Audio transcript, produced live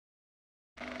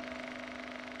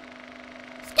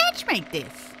make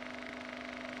this?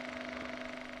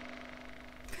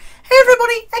 Hey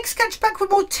everybody, X-Sketch back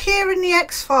with more Tier in the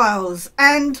X-Files,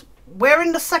 and we're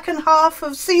in the second half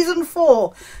of Season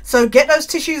 4, so get those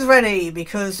tissues ready,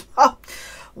 because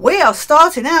we are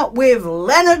starting out with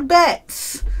Leonard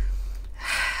Betts.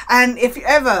 And if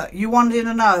ever you wanted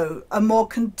to know a more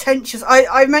contentious...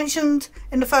 I mentioned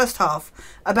in the first half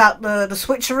about the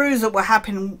switcheroos that were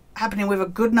happening with a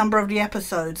good number of the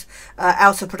episodes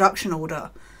out of production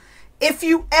order. If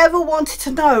you ever wanted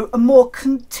to know a more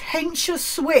contentious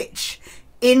switch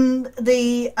in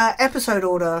the episode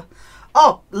order,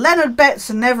 Leonard Betts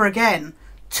and Never Again.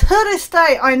 To this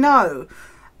day, I know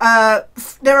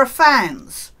there are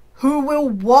fans who will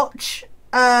watch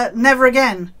Never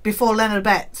Again before Leonard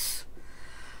Betts,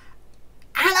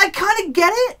 and I kind of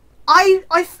get it.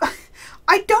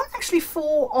 I don't actually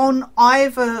fall on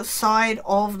either side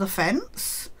of the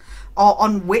fence or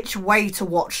on which way to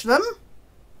watch them.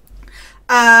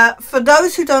 For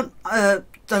those who don't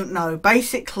know,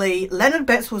 basically Leonard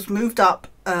Betts was moved up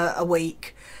a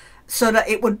week so that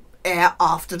it would air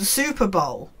after the Super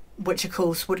Bowl, which of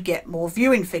course would get more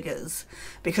viewing figures,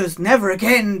 because Never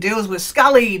Again deals with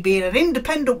Scully being an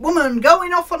independent woman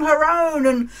going off on her own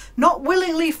and not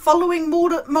willingly following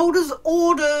Mulder's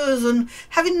orders and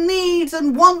having needs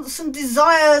and wants and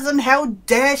desires, and how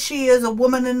dare she as a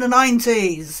woman in the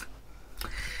 90s.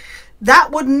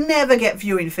 That would never get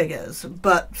viewing figures,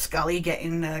 but Scully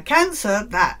getting cancer,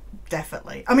 that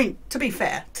definitely. I mean, to be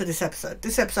fair to this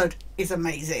episode is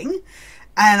amazing,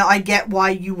 and I get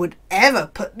why you would ever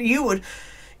put, you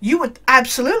would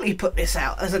absolutely put this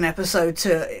out as an episode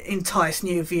to entice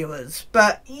new viewers.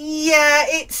 But yeah,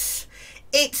 it's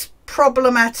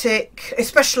problematic,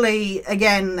 especially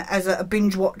again as a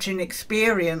binge watching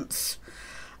experience.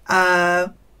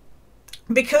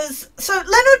 Because, so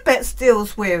Leonard Betts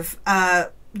deals with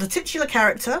the titular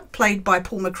character, played by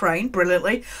Paul McCrane,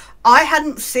 brilliantly. I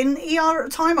hadn't seen ER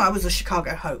at the time. I was a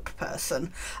Chicago Hope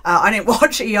person. I didn't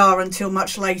watch ER until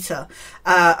much later,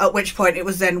 at which point it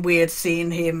was then weird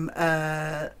seeing him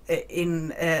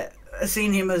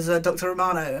seeing him as Dr.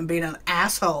 Romano and being an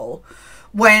asshole.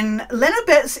 When Leonard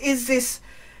Betts is this...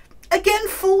 Again,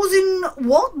 falls in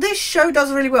what this show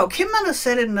does really well. Kim Manor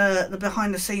said in the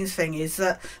behind the scenes thing is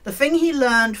that the thing he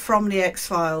learned from the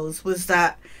X-Files was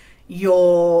that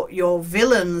your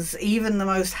villains, even the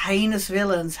most heinous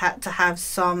villains, had to have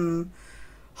some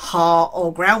heart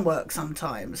or groundwork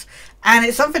sometimes. And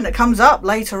it's something that comes up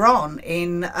later on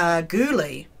in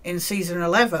Ghoulie in season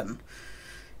 11.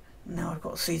 Now I've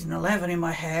got season 11 in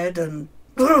my head and...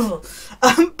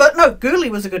 but no,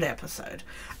 Ghoulie was a good episode.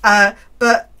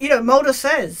 But, you know, Mulder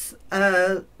says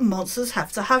monsters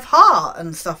have to have heart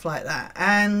and stuff like that.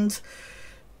 And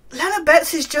Leonard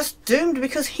Betts is just doomed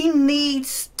because he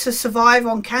needs to survive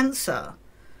on cancer.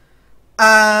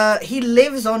 He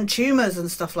lives on tumours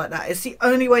and stuff like that. It's the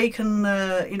only way he can,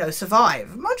 you know,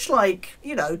 survive. Much like,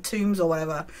 you know, Tombs or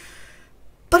whatever.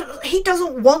 But he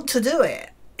doesn't want to do it.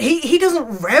 He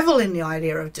doesn't revel in the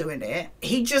idea of doing it.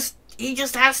 He just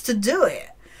has to do it.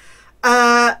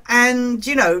 And,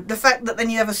 you know, the fact that then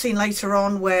you have a scene later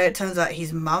on where it turns out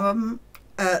his mother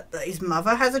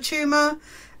has a tumour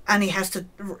and he has to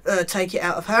take it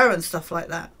out of her and stuff like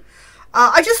that.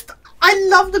 I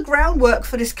love the groundwork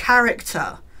for this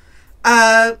character.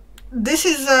 This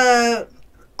is,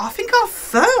 I think, our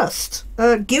first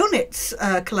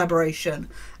Gilnitz collaboration.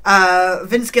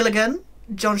 Vince Gilligan,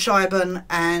 John Scheiben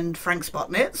and Frank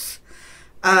Spotnitz.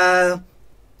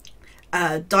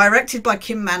 Directed by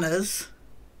Kim Manners,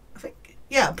 I think.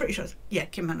 Yeah, I'm pretty sure. Yeah,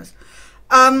 Kim Manners.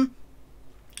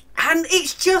 And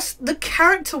it's just the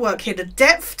character work here, the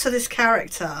depth to this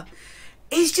character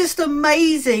is just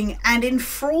amazing and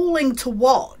enthralling to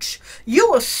watch. You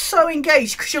are so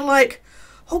engaged because you're like,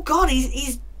 oh God,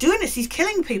 he's doing this, he's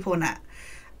killing people and that.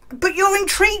 But you're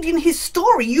intrigued in his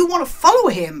story. You want to follow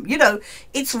him. You know,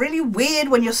 it's really weird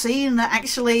when you're seeing that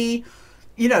actually...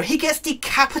 You know, he gets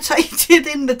decapitated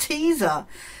in the teaser,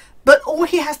 but all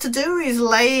he has to do is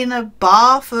lay in a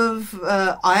bath of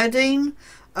iodine,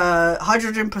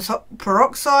 hydrogen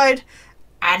peroxide,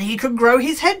 and he could grow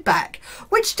his head back.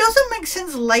 Which doesn't make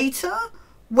sense later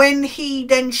when he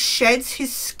then sheds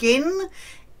his skin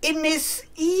in this,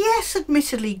 yes,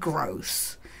 admittedly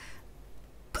gross.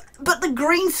 But the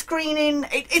green screening,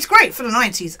 it's great for the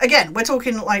 90s. Again, we're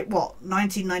talking like, what,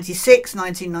 1996,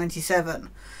 1997.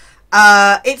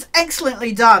 It's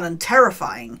excellently done and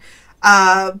terrifying,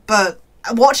 but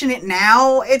watching it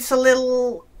now, it's a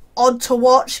little odd to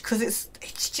watch because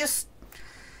it's just,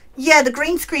 yeah, the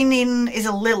green screening is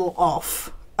a little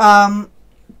off.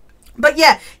 But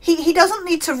yeah, he doesn't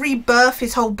need to rebirth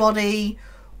his whole body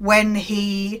when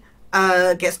he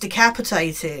gets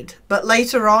decapitated, but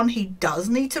later on he does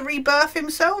need to rebirth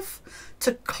himself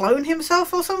to clone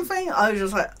himself or something. I was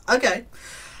just like, okay.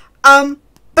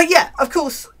 But yeah, of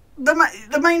course,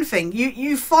 the main thing,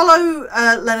 you follow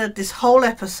Leonard this whole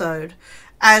episode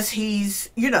as he's,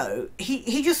 you know,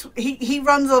 he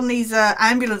runs on these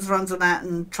ambulance runs and that,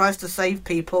 and tries to save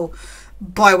people,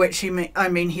 by which I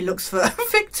mean he looks for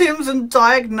victims and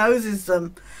diagnoses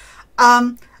them.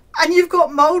 And you've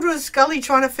got Mulder and Scully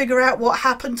trying to figure out what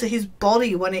happened to his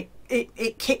body when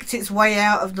it kicked its way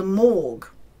out of the morgue.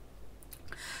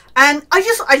 And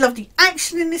I love the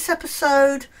action in this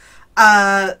episode.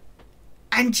 And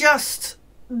just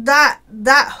that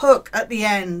hook at the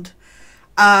end,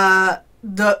 that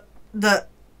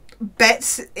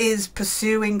Betts is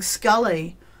pursuing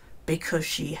Scully because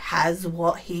she has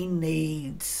what he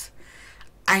needs.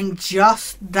 And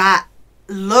just that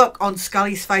look on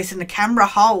Scully's face, and the camera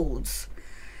holds.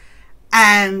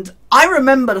 And I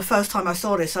remember the first time I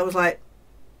saw this, I was like,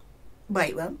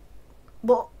 wait,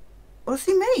 what does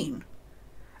he mean?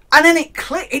 And then it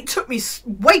clicked. It took me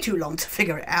way too long to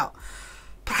figure it out,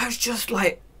 but I was just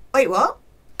like, wait, what?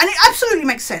 And it absolutely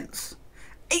makes sense.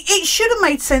 It should have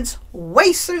made sense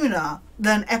way sooner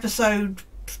than episode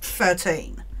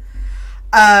 13,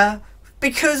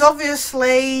 because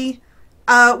obviously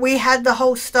we had the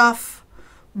whole stuff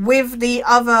with the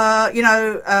other, you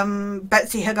know,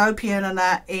 Betsy Hagopian and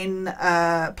that in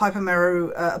Piper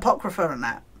Meru Apocrypha and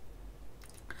that.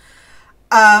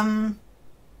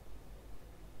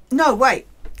 No, wait.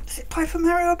 Is it Piper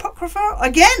Meru Apocrypha?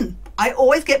 Again, I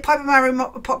always get Piper Meru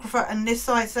Apocrypha and this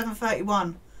side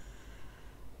 731.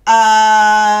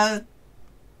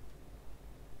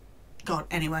 God,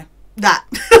 anyway. That.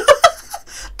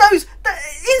 Those,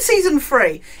 in season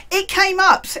 3, it came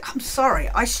up. I'm sorry,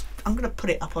 I'm going to put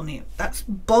it up on you. That's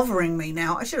bothering me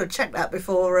now. I should have checked that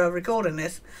before recording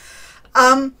this.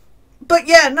 But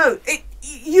yeah, no,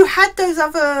 you had those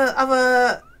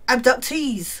other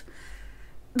abductees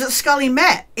that Scully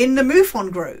met in the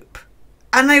MUFON group.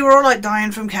 And they were all like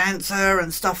dying from cancer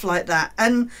and stuff like that.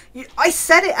 And I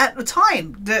said it at the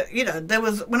time that, you know, there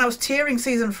was, when I was tearing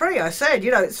season 3, I said,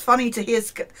 you know, it's funny to hear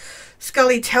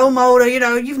Scully tell Mulder, you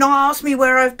know, you've not asked me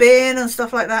where I've been and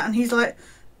stuff like that. And he's like,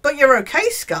 but you're okay,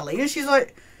 Scully. And she's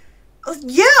like, oh,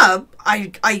 yeah,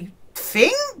 I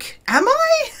think, am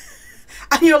I?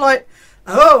 And you're like,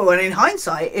 oh, and in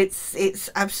hindsight, it's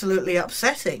absolutely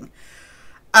upsetting.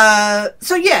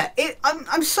 So yeah,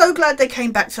 I'm so glad they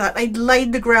came back to that. They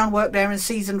laid the groundwork there in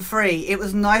season 3. It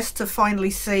was nice to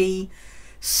finally see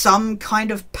some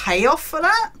kind of payoff for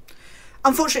that.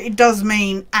 Unfortunately, it does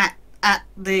mean at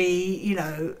the, you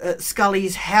know, at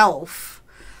Scully's health.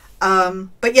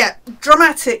 But yeah,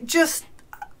 dramatic, just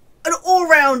an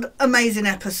all-round amazing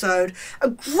episode. A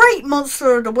great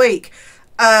monster of the week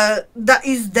that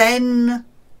is then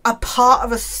a part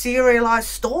of a serialized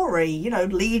story, you know,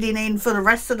 leading in for the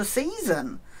rest of the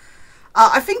season.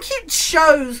 I think it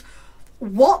shows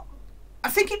what, I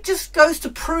think it just goes to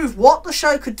prove what the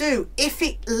show could do if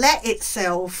it let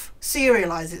itself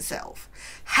serialize itself,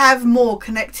 have more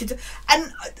connected.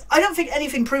 And I don't think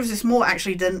anything proves this more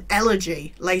actually than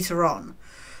Elegy later on.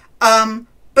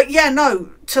 But yeah,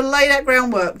 no, to lay that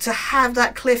groundwork, to have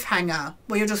that cliffhanger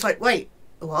where you're just like, wait,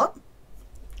 what?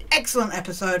 Excellent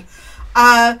episode.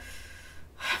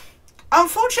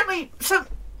 Unfortunately, so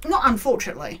not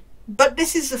unfortunately, but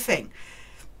this is the thing.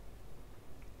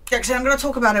 Actually, I'm going to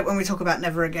talk about it when we talk about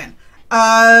Never Again.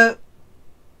 Because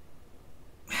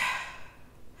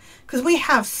we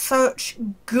have such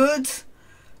good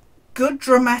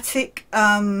dramatic,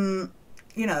 you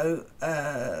know,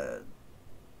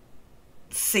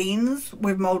 scenes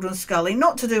with Mulder and Scully.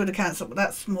 Not to do with the cancer, but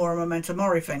that's more a Memento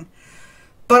Mori thing.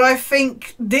 But I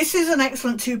think this is an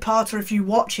excellent two-parter if you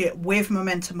watch it with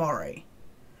Memento Mori.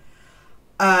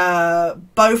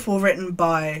 Both were written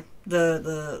by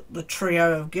the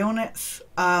trio of Gilnets.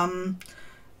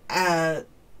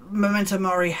 Memento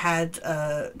Mori had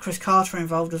Chris Carter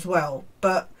involved as well.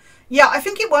 But yeah, I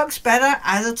think it works better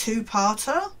as a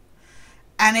two-parter.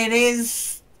 And it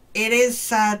is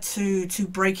sad to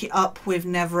break it up with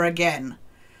Never Again.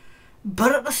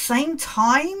 But at the same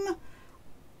time,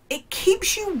 it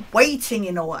keeps you waiting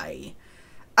in a way,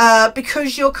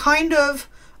 because you're kind of,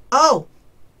 oh,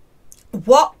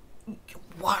 what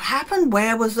happened?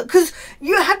 Where was it? Because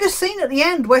you had this scene at the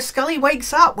end where Scully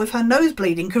wakes up with her nose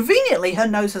bleeding. Conveniently, her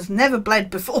nose has never bled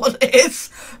before this,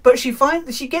 but she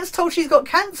gets told she's got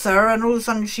cancer, and all of a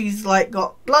sudden she's like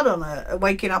got blood on her,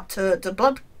 waking up to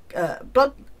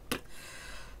blood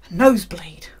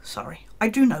nosebleed. Sorry, I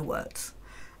do know words.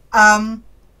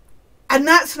 And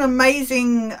that's an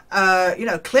amazing, you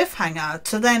know, cliffhanger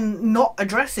to then not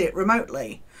address it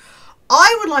remotely.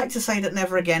 I would like to say that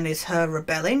Never Again is her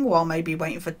rebelling while maybe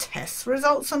waiting for test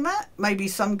results on that. Maybe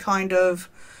some kind of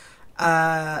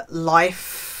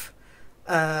life,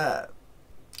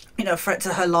 you know, threat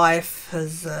to her life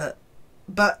has...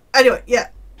 but anyway, yeah.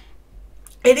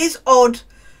 It is odd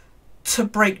to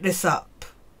break this up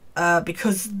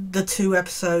because the two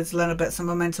episodes, Leonard Betts and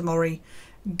Memento Mori,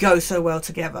 go so well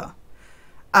together.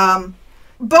 But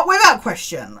without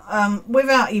question,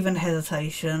 without even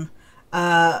hesitation,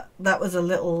 that was a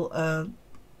little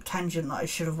tangent that I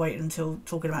should have waited until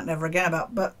talking about Never Again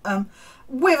about. But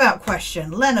without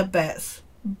question, Leonard Betts,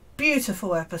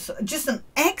 beautiful episode, just an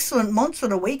excellent Monster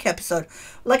of the Week episode.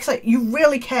 Like I say, you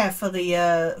really care for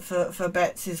the for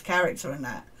Betts' character in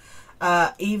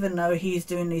that, even though he's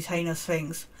doing these heinous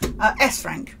things. S.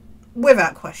 Frank,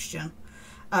 without question,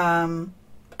 and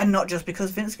not just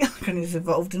because Vince Gilligan is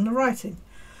involved in the writing.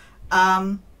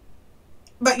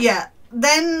 But yeah,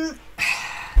 then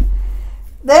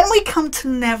we come to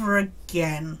Never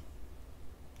Again.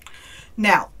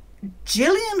 Now,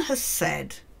 Gillian has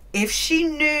said if she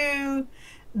knew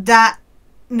that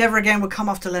Never Again would come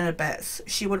after Leonard Betts,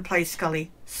 she would play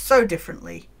Scully so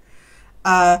differently.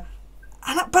 But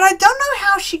I don't know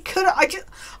how she could.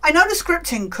 I know the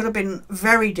scripting could have been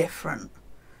very different.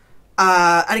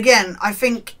 And again, I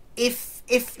think if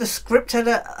the script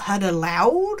had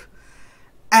allowed,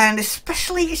 and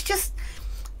especially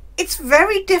it's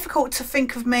very difficult to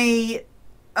think of me,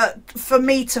 for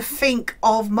me to think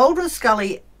of Mulder and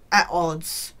Scully at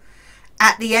odds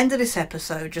at the end of this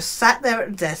episode, just sat there at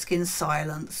the desk in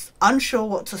silence, unsure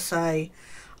what to say,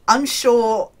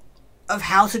 unsure of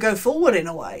how to go forward in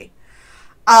a way.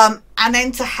 And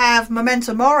then to have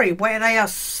Memento Mori where they are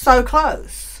so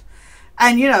close.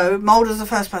 And, you know, Mulder's the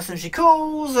first person she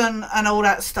calls and all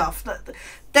that stuff.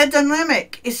 Their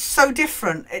dynamic is so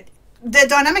different. Their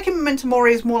dynamic in Memento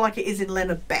Mori is more like it is in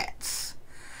Leonard Betts.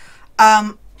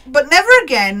 But Never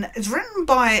Again is written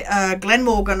by Glenn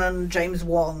Morgan and James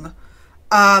Wong.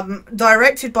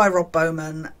 Directed by Rob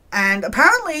Bowman, and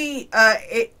apparently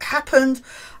it happened.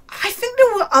 I think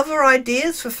there were other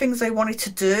ideas for things they wanted to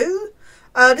do.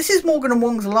 This is Morgan and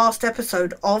Wong's last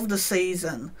episode of the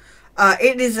season.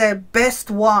 It is their best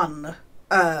one,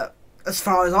 as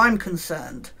far as I'm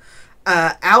concerned,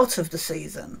 out of the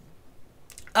season.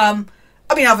 I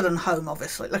mean, other than Home,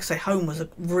 obviously. Like I say, Home was a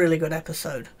really good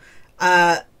episode.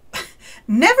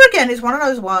 Never Again is one of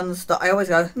those ones that I always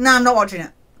go, no, I'm not watching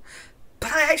it.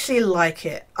 But I actually like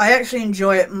it. I actually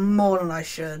enjoy it more than I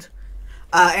should.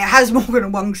 It has Morgan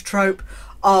and Wong's trope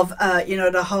of, you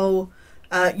know, the whole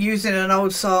using an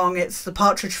old song. It's the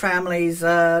Partridge Family's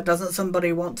Doesn't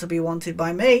Somebody Want to Be Wanted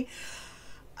by Me?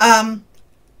 And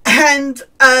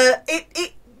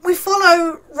we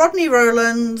follow Rodney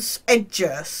Rowland's Ed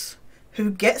Jurse,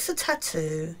 who gets a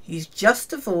tattoo. He's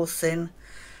just divorcing.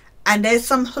 And there's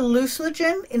some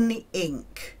hallucinogen in the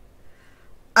ink.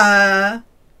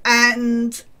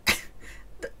 And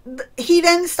he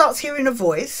then starts hearing a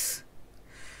voice.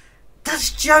 That's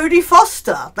Jodie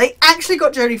Foster. They actually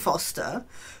got Jodie Foster,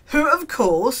 who, of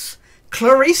course,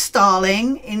 Clarice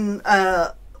Starling in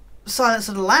Silence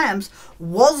of the Lambs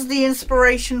was the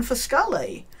inspiration for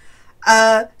Scully.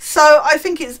 So I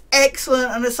think it's excellent,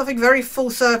 and it's something very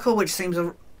full circle, which seems,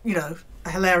 you know,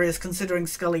 hilarious considering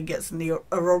Scully gets in the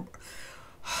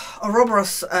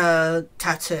Ouroboros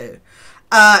tattoo.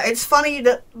 It's funny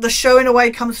that the show in a way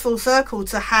comes full circle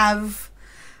to have,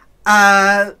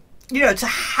 you know, to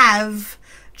have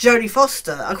Jodie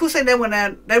Foster. Of course, they then would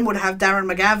have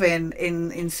Darren McGavin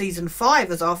in season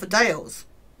 5 as Arthur Dales.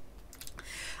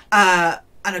 And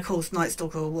of course, Night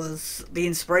Stalker was the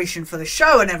inspiration for the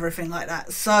show and everything like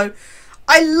that. So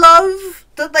I love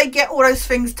that they get all those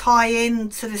things tie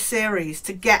into the series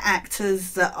to get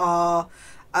actors that are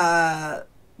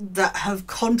that have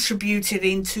contributed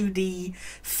into the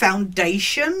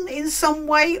foundation in some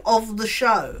way of the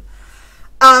show.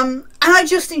 And I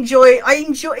just enjoy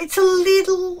it's a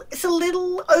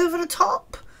little over the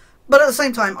top, but at the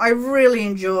same time I really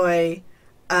enjoy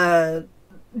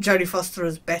Jodie Foster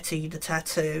as Betty the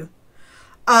tattoo.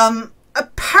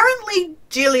 Apparently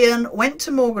Gillian went to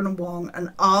Morgan and Wong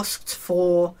and asked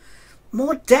for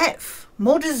more depth,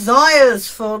 more desires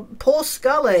for poor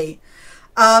Scully.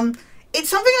 It's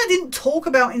something I didn't talk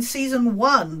about in season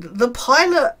 1. The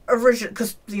pilot original,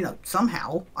 because, you know,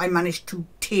 somehow I managed to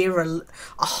tear a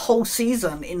whole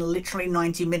season in literally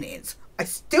 90 minutes. I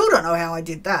still don't know how I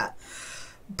did that.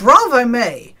 Bravo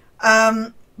me.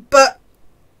 But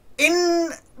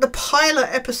in the pilot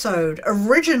episode,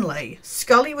 originally,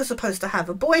 Scully was supposed to have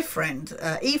a boyfriend,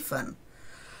 Ethan.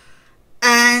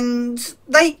 and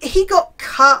he got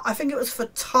cut. I think it was for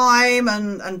time,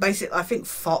 and basically I think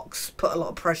Fox put a lot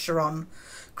of pressure on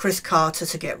Chris Carter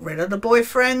to get rid of the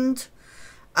boyfriend,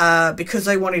 because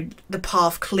they wanted the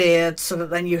path cleared so that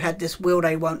then you had this will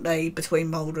they won't they between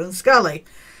Mulder and Scully.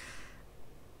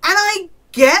 And I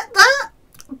get that,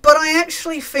 but I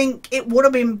actually think it would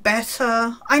have been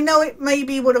better. I know it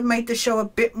maybe would have made the show a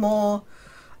bit more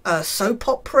soap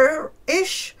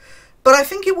opera-ish, but I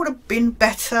think it would have been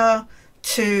better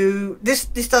to... This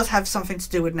does have something to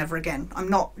do with Never Again. I'm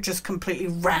not just completely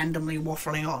randomly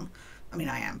waffling on. I mean,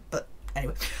 I am, but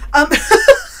anyway. But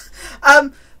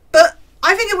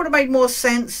I think it would have made more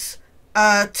sense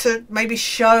to maybe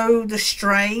show the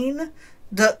strain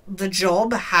that the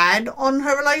job had on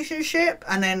her relationship,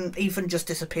 and then Ethan just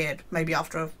disappeared, maybe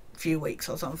after a few weeks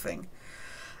or something.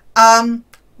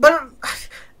 But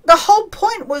the whole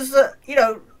point was that, you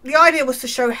know, the idea was to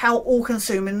show how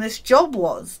all-consuming this job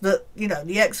was. That, you know,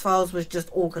 the X-Files was just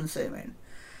all-consuming.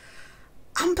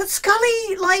 But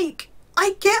Scully, like,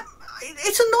 I get...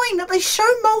 It's annoying that they show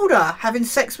Mulder having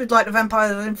sex with, like, the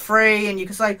vampires in 3, and you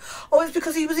can say, oh, it's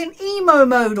because he was in emo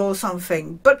mode or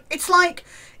something. But it's like,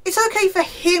 it's okay for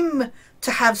him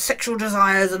to have sexual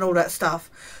desires and all that stuff.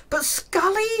 But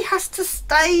Scully has to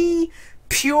stay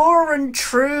pure and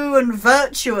true and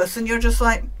virtuous, and you're just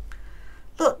like,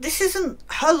 look, this isn't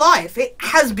her life. It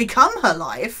has become her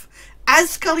life.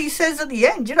 As Scully says at the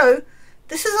end, you know,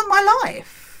 this isn't my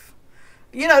life.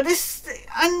 You know, this...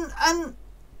 And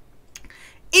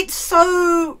it's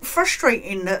so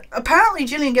frustrating that apparently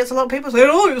Gillian gets a lot of people saying,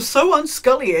 oh, it was so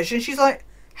un-Scully-ish. And she's like,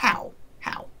 how?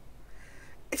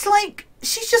 It's like,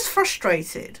 she's just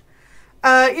frustrated.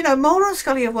 You know, Mulder and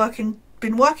Scully have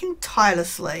been working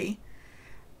tirelessly,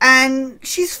 and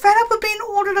she's fed up of being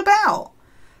ordered about.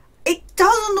 It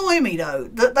does annoy me, though,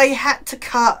 that they had to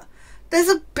cut... There's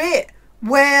a bit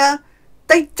where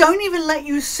they don't even let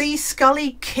you see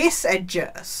Scully kiss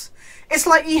Edgers. It's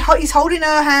like he's holding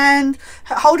her hand,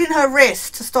 holding her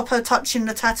wrist to stop her touching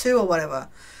the tattoo or whatever.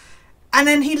 And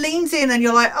then he leans in and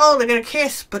you're like, oh, they're going to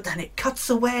kiss. But then it cuts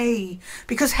away.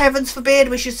 Because heavens forbid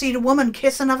we should see the woman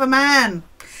kiss another man.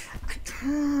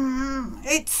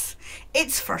 It's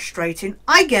frustrating.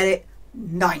 I get it.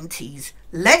 90s.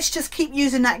 Let's just keep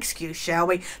using that excuse, shall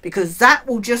we? Because that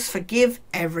will just forgive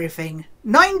everything.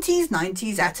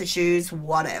 90s attitudes,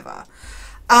 whatever.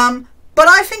 But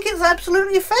I think it's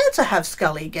absolutely fair to have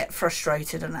Scully get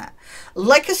frustrated in that.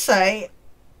 Like I say,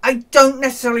 I don't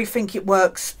necessarily think it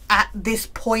works at this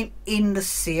point in the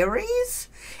series.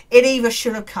 It either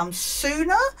should have come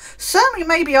sooner. Certainly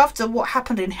maybe after what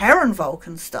happened in Herrenvolk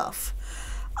and stuff.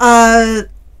 I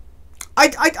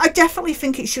definitely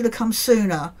think it should have come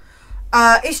sooner.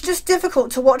 It's just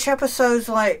difficult to watch episodes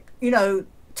like, you know,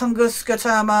 Tunguska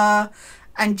Terma,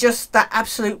 and just that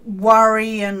absolute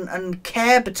worry and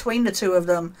care between the two of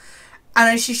them. And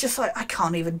then she's just like, I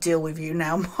can't even deal with you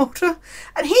now, Mulder.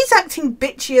 And he's acting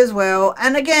bitchy as well.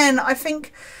 And again, I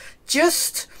think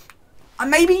just...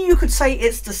 maybe you could say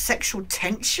it's the sexual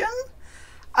tension.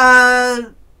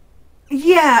 Yeah,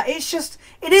 it's just...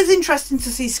 It is interesting to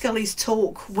see Scully's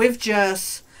talk with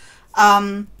Jess.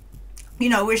 You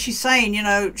know, where she's saying, you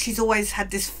know, she's always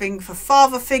had this thing for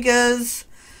father figures.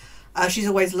 She's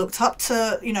always looked up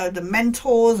to, you know, the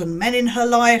mentors and men in her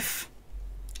life.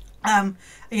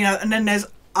 You know, and then there's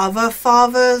other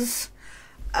fathers.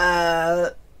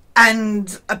 And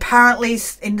apparently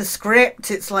in the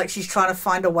script, it's like she's trying to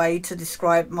find a way to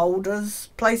describe Mulder's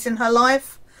place in her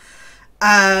life.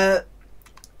 I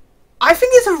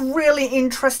think it's a really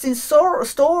interesting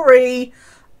story,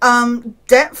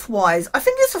 depth-wise. I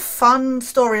think it's a fun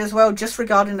story as well, just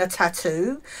regarding the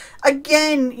tattoo.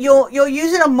 Again, you're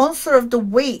using a monster of the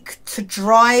week to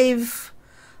drive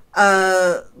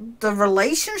the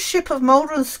relationship of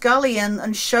Mulder and Scully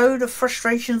and show the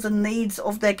frustrations and needs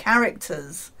of their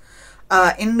characters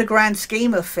in the grand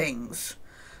scheme of things.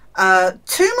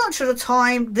 Too much of the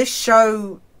time, this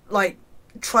show like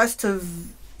tries to,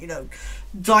 you know,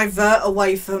 divert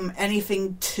away from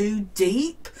anything too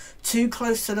deep, too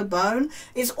close to the bone.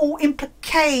 It's all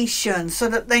implication, so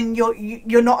that then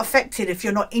you're not affected if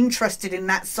you're not interested in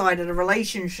that side of the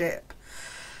relationship.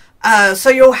 So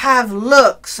you'll have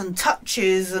looks and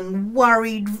touches and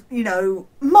worried, you know,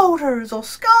 Mulders or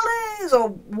Scullys or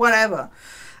whatever.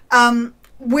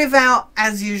 Without,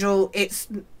 as usual, it's,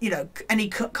 you know, any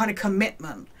kind of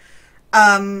commitment.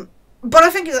 But I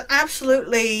think it's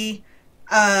absolutely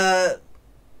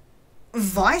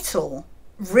vital,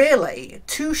 really,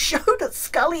 to show that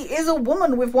Scully is a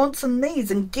woman with wants and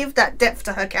needs and give that depth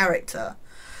to her character.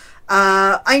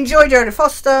 I enjoy Jodie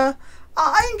Foster.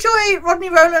 I enjoy Rodney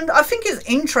Rowland. I think it's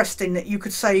interesting that you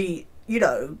could say, you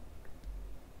know,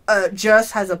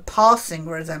 just has a passing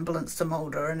resemblance to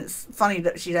Mulder, and it's funny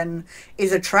that she then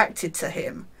is attracted to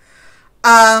him.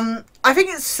 I think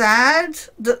it's sad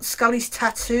that Scully's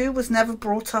tattoo was never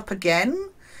brought up again,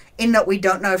 in that we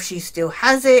don't know if she still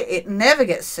has it. It never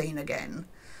gets seen again,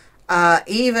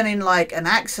 even in like an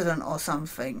accident or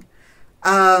something.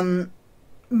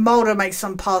 Mulder makes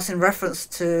some passing reference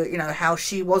to, you know, how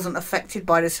she wasn't affected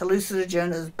by this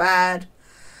hallucinogen as bad.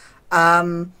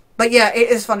 But yeah, it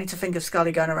is funny to think of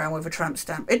Scully going around with a tramp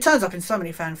stamp. It turns up in so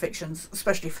many fan fictions,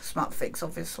 especially for Smutfix,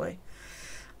 obviously.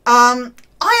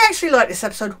 I actually like this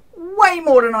episode way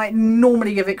more than I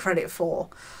normally give it credit for.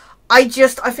 I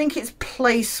think its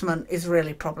placement is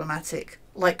really problematic.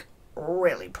 Like,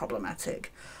 really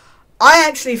problematic. I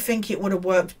actually think it would have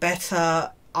worked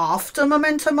better after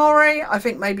Memento Mori. I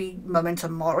think maybe Memento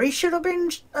Mori should have been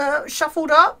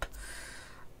shuffled up.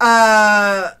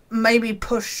 Maybe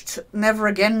pushed Never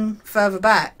Again further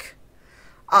back.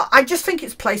 I just think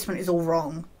its placement is all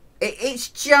wrong. It's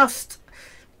just,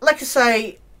 like I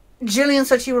say, Gillian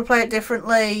said she would play it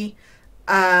differently,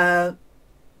 and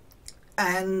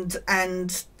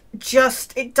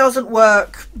just, it doesn't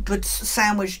work, but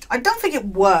sandwiched. I don't think it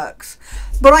works,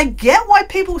 but I get why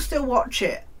people still watch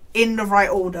it in the right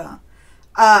order,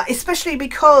 especially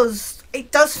because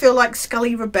it does feel like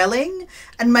Scully rebelling,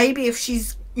 and maybe if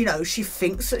she's, you know, she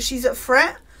thinks that she's at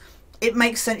threat, it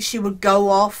makes sense she would go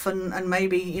off and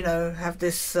maybe, you know, have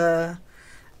this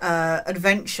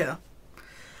adventure.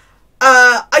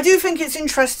 I do think it's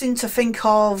interesting to think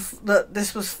of that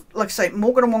this was, like I say,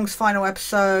 Morgan and Wong's final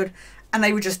episode, and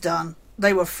they were just done.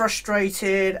 They were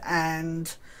frustrated,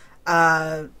 and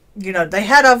you know, they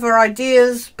had other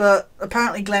ideas, but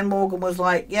apparently Glenn Morgan was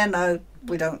like, yeah, no,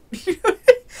 we don't.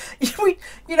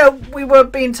 You know, we were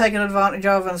being taken advantage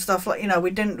of and stuff, like, you know,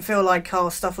 we didn't feel like our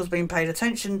stuff was being paid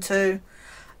attention to.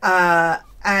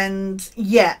 And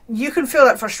yeah, you can feel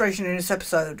that frustration in this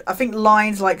episode. I think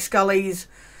lines like Scully's,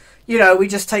 you know, we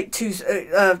just take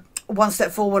one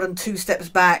step forward and 2 steps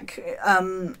back.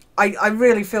 I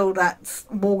really feel that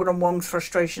Morgan and Wong's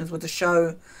frustrations with the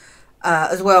show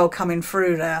as well coming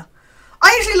through there.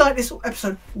 I actually like this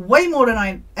episode way more than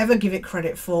I ever give it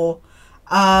credit for.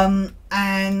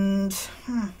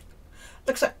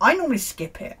 Looks like I normally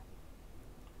skip it.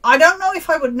 I don't know if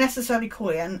I would necessarily call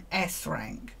it an S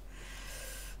rank.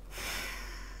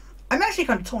 I'm actually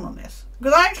kind of torn on this,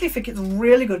 because I actually think it's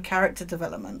really good character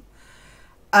development.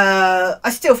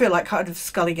 I still feel like kind of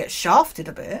Scully gets shafted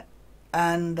a bit,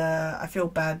 and I feel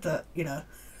bad that, you know,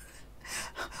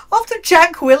 after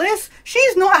Jack Willis,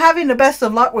 she's not having the best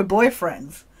of luck with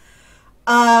boyfriends.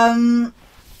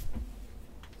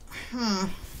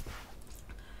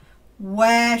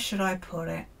 Where should I put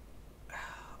it?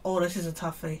 Oh, this is a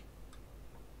toughie.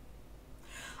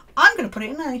 I'm going to put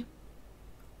it in A.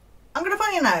 I'm going to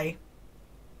put it in A.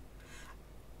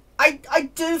 I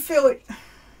do feel it.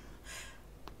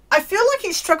 I feel like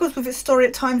it struggles with its story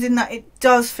at times, in that it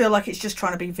does feel like it's just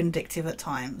trying to be vindictive at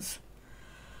times.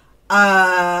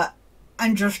 And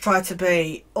just try to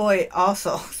be, oi,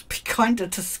 arseholes, be kinder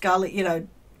to Scully, you know,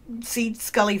 see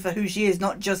Scully for who she is,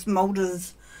 not just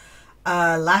Mulder's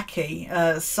lackey,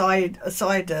 side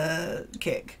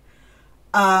kick.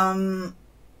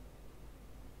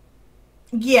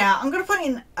 Yeah, I'm gonna put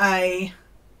in A.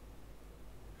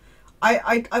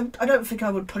 I don't think I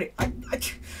would put it.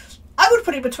 I would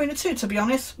put it between the two, to be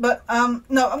honest. But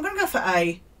no, I'm gonna go for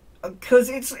A, because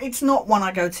it's not one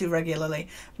I go to regularly,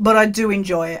 but I do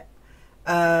enjoy it.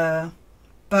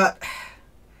 But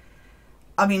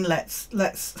I mean, let's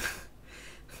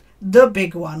the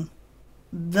big one.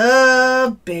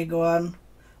 The big one.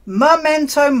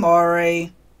 Memento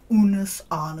Mori. Unus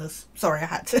Annus. Sorry, I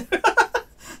had to.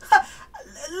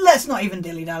 Let's not even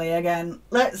dilly-dally again.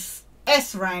 Let's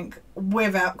S rank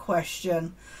without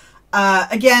question.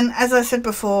 Again, as I said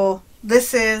before,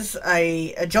 this is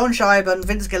a John Scheiben,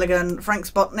 Vince Gilligan, Frank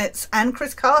Spotnitz and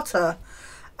Chris Carter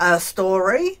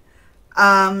story.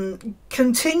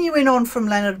 Continuing on from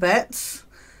Leonard Betts.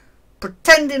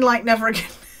 Pretending like Never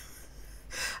Again.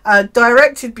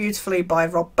 Directed beautifully by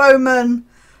Rob Bowman,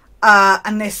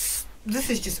 and this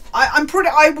is just,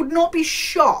 I would not be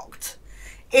shocked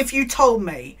if you told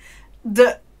me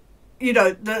that, you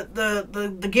know,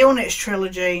 the Gilnitz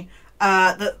trilogy,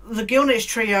 the Gilnitz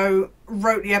trio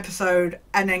wrote the episode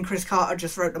and then Chris Carter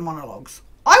just wrote the monologues.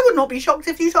 I would not be shocked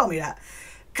if you told me that,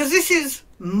 because this is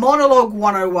monologue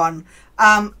 101,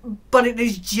 but it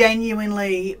is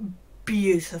genuinely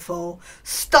beautiful,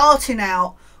 starting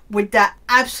out with that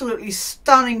absolutely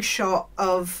stunning shot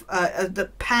of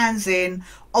that pans in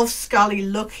of Scully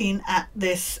looking at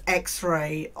this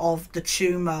X-ray of the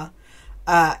tumour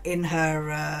in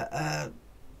her,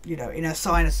 you know, in her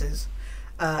sinuses,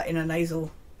 in her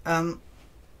nasal.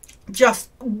 Just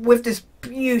with this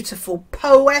beautiful,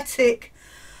 poetic,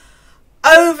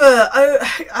 you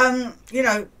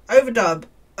know, overdub,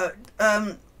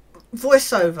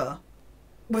 voiceover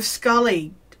with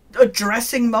Scully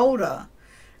addressing Mulder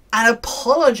and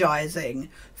apologizing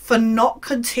for not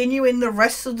continuing the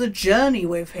rest of the journey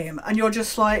with him. And you're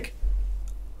just like,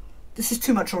 this is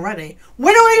too much already.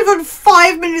 We're not even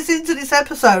 5 minutes into this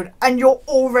episode and you're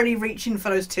already reaching for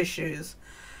those tissues.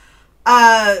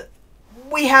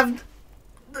 We have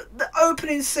the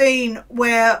opening scene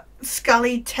where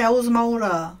Scully tells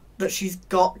Mulder that she's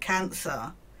got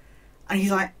cancer. And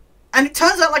he's like, and it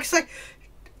turns out, like I say,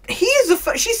 he is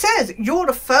the she says, you're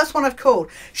the first one I've called.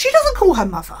 She doesn't call her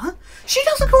mother. She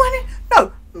doesn't call any.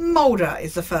 No, Mulder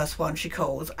is the first one she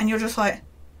calls. And you're just like,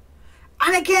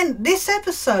 and again, this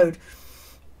episode,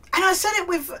 and I said it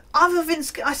with the other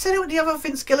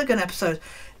Vince Gilligan episodes.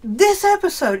 This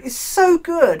episode is so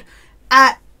good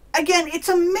at, again, it's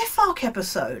a myth arc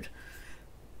episode,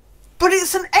 but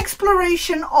it's an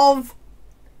exploration of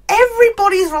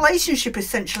everybody's relationship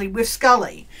essentially with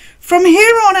Scully. From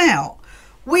here on out,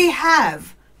 we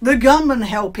have the gunman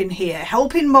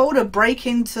helping Mulder break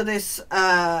into this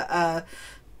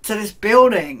to this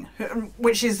building,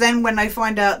 which is then when they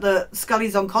find out that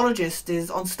Scully's oncologist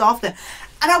is on staff there.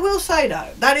 And I will say though,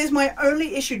 that is my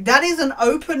only issue. That is an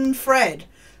open thread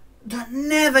that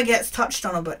never gets touched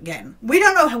on again. We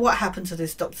don't know what happened to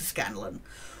this Dr. Scanlon.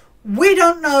 We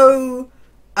don't know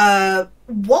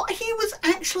what he was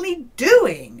actually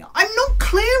doing. I'm not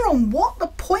clear on what the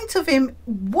point of him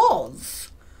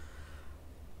was.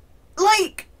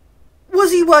 Like,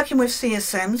 was he working with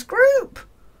CSM's group?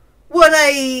 Were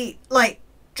they, like,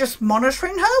 just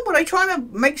monitoring her? Were they trying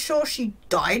to make sure she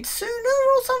died sooner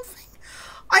or something?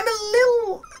 I'm a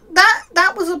little...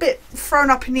 That was a bit thrown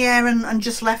up in the air and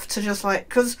just left to just, like...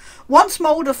 Because once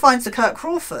Mulder finds the Kirk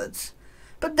Crawfords,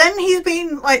 but then he's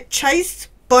been, like, chased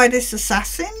by this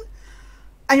assassin,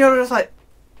 and you're just like,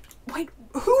 wait,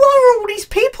 who are all these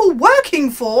people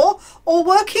working for or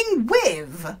working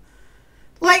with?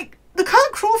 Like, the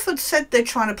Kirk Crawford said they're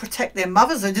trying to protect their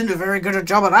mothers. They didn't do a very good a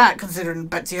job of that, considering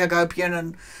Betsy Hagopian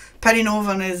and Penny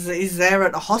Northern is there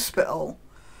at the hospital.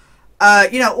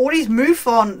 You know, all these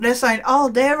MUFON, they're saying, oh,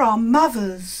 they're our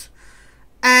mothers.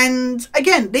 And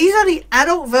again, these are the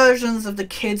adult versions of the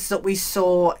kids that we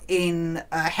saw in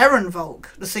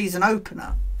Herrenvolk, the season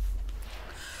opener.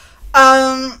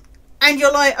 And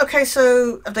you're like, okay,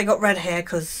 so have they got red hair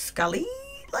because Scully?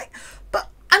 Like, but,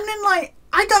 and then like,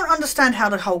 I don't understand how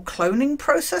the whole cloning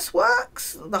process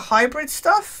works, the hybrid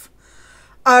stuff,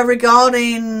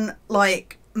 regarding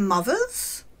like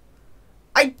mothers.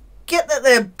 I get that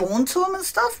they're born to them and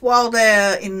stuff while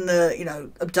they're in the, you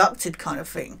know, abducted kind of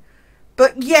thing.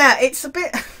 But yeah, it's a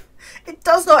bit, it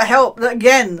does not help that,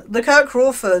 again, the Kirk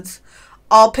Crawfords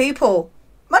are people,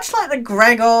 much like the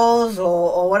Gregors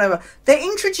or whatever. They're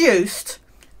introduced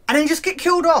and then just get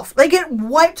killed off. They get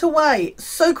wiped away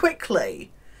so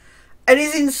quickly. It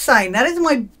is insane. That is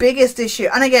my biggest issue.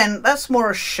 And again, that's more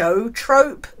a show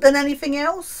trope than anything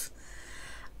else.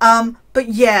 But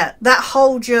yeah, that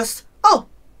whole just, oh,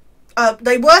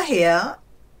 they were here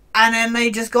and then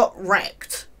they just got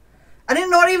wrecked. And it's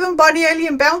not even by the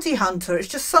alien bounty hunter. It's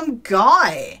just some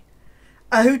guy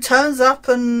who turns up,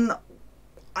 and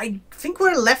I think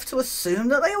we're left to assume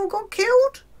that they all got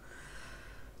killed.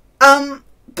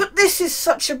 But this is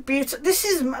such a beautiful... This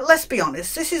is, let's be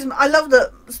honest, this is... I love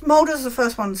that Mulder's the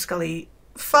first one Scully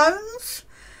phones.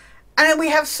 And then we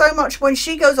have so much when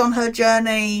she goes on her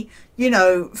journey, you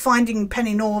know, finding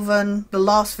Penny Northern, the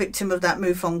last victim of that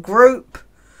MUFON group.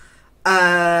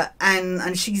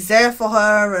 And she's there for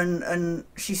her, and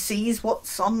she sees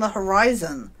what's on the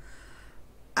horizon.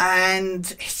 And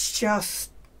it's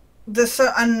just...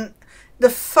 and the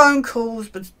phone calls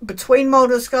between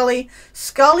Mulder and Scully.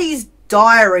 Scully's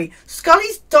diary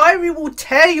will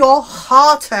tear your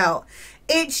heart out.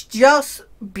 It's just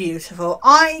beautiful.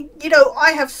 I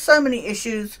have so many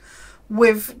issues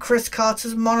with Chris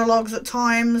Carter's monologues at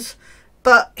times,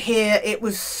 but here it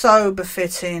was so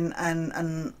befitting,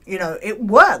 and you know, it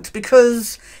worked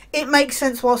because it makes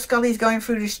sense while Scully's going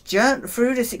through this journey,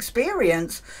 through this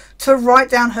experience, to write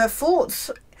down her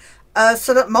thoughts,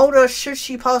 so that Mulder, should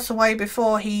she pass away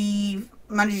before he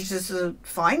manages to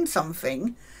find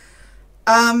something,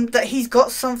 that he's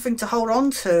got something to hold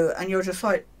on to. And you're just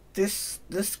like, this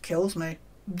kills me.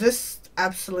 This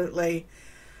absolutely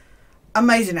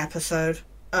amazing episode.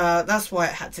 That's why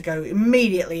it had to go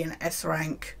immediately in S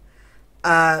rank.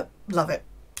 Love it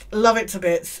to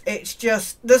bits. It's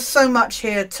just, there's so much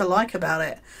here to like about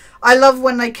it. I love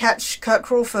when they catch Kurt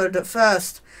Crawford at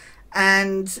first,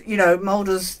 and you know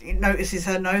Mulder's notices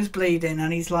her nose bleeding,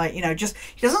 and he's like, you know, just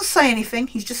he doesn't say anything,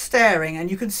 he's just staring,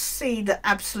 and you can see the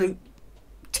absolute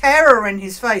terror in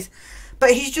his face.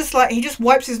 But he's just like, he just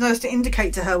wipes his nose to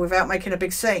indicate to her without making a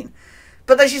big scene.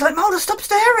 But then she's like, Mulder, stop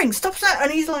staring, stop staring.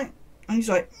 And he's like, and you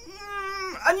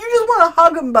just want to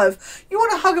hug them both. You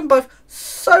want to hug them both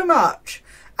so much.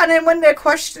 And then when they're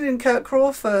questioning Kurt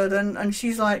Crawford, and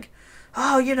she's like,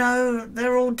 oh, you know,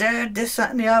 they're all dead, this, that,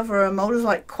 and the other. And Mulder's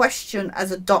like, question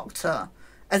as a doctor,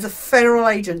 as a federal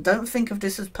agent, don't think of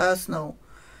this as personal.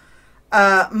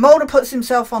 Mulder puts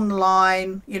himself on the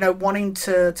line, you know, wanting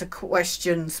to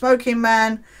question Smoking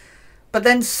Man. But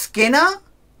then Skinner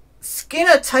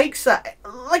takes that.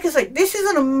 Like I say, this is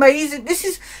an amazing, this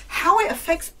is how it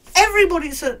affects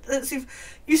everybody. So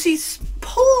you see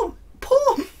poor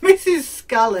Mrs.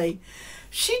 Scully.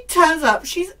 She turns up,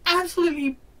 she's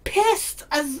absolutely pissed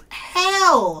as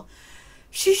hell.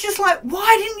 She's just like,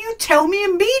 why didn't you tell me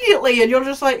immediately? And you're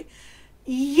just like,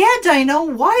 yeah, Dana,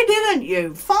 why didn't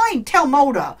you? Fine, tell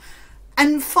Mulder.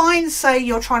 And fine, say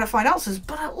you're trying to find answers,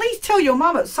 but at least tell your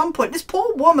mum at some point. This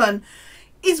poor woman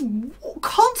is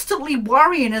constantly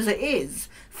worrying as it is.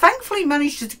 Thankfully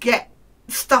manages to get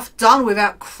stuff done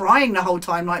without crying the whole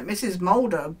time like Mrs.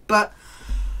 Mulder. But,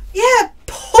 yeah,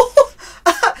 poor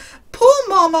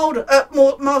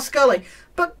Ma Scully.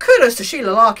 But kudos to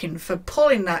Sheila Larkin for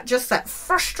pulling that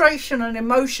frustration and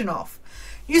emotion off.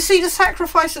 You see the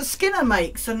sacrifice that Skinner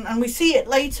makes, and we see it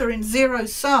later in Zero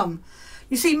Sum.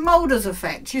 You see Mulder's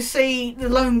effect. You see the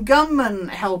lone gunman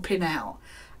helping out.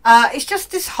 It's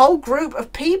just this whole group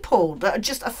of people that are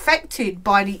just affected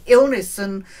by the illness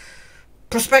and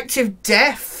prospective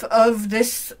death of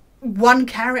this one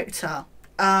character.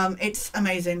 It's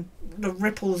amazing. The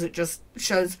ripples it just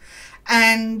shows.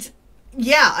 And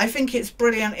yeah, I think it's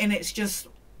brilliant, and it's just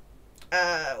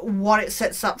what it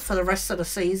sets up for the rest of the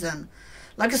season.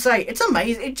 Like I say, it's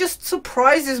amazing. It just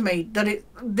surprises me that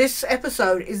this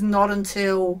episode is not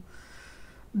until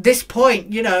this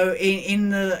point, you know, in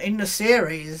the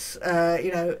series,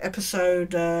 you know,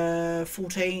 episode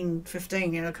 14,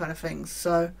 15, you know, kind of things.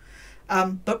 So,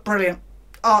 but brilliant.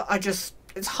 Oh,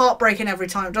 it's heartbreaking every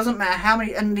time. It doesn't matter how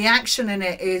many, and the action in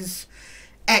it is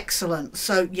excellent.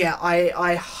 So yeah,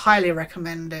 I highly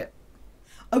recommend it.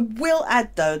 I will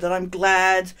add, though, that I'm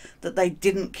glad that they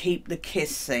didn't keep the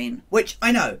kiss scene, which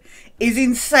I know is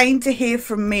insane to hear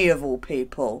from me, of all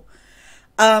people.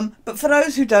 But for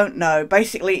those who don't know,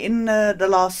 basically in the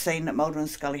last scene that Mulder and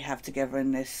Scully have together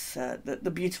in this,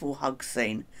 the beautiful hug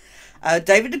scene,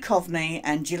 David Duchovny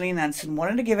and Gillian Anderson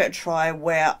wanted to give it a try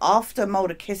where after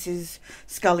Mulder kisses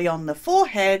Scully on the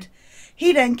forehead,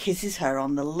 he then kisses her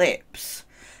on the lips.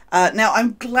 Now,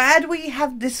 I'm glad we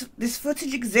have this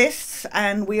footage exists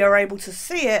and we are able to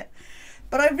see it,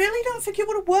 but I really don't think it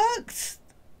would have worked.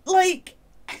 Like,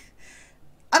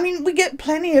 I mean, we get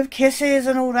plenty of kisses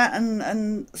and all that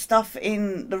and stuff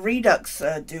in the Redux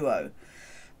duo.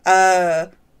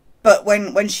 But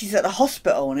when she's at the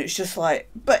hospital and it's just like,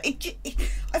 but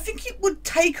I think it would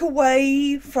take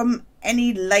away from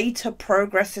any later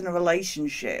progress in a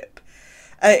relationship.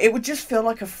 It would just feel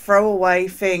like a throwaway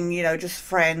thing, you know, just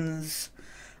friends.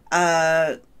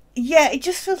 Yeah, it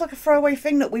just feels like a throwaway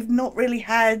thing that we've not really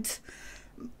had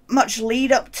much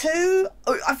lead up to.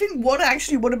 I think what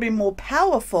actually would have been more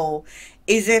powerful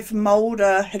is if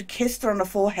Mulder had kissed her on the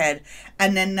forehead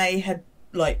and then they had,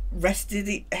 like, rested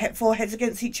the foreheads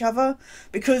against each other.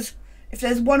 Because if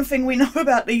there's one thing we know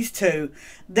about these two,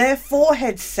 their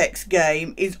forehead sex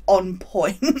game is on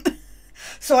point.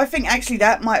 So I think actually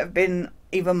that might have been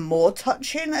even more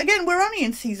touching. Again, we're only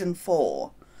in season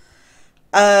 4.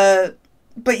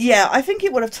 But yeah, I think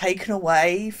it would have taken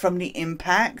away from the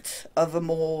impact of a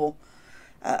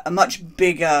much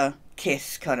bigger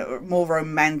kiss, kind of more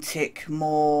romantic,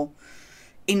 more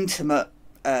intimate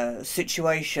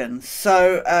situation.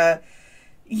 So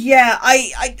yeah,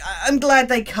 I'm glad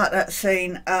they cut that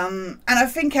scene. And I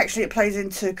think actually it plays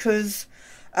into, because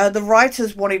the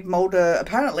writers wanted Mulder,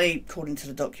 apparently, according to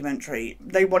the documentary,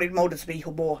 they wanted Mulder to be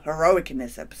more heroic in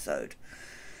this episode.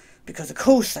 Because of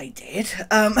course they did.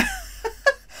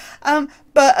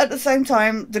 But at the same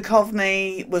time,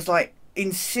 Duchovny was like,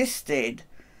 insisted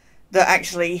that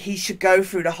actually he should go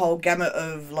through the whole gamut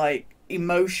of like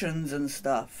emotions and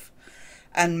stuff.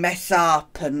 And mess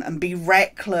up and be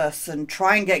reckless and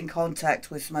try and get in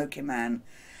contact with Smoking Man.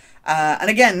 And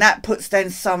again, that puts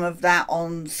then some of that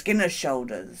on Skinner's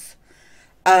shoulders.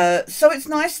 So it's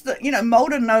nice that, you know,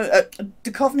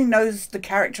 Duchovny knows the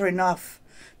character enough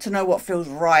to know what feels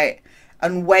right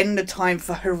and when the time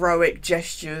for heroic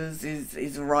gestures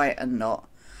is right and not.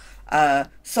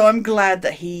 So I'm glad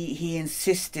that he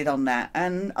insisted on that,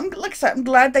 and like I said, I'm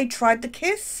glad they tried the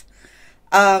kiss.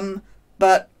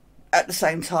 But at the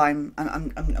same time,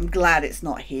 I'm glad it's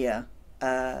not here.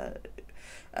 But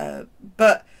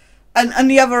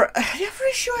the other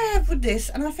issue I have with this,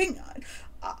 and I think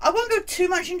I won't go too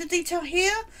much into detail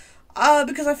here,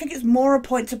 because I think it's more a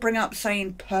point to bring up,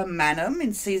 saying per Manum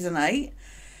in season 8.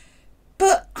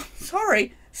 But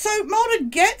sorry, so Mulder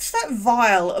gets that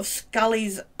vial of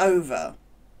Scully's over,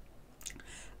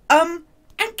 and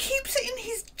keeps it in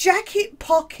his jacket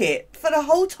pocket for the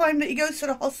whole time that he goes to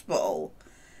the hospital.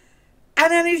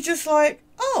 And then he's just like,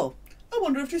 oh, I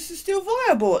wonder if this is still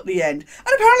viable at the end.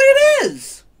 And apparently it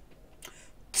is.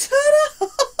 Ta-da!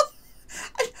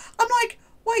 I'm like,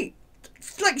 wait,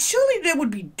 like, surely there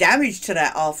would be damage to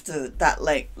that after that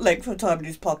length of time in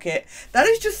his pocket. That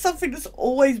is just something that's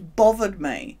always bothered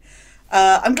me.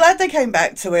 I'm glad they came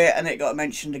back to it and it got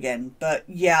mentioned again. But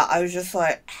yeah, I was just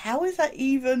like, how is that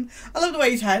even... I love the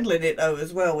way he's handling it though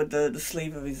as well, with the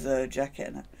sleeve of his jacket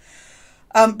and it.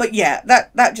 But yeah,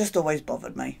 that just always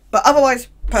bothered me. But otherwise,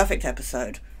 perfect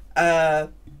episode.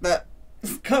 But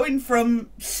going from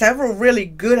several really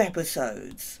good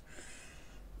episodes,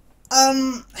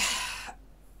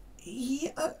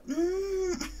 yeah,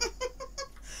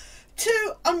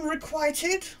 to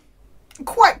Unrequited,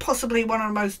 quite possibly one of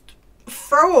the most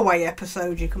throwaway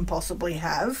episodes you can possibly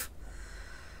have.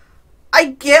 I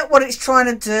get what it's trying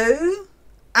to do,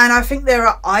 and I think there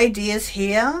are ideas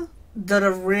here that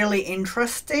are really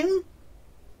interesting.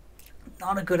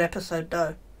 Not a good episode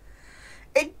though.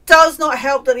 It does not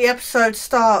help that the episode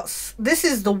starts... This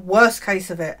is the worst case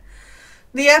of it.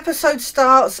 The episode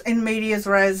starts in medias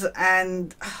res,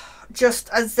 and just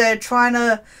as they're trying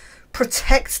to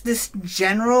protect this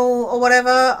general or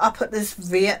whatever up at this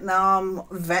Vietnam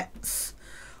vets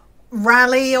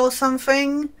rally or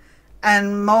something,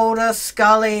 and Mulder,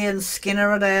 Scully and Skinner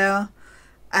are there,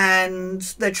 and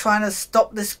they're trying to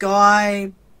stop this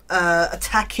guy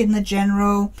attacking the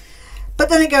general. But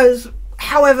then it goes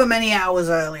however many hours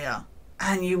earlier,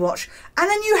 and you watch, and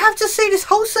then you have to see this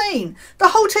whole scene, the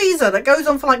whole teaser that goes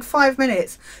on for like 5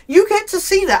 minutes. You get to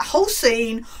see that whole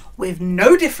scene with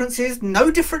no differences,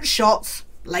 no different shots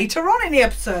later on in the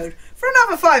episode for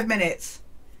another 5 minutes.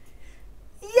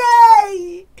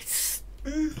 Yay!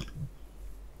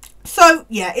 So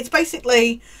yeah, it's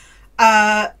basically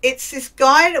it's this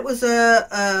guy that was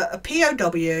a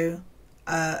POW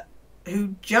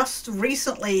who just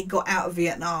recently got out of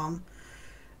Vietnam,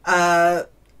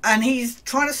 and he's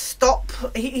trying to stop,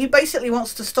 he basically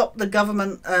wants to stop the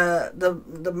government,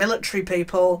 the military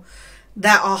people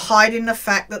that are hiding the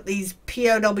fact that these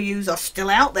POWs are still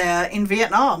out there in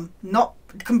Vietnam, not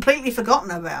completely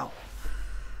forgotten about.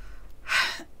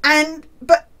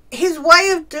 But his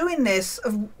way of doing this,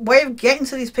 way of getting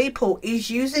to these people,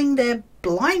 is using their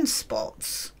blind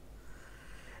spots.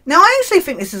 Now, I actually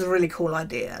think this is a really cool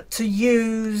idea, to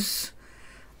use,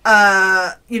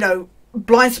 you know,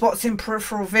 blind spots in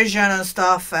peripheral vision and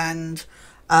stuff, and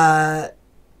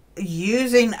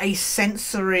using a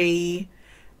sensory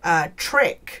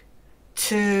trick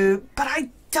to... But I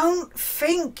don't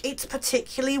think it's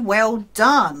particularly well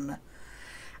done.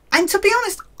 And to be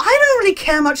honest, I don't really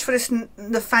care much for this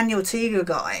Nathaniel Teague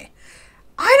guy.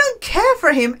 I don't care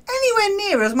for him anywhere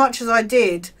near as much as I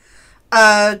did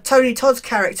Tony Todd's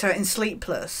character in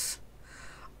Sleepless.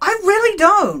 I really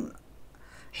don't.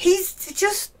 He's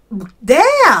just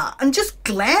there and just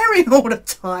glaring all the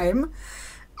time.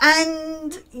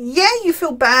 And yeah, you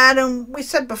feel bad. And we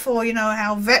said before, you know,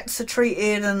 how vets are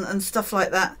treated and stuff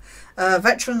like that.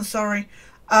 Veterans, sorry.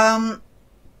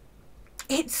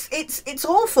 It's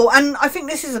awful, and I think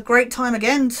this is a great time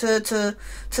again to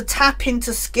tap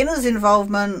into Skinner's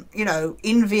involvement, you know,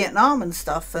 in Vietnam and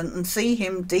stuff, and see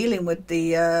him dealing with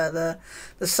the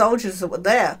soldiers that were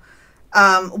there,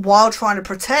 while trying to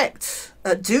protect,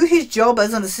 do his job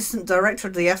as an assistant director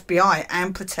of the FBI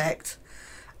and protect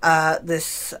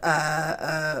this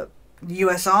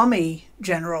U.S. Army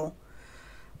general.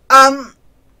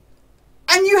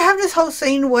 And you have this whole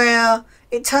scene where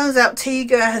it turns out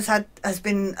Teague has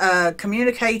been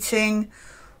communicating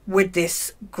with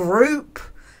this group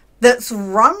that's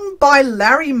run by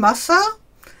Larry Musser,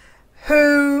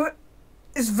 who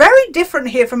is very different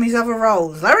here from his other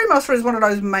roles. Larry Musser is one of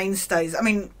those mainstays. I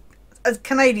mean, as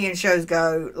Canadian shows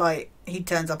go, like, he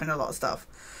turns up in a lot of stuff.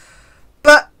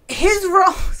 But his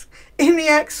roles in the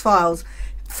X-Files,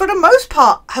 for the most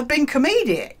part, have been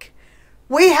comedic.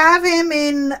 We have him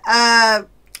in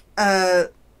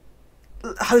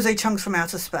Jose Chunks from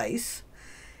Outer Space.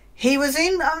 He was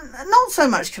in, not so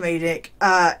much comedic,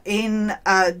 in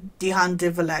Die Hand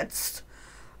de Verletzt.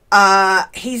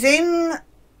 He's in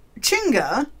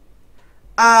Chinga.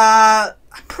 I'm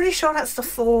pretty sure that's the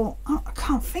four. Oh, I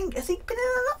can't think. Has he been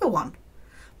in another one?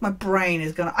 My brain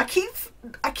is gonna. I keep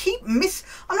I'm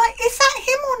like, is that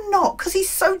him or not? Because he's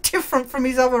so different from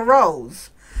his other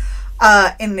roles.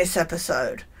 In this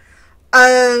episode,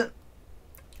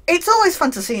 it's always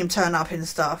fun to see him turn up in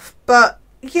stuff, but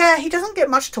yeah, he doesn't get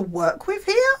much to work with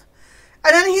here.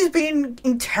 And then he's being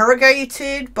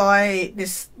interrogated by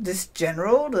this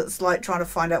general that's like trying to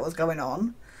find out what's going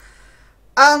on.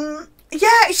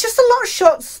 Yeah, it's just a lot of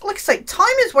shots. Like I say, time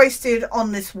is wasted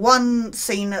on this one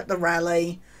scene at the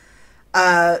rally,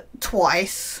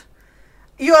 twice.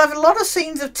 You have a lot of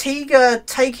scenes of Tiga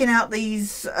taking out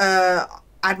these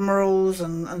admirals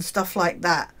and stuff like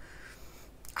that.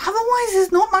 Otherwise,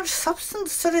 there's not much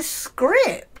substance to this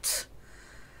script.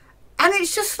 And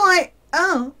it's just like,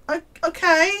 oh,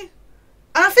 okay.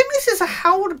 And I think this is a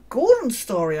Howard Gordon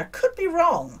story. I could be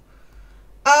wrong.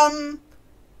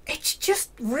 It's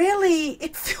just really,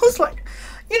 it feels like,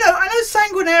 you know, I know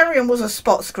Sanguinarium was a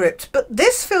spot script, but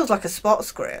this feels like a spot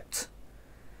script.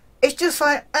 It's just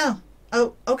like, oh,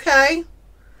 okay.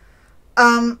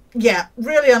 Yeah,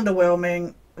 really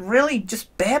underwhelming. Really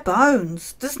just bare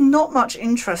bones. There's not much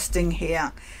interesting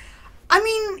here. I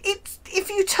mean, it's, if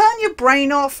you turn your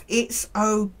brain off, it's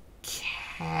okay.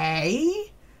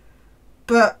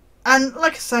 But, and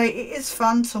like I say, it is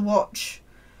fun to watch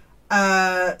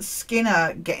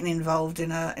Skinner getting involved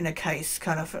in a case,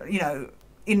 kind of, you know,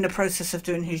 in the process of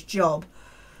doing his job.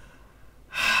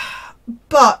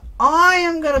 But I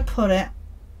am going to put it,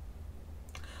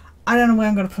 I don't know where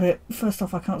I'm going to put it. First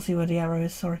off, I can't see where the arrow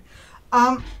is, sorry.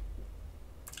 I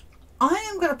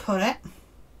am going to put it,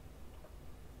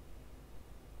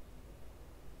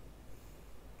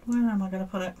 where am I going to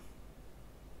put it?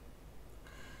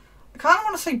 I kind of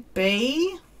want to say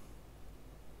B.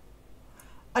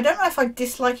 I don't know if I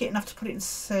dislike it enough to put it in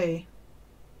C.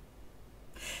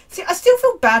 See, I still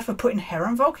feel bad for putting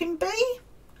Herrenvolk in B.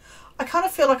 I kind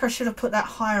of feel like I should have put that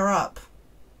higher up.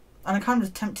 And I'm kind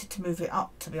of tempted to move it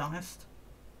up, to be honest.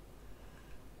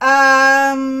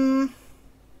 Herrenvolk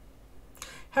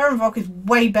is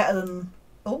way better than...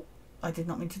 Oh, I did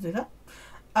not mean to do that.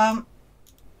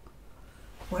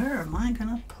 Where am I going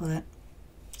to put it?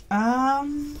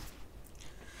 I'm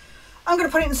going to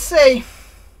put it in C.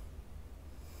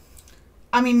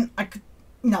 I mean, I could...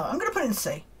 No, I'm going to put it in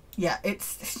C. Yeah,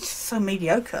 it's just so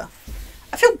mediocre.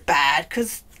 I feel bad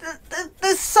because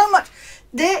there's so much...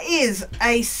 There is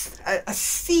a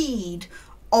seed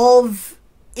of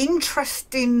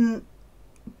interesting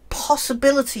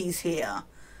possibilities here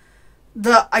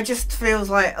that I just feels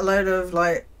like a load of,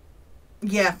 like...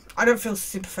 Yeah, I don't feel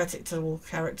sympathetic to the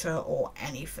character or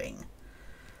anything.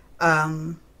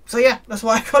 So yeah, that's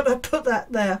why I got to put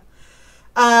that there.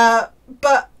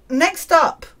 But next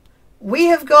up, we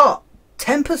have got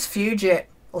Tempus Fugit,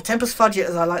 or Tempus Fugit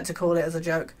as I like to call it as a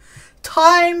joke.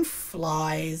 Time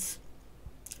flies.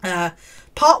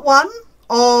 Part 1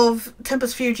 of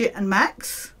Tempus Fugit and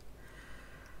Max,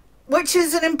 which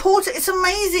is an important... It's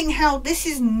amazing how this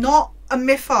is not a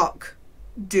myth-arc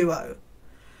duo.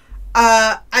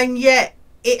 And yet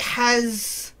it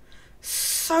has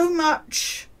so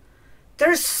much...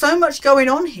 There is so much going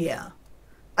on here.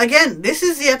 Again, this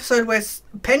is the episode where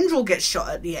Pendrell gets shot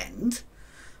at the end,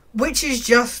 which is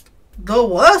just the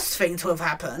worst thing to have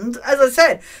happened. As I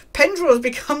said, Pendrell has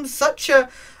become such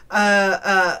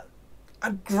a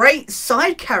great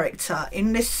side character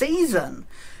in this season.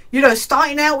 You know,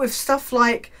 starting out with stuff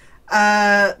like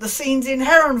the scenes in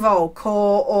Herrenvolk,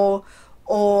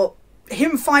 or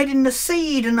him finding the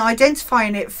seed and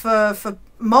identifying it for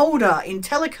Mulder in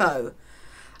Teleco.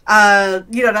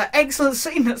 You know, that excellent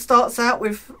scene that starts out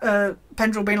with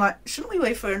Pendrell being like, shouldn't we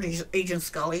wait for Agent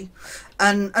Scully?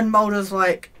 And Mulder's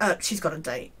like, she's got a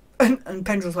date. And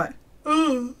Pendrell's like,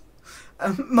 ooh.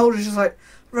 And Mulder's just like,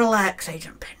 relax,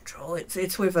 Agent Pendrell.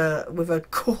 It's with a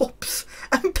corpse.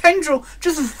 And Pendrell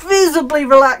just visibly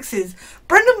relaxes.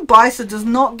 Brendan Beiser does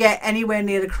not get anywhere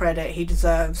near the credit he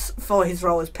deserves for his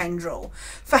role as Pendrell,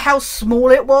 for how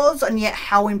small it was and yet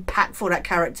how impactful that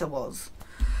character was.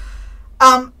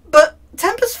 But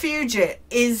Tempus Fugit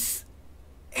it's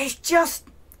just,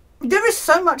 there is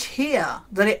so much here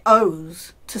that it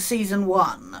owes to season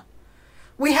 1.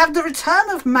 We have the return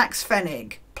of Max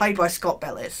Fennig, played by Scott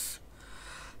Bellis,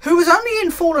 who was only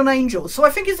in Fallen Angels. So I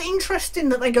think it's interesting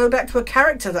that they go back to a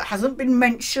character that hasn't been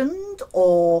mentioned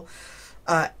or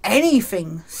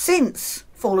anything since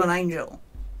Fallen Angel.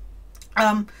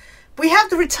 We have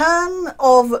the return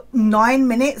of 9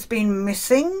 Minutes being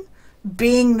missing,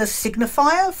 being the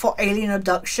signifier for alien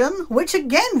abduction, which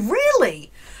again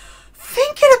really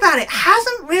thinking about it,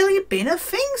 hasn't really been a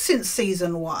thing since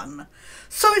season 1.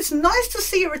 So it's nice to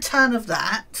see a return of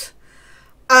that.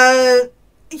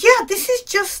 Yeah, this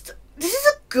is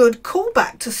a good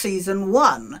callback to season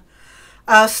 1.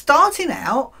 Starting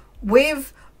out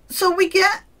with, so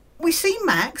we see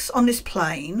Max on this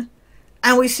plane,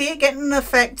 and we see it getting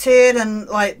affected, and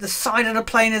like the side of the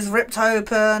plane is ripped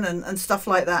open and stuff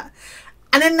like that.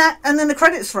 And then the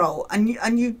credits roll, and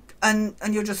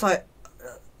you're just like,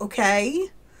 okay,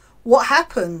 what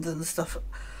happened and stuff.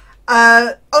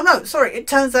 Oh no, sorry, it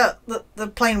turns out that the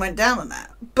plane went down on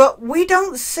that. But we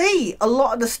don't see a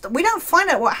lot of the stuff. We don't find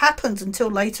out what happens until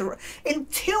later,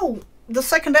 until the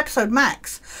second episode,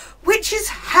 Max, which is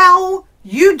how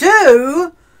you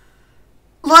do,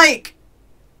 like,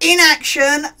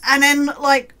 inaction and then,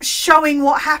 like, showing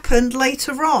what happened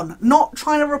later on, not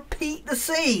trying to repeat the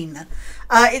scene.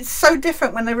 It's so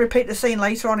different when they repeat the scene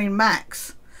later on in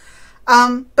Max.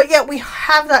 But yeah, we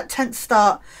have that tense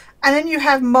start. And then you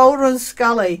have Mulder and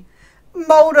Scully.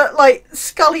 Mulder, like,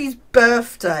 Scully's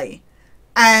birthday.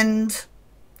 And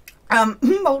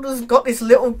Mulder's got this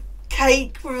little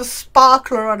cake with a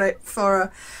sparkler on it for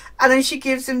her. And then she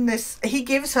gives him this, he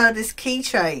gives her this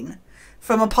keychain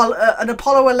from an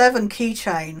Apollo 11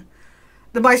 keychain.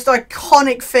 The most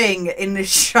iconic thing in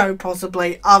this show,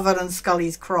 possibly, other than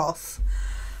Scully's cross.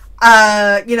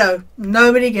 You know,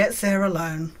 nobody gets there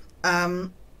alone.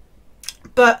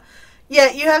 But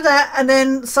yeah, you have that, and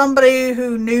then somebody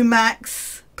who knew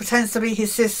Max pretends to be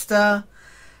his sister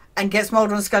and gets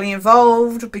Mulder and Scully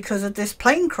involved because of this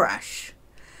plane crash.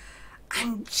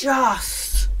 And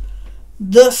just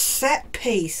the set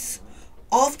piece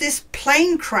of this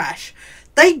plane crash,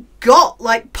 they got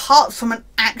like parts from an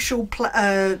actual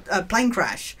plane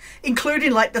crash,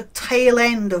 including like the tail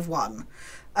end of one.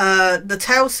 The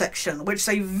tail section, which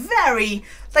they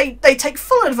take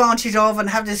full advantage of, and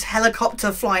have this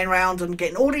helicopter flying around and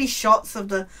getting all these shots of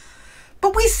the.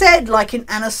 But we said, like in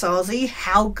Anasazi,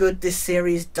 how good this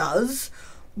series does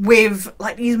with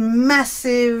like these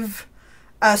massive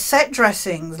set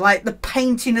dressings, like the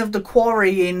painting of the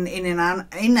quarry in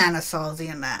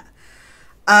Anasazi and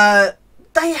that.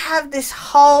 They have this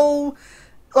whole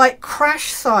like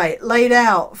crash site laid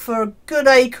out for a good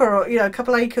acre, or a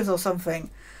couple acres or something.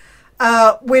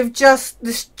 With just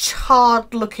this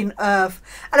charred looking earth,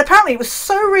 and apparently it was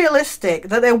so realistic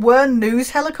that there were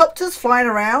news helicopters flying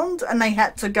around, and they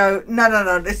had to go,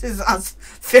 no, this is us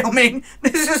filming,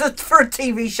 this is for a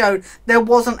TV show. There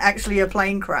wasn't actually a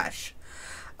plane crash.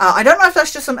 I don't know if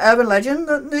that's just an urban legend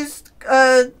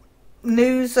that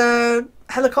news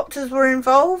helicopters were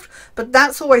involved, but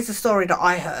that's always the story that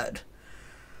I heard.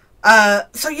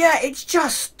 So yeah, it's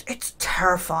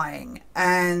terrifying,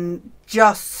 and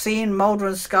just seeing Mulder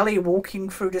and Scully walking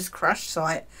through this crash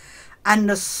site, and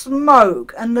the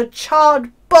smoke and the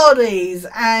charred bodies,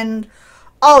 and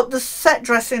the set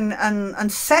dressing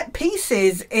and set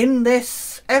pieces in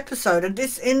this episode and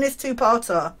in this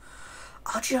two-parter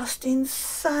are just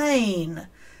insane.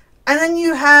 And then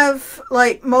you have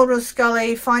like Mulder and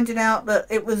Scully finding out that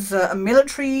it was a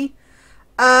military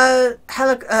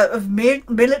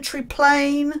military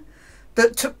plane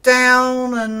that took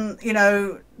down, and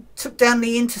took down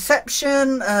the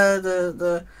interception, and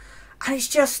it's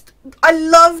just, I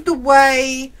love the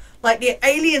way like the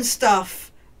alien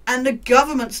stuff and the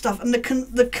government stuff and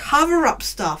the cover-up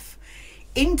stuff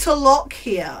interlock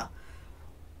here,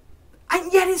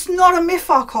 and yet it's not a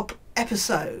Myth-Arc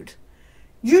episode.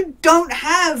 You don't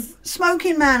have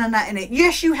Smoking Man and that in it.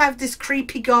 Yes, you have this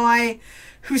creepy guy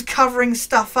who's covering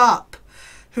stuff up,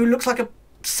 who looks like a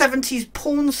 70s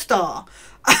porn star.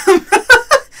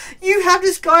 You have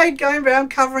this guy going around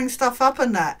covering stuff up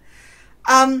and that.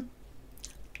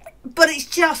 But it's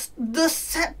just, the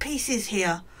set pieces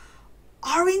here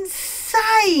are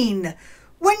insane.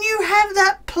 When you have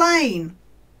that plane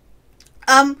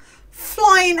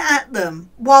flying at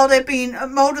them while they're being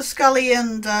Mulder, Scully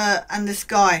and this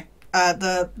guy,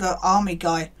 the army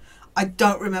guy, I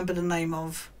don't remember the name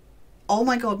of. Oh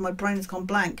my god, my brain's gone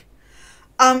blank.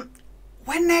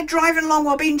 When they're driving along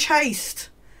while being chased,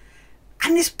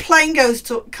 and this plane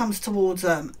comes towards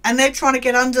them, and they're trying to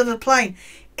get under the plane.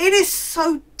 It is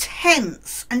so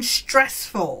tense and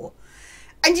stressful.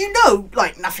 And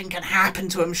like, nothing can happen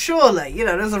to them, surely.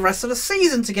 There's the rest of the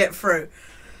season to get through.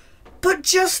 But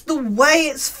just the way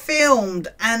it's filmed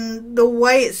and the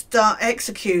way it's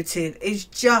executed is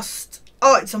just,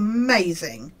 it's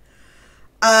amazing.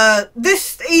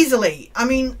 This easily, I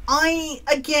mean,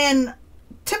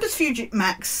 Tempus Fugit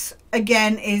Max,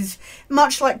 again, is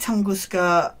much like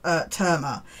Tunguska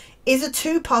Terma, is a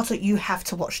two-parter you have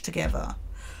to watch together.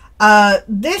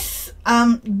 This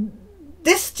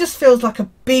This just feels like a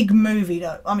big movie,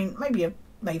 though. I mean, maybe a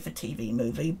made-for-TV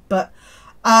movie, but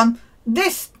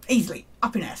this easily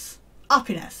up in S,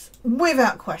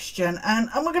 without question. And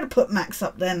we're going to put Max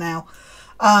up there now.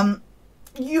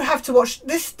 You have to watch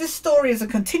this. This story is a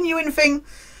continuing thing.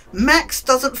 Max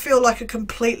doesn't feel like a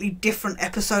completely different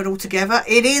episode altogether.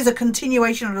 It is a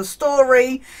continuation of the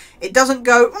story. It doesn't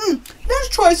go, let's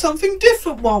try something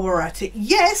different while we're at it.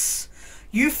 Yes,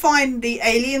 you find the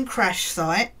alien crash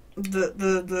site.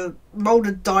 The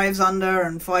Mulder dives under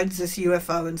and finds this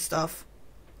UFO and stuff.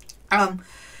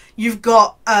 You've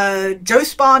got Joe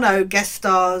Spano guest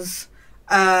stars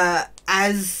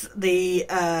as the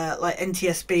like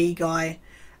NTSB guy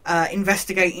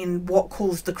investigating what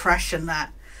caused the crash and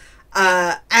that.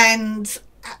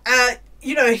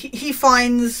 You know, he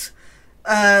finds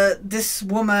this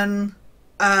woman,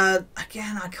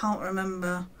 again, I can't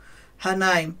remember her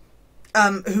name,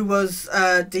 who was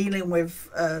dealing with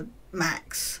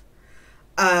Max.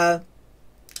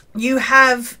 You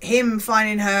have him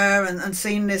finding her and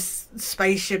seeing this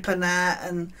spaceship and that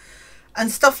and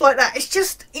stuff like that. It's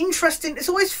just interesting. It's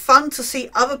always fun to see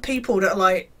other people that are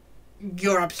like,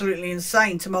 you're absolutely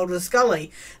insane, to Mulder and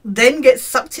Scully, then get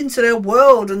sucked into their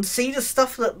world and see the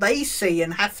stuff that they see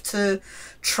and have to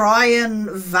try and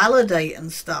validate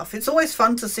and stuff. It's always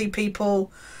fun to see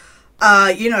people,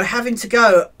 you know, having to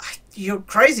go, you're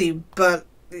crazy, but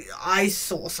I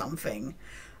saw something.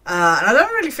 And I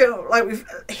don't really feel like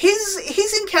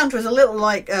his encounter is a little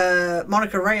like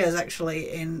Monica Reyes actually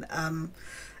in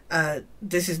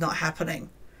This Is Not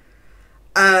Happening.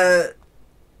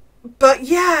 But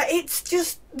yeah, it's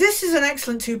just, this is an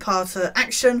excellent two-parter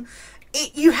action.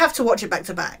 You have to watch it back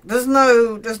to back. There's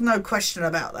no question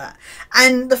about that.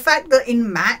 And the fact that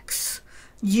in Max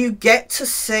you get to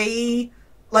see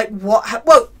like well,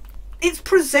 it's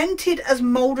presented as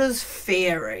Mulder's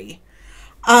theory,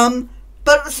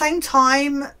 but at the same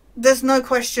time, there's no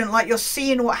question, like, you're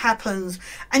seeing what happens,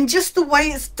 and just the way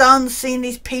it's done, seeing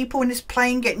these people in this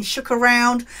plane getting shook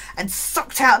around and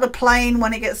sucked out of the plane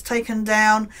when it gets taken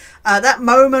down, that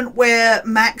moment where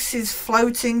Max is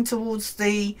floating towards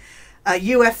the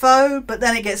UFO, but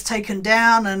then it gets taken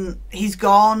down and he's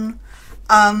gone.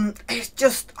 It's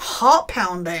just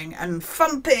heart-pounding and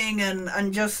thumping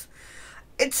and just,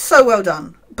 it's so well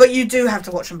done. But you do have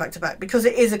to watch them back to back because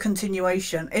it is a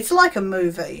continuation. It's like a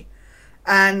movie.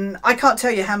 And I can't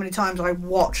tell you how many times I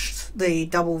watched the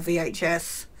double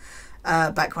VHS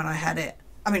back when I had it.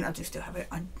 I mean, I do still have it.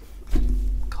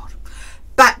 God.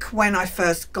 Back when I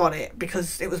first got it,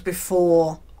 because it was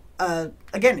before,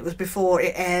 again, it was before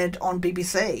it aired on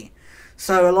BBC.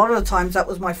 So a lot of the times that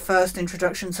was my first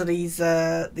introduction to these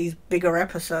bigger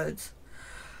episodes.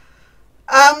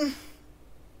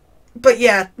 But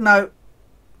yeah, no,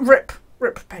 rip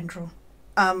Pendrell.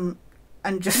 And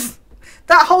just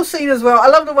that whole scene as well. I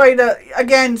love the way that,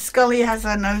 again, Scully has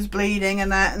her nose bleeding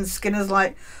and that, and Skinner's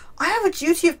like, I have a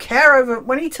duty of care over,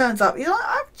 when he turns up, he's like,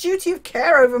 I have a duty of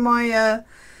care over my,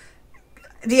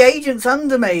 the agents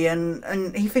under me,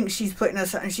 and he thinks she's putting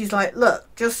us, and she's like,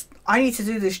 look, just, I need to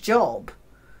do this job.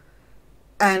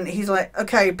 And he's like,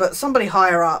 okay, but somebody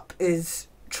higher up is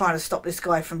trying to stop this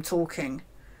guy from talking.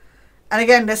 And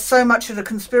again, there's so much of the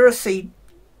conspiracy,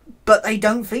 but they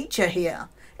don't feature here.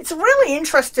 It's really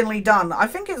interestingly done. I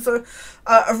think it's a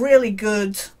really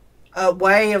good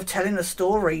way of telling a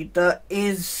story that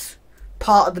is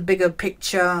part of the bigger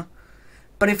picture.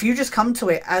 But if you just come to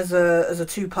it as a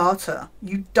two-parter,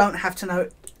 you don't have to know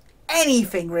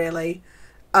anything really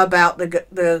about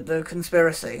the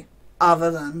conspiracy,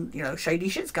 other than, you know, shady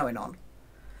shit's going on.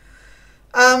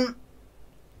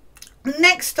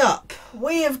 Next up,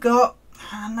 we have got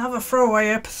another throwaway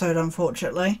episode,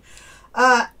 unfortunately.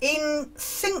 In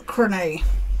Synchrony,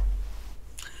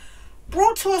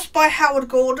 brought to us by Howard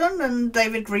Gordon and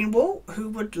David Greenwald, who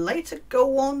would later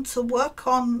go on to work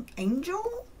on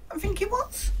Angel, I think it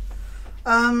was.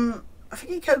 I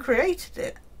think he co-created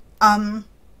it. I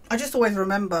just always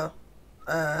remember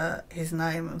his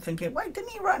name and thinking, wait, didn't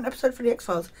he write an episode for the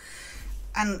X-Files?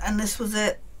 And this was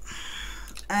it.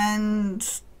 And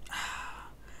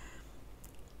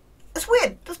it's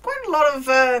weird. There's quite a lot of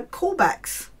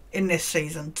callbacks in this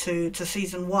season to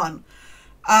season 1.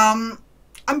 I'm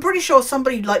pretty sure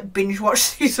somebody like binge watched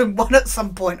season 1 at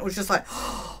some point. It was just like,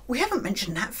 oh, we haven't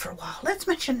mentioned that for a while, let's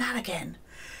mention that again.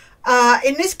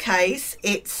 In this case,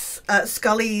 it's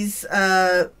Scully's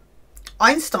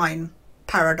Einstein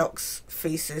paradox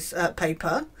thesis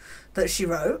paper that she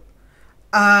wrote,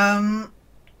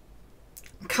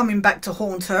 coming back to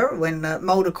haunt her when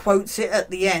Mulder quotes it at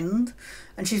the end.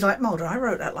 And she's like, Mulder, I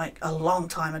wrote that like a long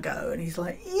time ago. And he's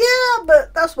like, yeah,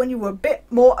 but that's when you were a bit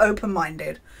more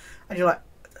open-minded. And you're like,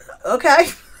 okay.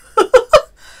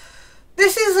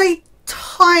 This is a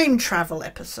time travel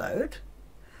episode.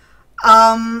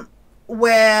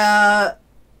 Where,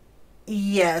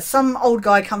 yeah, some old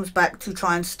guy comes back to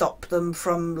try and stop them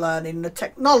from learning the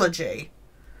technology.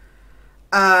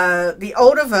 The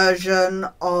older version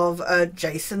of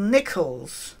Jason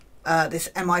Nichols, this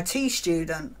MIT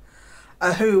student,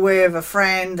 who with a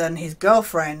friend and his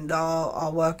girlfriend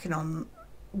are working on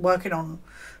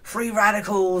free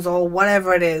radicals or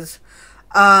whatever it is.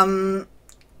 And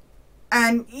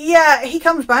yeah, he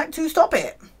comes back to stop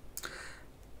it.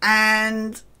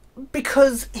 And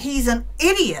because he's an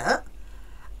idiot,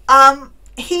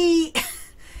 he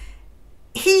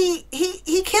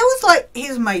kills like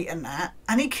his mate and that,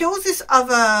 and he kills this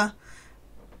other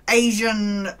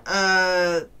Asian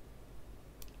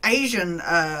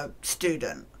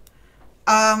student,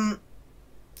 and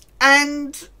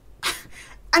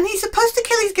he's supposed to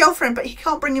kill his girlfriend, but he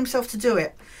can't bring himself to do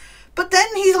it. But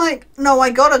then he's like, no, I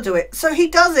gotta do it. So he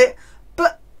does it,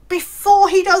 but before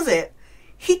he does it,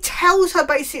 he tells her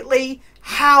basically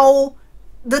how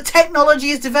the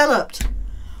technology is developed.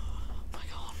 Oh my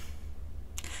God.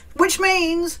 Which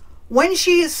means when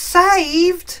she is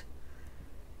saved,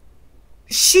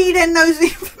 she then knows the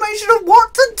information of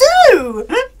what to do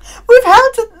with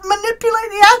how to manipulate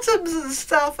the atoms and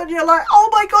stuff. And you're like, oh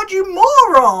my God, you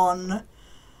moron.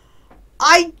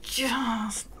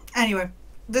 Anyway,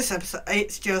 this episode,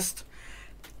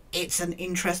 it's an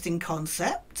interesting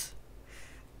concept.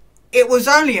 It was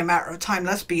only a matter of time,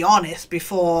 let's be honest,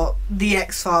 before the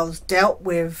X-Files dealt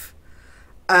with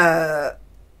time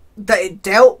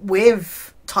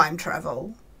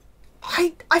travel.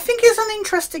 I think it's an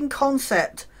interesting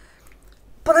concept,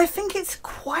 but I think it's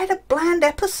quite a bland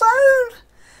episode.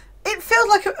 It feels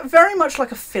like very much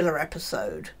like a filler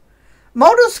episode.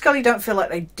 Mulder and Scully don't feel like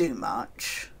they do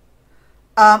much,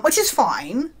 which is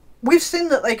fine. We've seen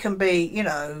that they can be, you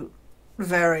know,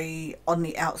 very on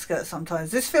the outskirts sometimes.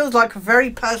 This feels like a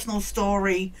very personal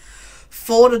story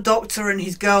for the Doctor and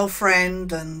his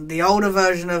girlfriend and the older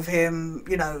version of him,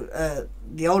 you know,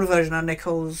 the older version of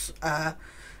Nichols,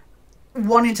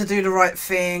 wanting to do the right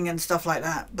thing and stuff like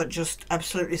that, but just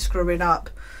absolutely screwing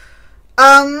up.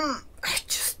 I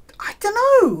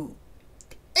don't know.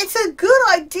 It's a good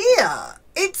idea.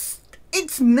 It's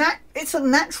a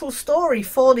natural story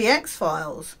for the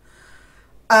X-Files.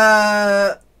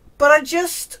 But I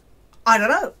don't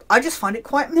know. I just find it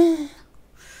quite meh.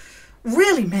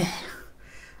 Really meh.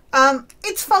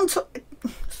 It's fun to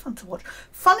watch.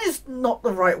 Fun is not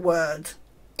the right word.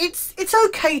 It's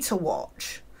okay to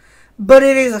watch, but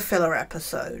it is a filler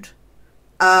episode.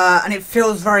 And it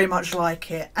feels very much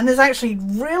like it. And there's actually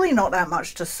really not that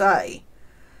much to say.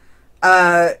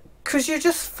 Because you're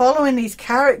just following these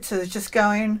characters, just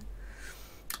going,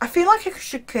 I feel like I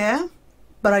should care,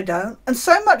 but I don't. And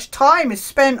so much time is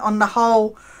spent on the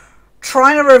whole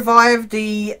trying to revive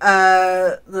the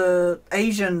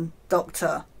Asian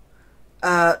doctor,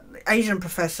 Asian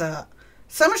professor.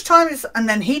 So much time is, and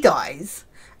then he dies,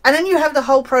 and then you have the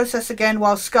whole process again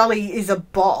while Scully is a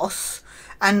boss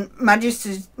and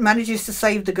manages to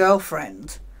save the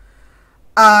girlfriend.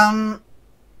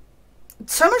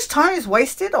 So much time is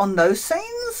wasted on those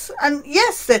scenes, and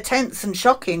yes, they're tense and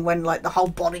shocking when like the whole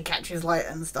body catches light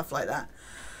and stuff like that.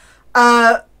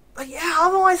 But yeah,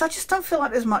 otherwise I just don't feel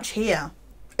like there's much here.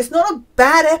 It's not a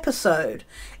bad episode.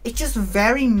 It's just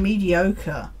very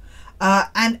mediocre.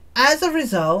 And as a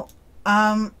result,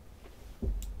 when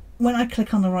I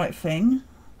click on the right thing,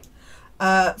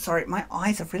 sorry, my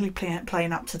eyes are really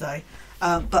playing up today.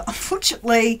 But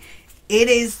unfortunately, it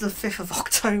is the 5th of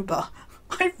October.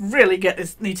 I really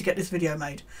need to get this video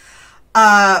made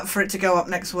for it to go up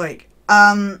next week.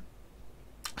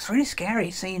 It's really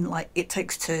scary seeing like It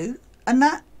Takes Two and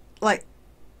that, like,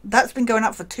 that's been going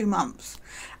up for 2 months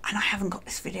and I haven't got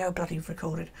this video bloody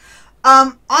recorded.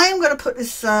 I am going to put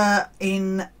this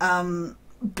in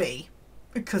B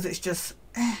because it's just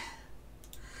and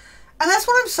that's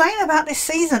what I'm saying about this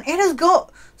season. It has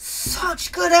got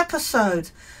such good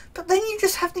episodes, but then you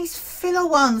just have these filler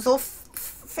ones or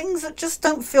things that just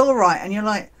don't feel right, and you're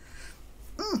like,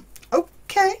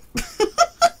 okay.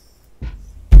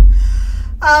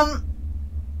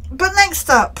 But next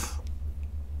up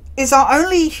is our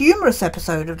only humorous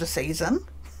episode of the season,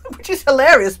 which is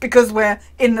hilarious because we're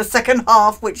in the second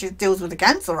half, which deals with the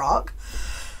CancerArc.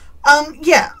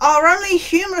 Yeah, our only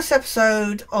humorous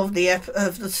episode of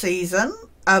the season,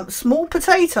 Small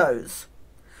Potatoes,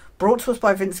 brought to us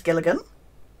by Vince Gilligan.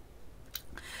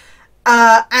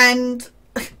 And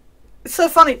it's so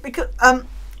funny because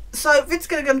so Vince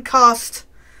Gilligan cast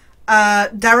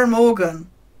Darren Morgan,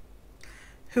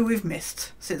 who we've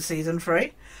missed since season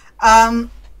 3. Darren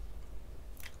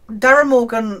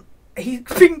Morgan, he's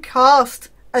been cast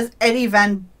as Eddie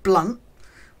Van Blunt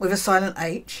with a silent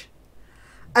H,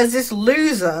 as this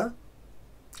loser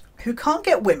who can't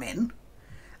get women.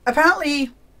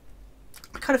 Apparently,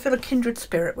 I kind of feel a kindred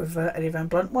spirit with Eddie Van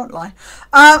Blunt, won't lie.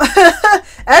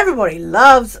 Everybody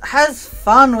has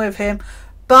fun with him,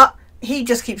 but he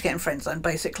just keeps getting friend zoned,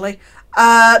 basically.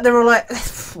 They're all like,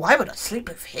 why would I sleep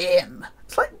with him?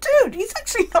 It's like, dude, he's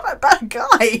actually not a bad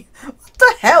guy. What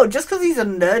the hell? Just because he's a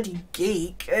nerdy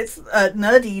geek, it's a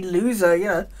nerdy loser, you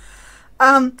know.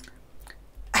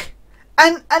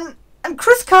 And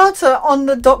Chris Carter on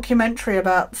the documentary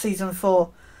about season 4,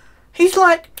 he's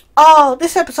like, oh,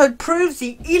 this episode proves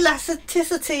the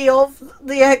elasticity of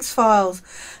the X-Files,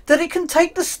 that it can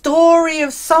take the story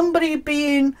of somebody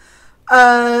being,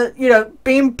 you know,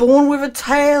 being born with a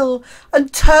tail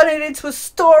and turn it into a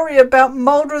story about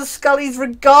Mulder and Scully's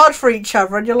regard for each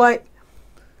other. And you're like,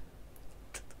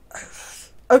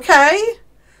 okay.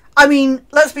 I mean,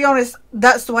 let's be honest,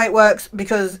 that's the way it works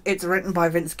because it's written by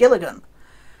Vince Gilligan.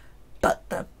 But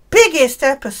the biggest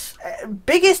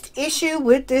issue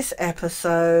with this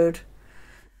episode,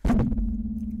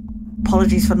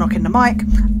 apologies for knocking the mic,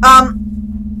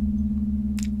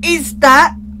 is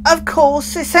that, of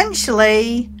course,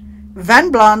 essentially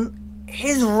Van Blunt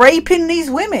is raping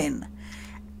these women.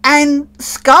 And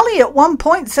Scully at one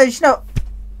point says, you know,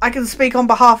 I can speak on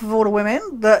behalf of all the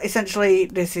women that essentially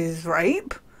this is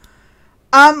rape.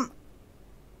 But,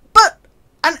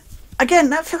 and again,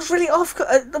 that feels really off.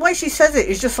 The way she says it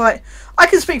is just like, I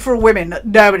can speak for all women that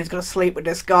nobody's going to sleep with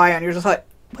this guy. And you're just like,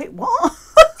 wait, what?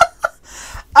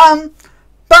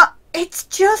 But it's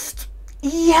just,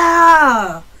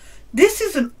 yeah. This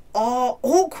is an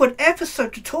awkward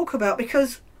episode to talk about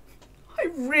because I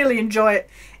really enjoy it.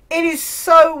 It is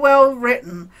so well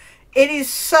written. It is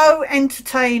so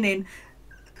entertaining.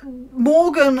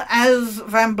 Morgan as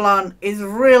Van Blunt is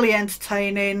really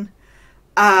entertaining.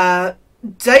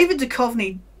 David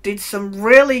Duchovny did some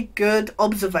really good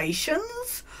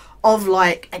observations of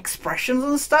like expressions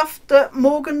and stuff that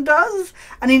Morgan does,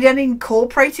 and he then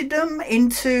incorporated them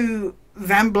into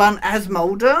Van Blunt as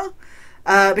Mulder,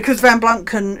 because Van Blunt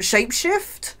can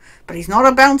shapeshift, but he's not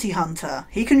a bounty hunter.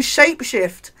 He can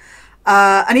shapeshift,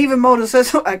 and even Mulder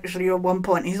says, actually at one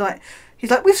point, he's like,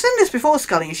 we've seen this before,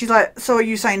 Scully. And she's like, so are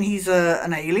you saying he's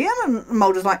an alien? And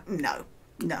Mulder's like, no,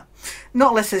 not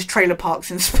unless there's trailer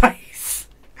parks in space.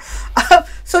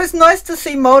 So it's nice to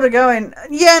see Mulder going,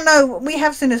 yeah, no, we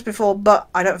have seen this before, but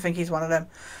I don't think he's one of them.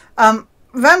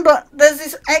 Van Blunt, there's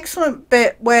this excellent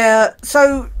bit where,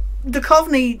 so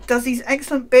Duchovny does these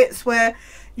excellent bits where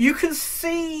you can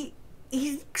see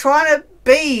he's trying to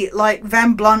be like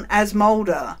Van Blunt as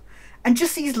Mulder. And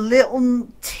just these little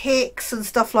ticks and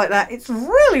stuff like that. It's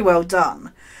really well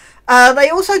done. They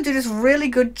also do this really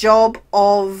good job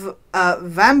of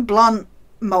Van Blunt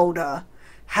Mulder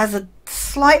has a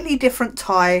slightly different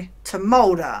tie to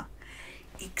Mulder.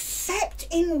 Except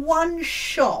in one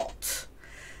shot.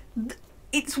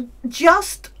 It's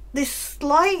just this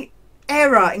slight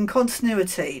error in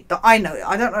continuity that I know.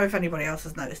 I don't know if anybody else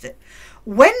has noticed it.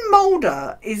 When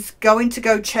Mulder is going to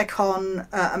go check on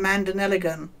Amanda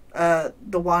Nelligan,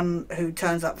 the one who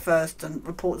turns up first and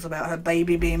reports about her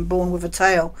baby being born with a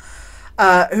tail,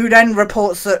 who then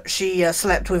reports that she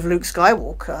slept with Luke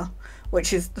Skywalker,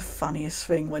 which is the funniest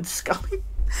thing when Scully,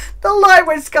 the line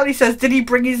when Scully says, did he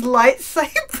bring his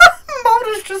lightsaber?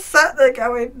 Mulder's just sat there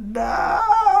going,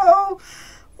 no,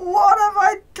 what have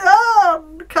I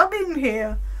done? Come in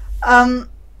here.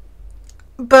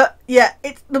 But yeah,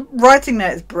 the writing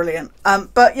there is brilliant.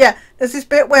 But yeah, there's this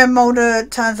bit where Mulder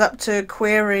turns up to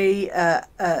query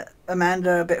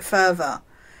Amanda a bit further,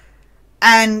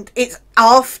 and it's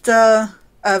after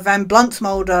Van Blunt's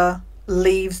Mulder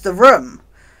leaves the room,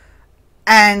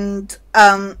 and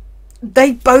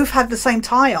they both have the same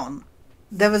tie on.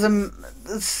 There was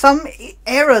some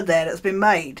error there that's been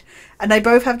made, and they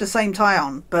both have the same tie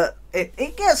on, but it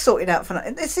gets sorted out for now.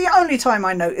 It's the only time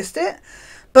I noticed it.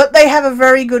 But they have a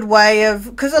very good way of,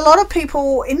 because a lot of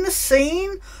people in the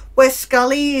scene where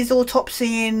Scully is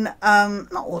autopsying,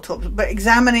 not autopsy, but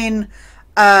examining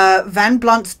Van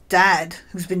Blunt's dad,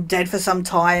 who's been dead for some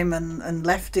time and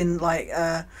left in like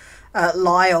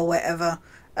lie or whatever.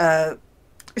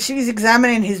 She's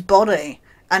examining his body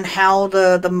and how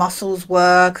the muscles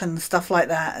work and stuff like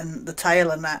that, and the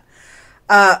tail and that.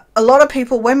 A lot of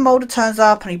people, when Mulder turns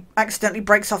up and he accidentally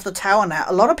breaks off the towel now,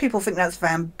 a lot of people think that's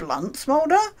Van Blunt's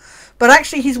Mulder, but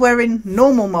actually he's wearing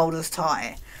normal Mulder's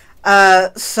tie.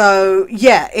 So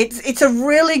yeah, it's a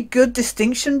really good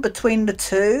distinction between the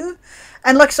two,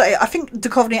 And like I say, I think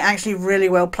Duchovny actually really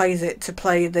well plays it to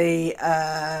play the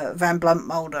Van Blunt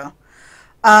Mulder.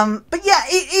 But yeah,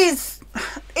 it is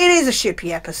a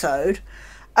shippy episode.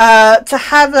 To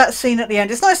have that scene at the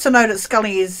end, it's nice to know that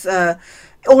Scully is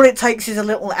all it takes is a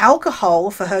little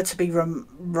alcohol for her to be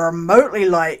remotely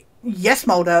like, yes,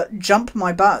 Mulder, jump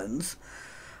my bones.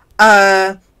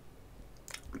 But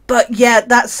yeah,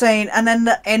 that scene, and then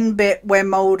the end bit where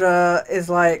Mulder is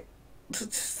like,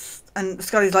 and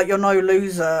Scully's like, you're no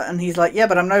loser, and he's like, yeah,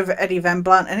 but I'm no Eddie Van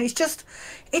Blunt, and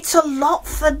it's a lot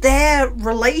for their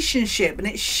relationship, and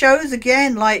it shows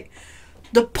again like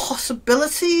the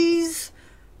possibilities,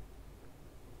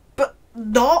 but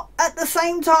not at the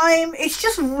same time. It's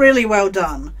just really well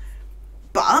done.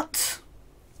 But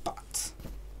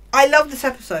I love this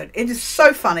episode. It is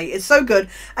so funny. It's so good.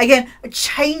 Again, a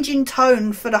change in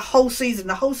tone for the whole season.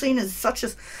 The whole season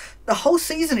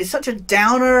is such a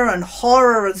downer and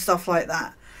horror and stuff like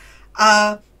that.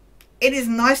 It is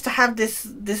nice to have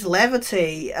this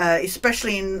levity,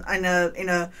 especially in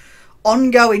a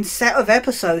ongoing set of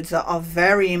episodes that are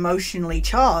very emotionally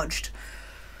charged.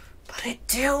 But it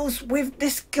deals with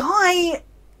this guy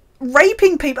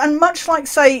raping people, and much like,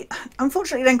 say,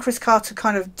 unfortunately then Chris Carter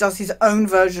kind of does his own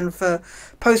version for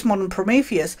Postmodern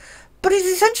Prometheus, but he's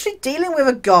essentially dealing with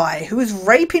a guy who is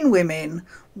raping women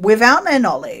without their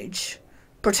knowledge,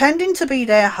 pretending to be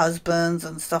their husbands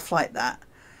and stuff like that.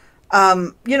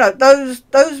 You know,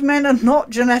 those men are not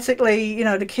genetically, you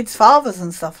know, the kids' fathers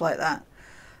and stuff like that.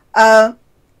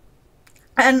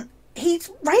 And he's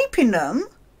raping them,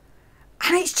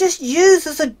 and it's just used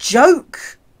as a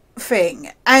joke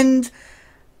thing. And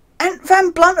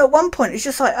Van Blunt at one point is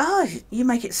just like, oh, you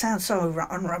make it sound so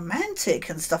unromantic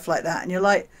and stuff like that. And you're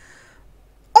like,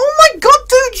 oh my god,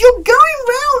 dude, you're going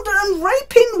round and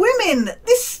raping women.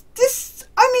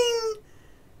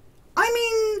 I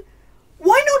mean,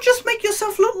 why not just make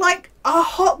yourself look like a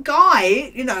hot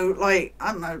guy? You know, like,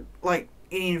 I don't know, like,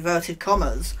 in inverted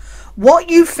commas, what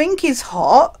you think is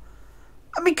hot.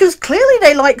 I mean, because clearly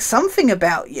they like something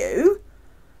about you.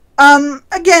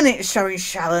 Again, it's showing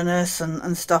shallowness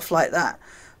and stuff like that.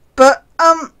 But,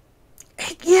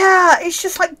 yeah, it's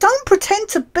just like, don't pretend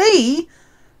to be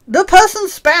the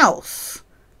person's spouse.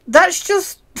 That's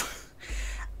just,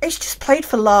 it's just played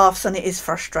for laughs, and it is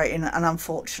frustrating and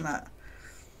unfortunate.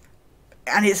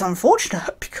 And it's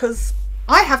unfortunate because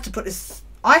I have to put this,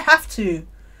 I have to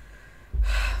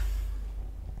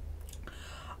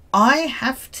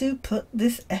put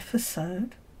this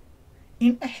episode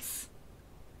in S.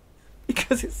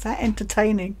 Because it's that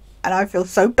entertaining, and I feel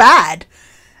so bad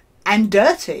and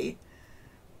dirty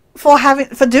for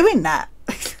doing that.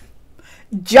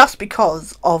 Just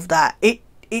because of that.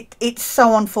 It's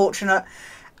so unfortunate.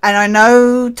 And I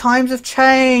know times have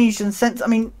changed, and I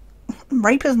mean,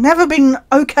 rape has never been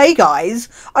okay, guys.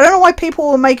 I don't know why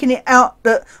people were making it out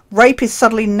that rape is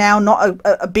suddenly now not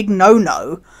a big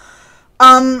no-no.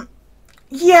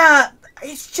 Yeah,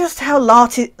 it's just how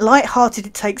light-hearted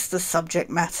it takes the subject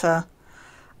matter.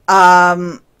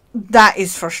 That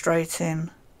is frustrating,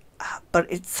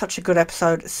 but it's such a good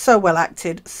episode. It's so well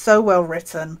acted, so well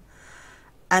written,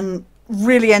 and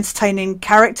really entertaining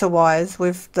character-wise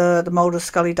with the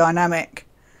Mulder-Scully dynamic.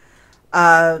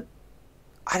 I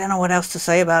don't know what else to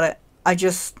say about it.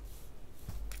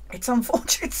 It's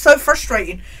unfortunate. It's so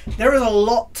frustrating. There is a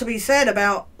lot to be said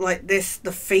about like the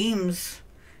themes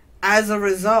as a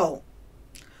result,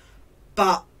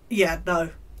 but yeah, no.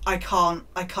 I can't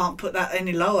put that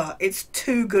any lower. It's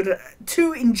too good,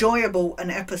 too enjoyable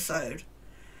an episode.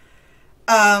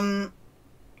 But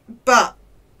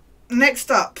next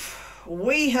up,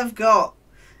 we have got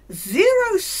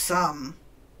Zero Sum,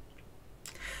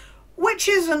 which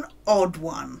is an odd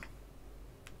one.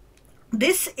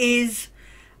 This is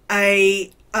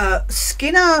a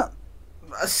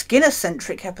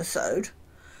Skinner-centric episode.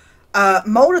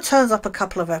 Mulder turns up a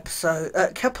couple of episodes,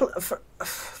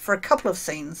 for a couple of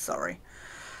scenes, sorry.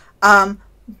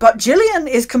 But Gillian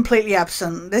is completely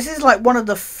absent. This is like one of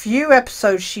the few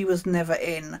episodes she was never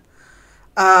in.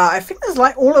 I think there's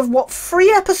like all of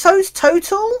 3 episodes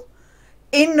total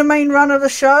in the main run of the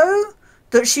show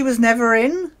that she was never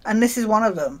in, and this is one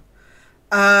of them.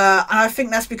 And I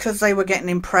think that's because they were getting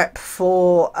in prep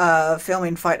for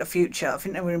filming Fight the Future. I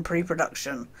think they were in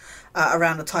pre-production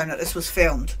around the time that this was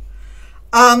filmed.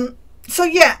 So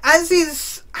yeah,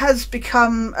 has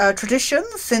become tradition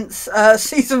since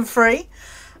season 3.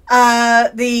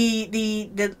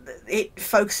 It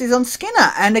focuses on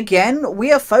Skinner, and again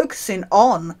we are focusing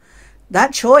on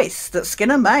that choice that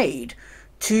Skinner made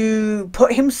to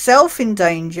put himself in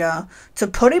danger, to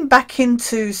put him back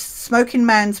into Smoking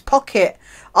Man's pocket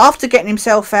after getting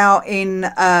himself out in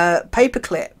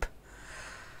Paperclip.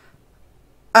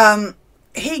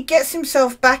 He gets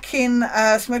himself back in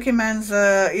Smoking Man's,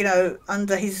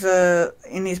 under his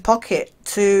in his pocket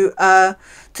to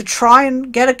try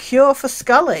and get a cure for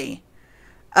Scully.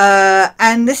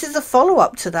 And this is a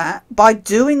follow-up to that by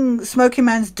doing Smoking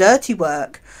Man's dirty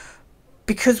work,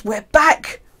 because we're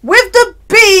back with the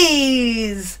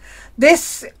bees.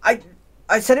 This, I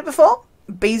said it before,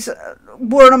 bees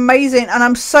were amazing, and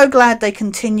I'm so glad they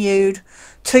continued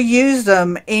to use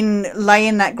them in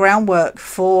laying that groundwork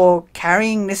for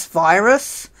carrying this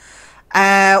virus,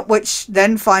 which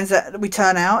then finds that we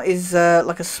turn out is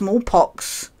like a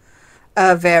smallpox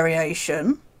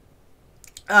variation.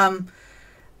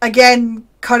 Again,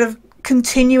 kind of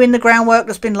continuing the groundwork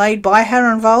that's been laid by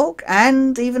Heron Volk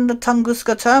and even the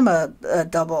Tunguska Terma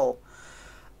double.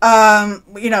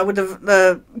 With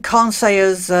the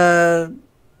Canceyer's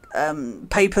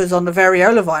papers on the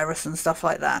variola virus and stuff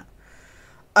like that.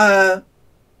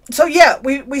 So yeah,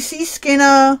 we see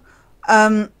Skinner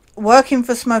working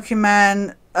for Smoking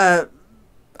Man,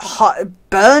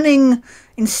 burning,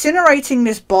 incinerating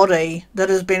this body that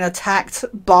has been attacked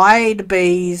by the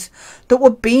bees that were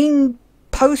being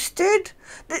posted.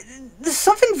 There's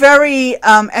something very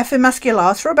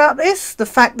emasculata about this. The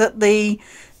fact that the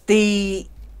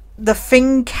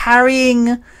thing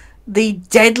carrying the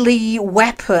deadly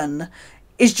weapon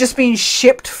is just being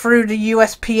shipped through the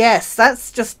USPS.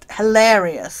 That's just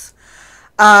hilarious.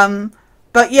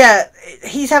 But yeah,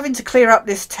 he's having to clear up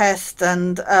this test,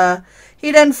 and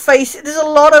he then faces... There's a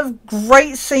lot of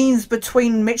great scenes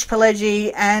between Mitch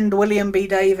Pileggi and William B.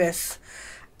 Davis,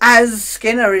 as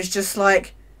Skinner is just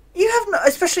like, you have no...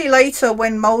 Especially later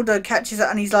when Mulder catches up,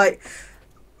 and he's like...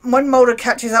 When Mulder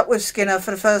catches up with Skinner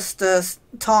for the first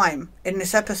time in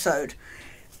this episode,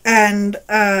 and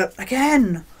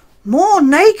again, more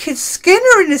naked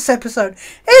Skinner in this episode.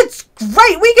 It's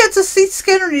great. We get to see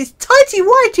Skinner in his tighty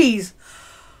whities.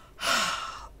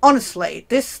 Honestly,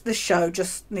 this show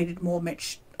just needed more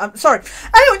Mitch. I'm sorry.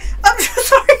 Anyway, I'm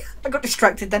sorry. I got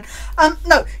distracted then.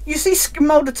 No, you see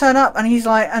Mulder turn up, and he's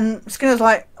like, and Skinner's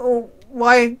like, oh,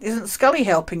 why isn't Scully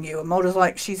helping you? And Mulder's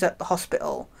like, she's at the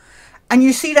hospital. And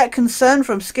you see that concern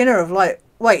from Skinner of like,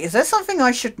 wait, is there something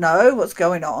I should know? What's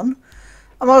going on?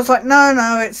 And I was like,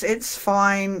 no, it's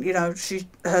fine. You know,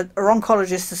 her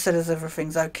oncologist has said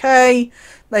everything's okay.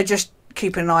 They just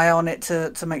keep an eye on it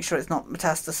to make sure it's not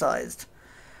metastasized.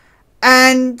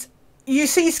 And you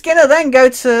see Skinner then go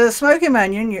to Smoking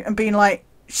Man and being like,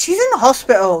 she's in the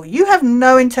hospital. You have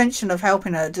no intention of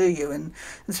helping her, do you? And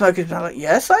Smoking Man's like,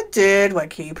 yes, I did. We're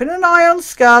keeping an eye on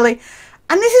Scully.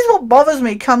 And this is what bothers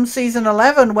me come season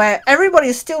 11, where everybody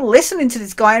is still listening to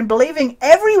this guy and believing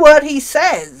every word he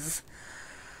says.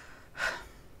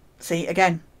 See,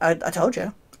 again, I told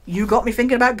you. You got me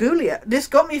thinking about Ghoulie. This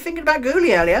got me thinking about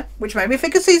Ghoulie earlier, which made me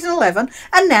think of season 11,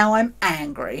 and now I'm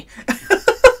angry.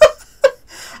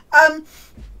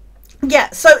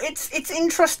 Yeah, so it's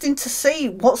interesting to see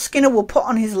what Skinner will put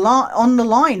on his on the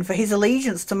line for his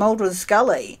allegiance to Mulder and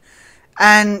Scully.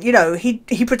 And, you know,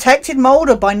 he protected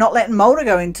Mulder by not letting Mulder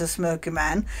go into Smoking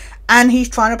Man, and he's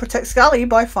trying to protect Scully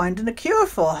by finding a cure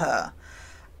for her.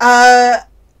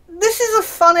 This is a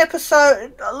fun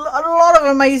episode, a lot of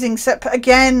amazing set,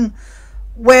 again,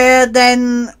 where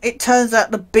then it turns out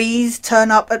the bees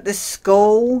turn up at this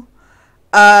school.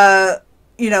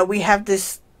 You know, we have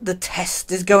the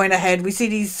test is going ahead. We see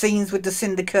these scenes with the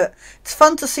syndicate. It's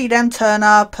fun to see them turn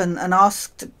up and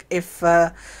ask if...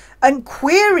 and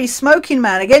query Smoking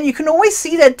Man. Again, you can always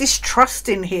see their distrust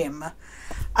in him,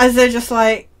 as they're just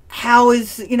like, how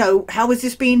is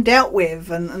this being dealt with?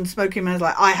 And Smoking Man's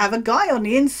like, I have a guy on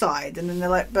the inside. And then they're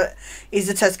like, but is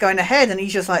the test going ahead? And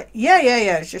he's just like,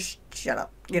 yeah, just shut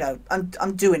up. You know,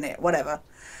 I'm doing it, whatever.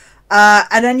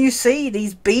 And then you see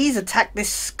these bees attack this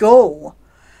school,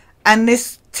 and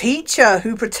this teacher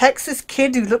who protects this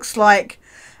kid who looks like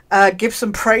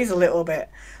Gibson Praise a little bit.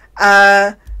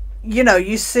 You know,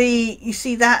 you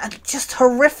see that, and just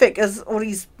horrific as all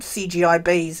these CGI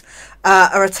bees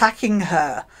are attacking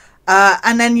her.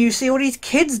 And then you see all these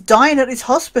kids dying at this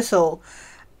hospital.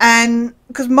 And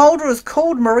because Mulder has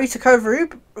called Marita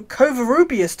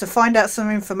Covarrubias to find out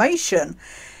some information.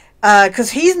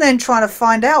 Because he's then trying to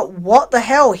find out what the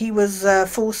hell he was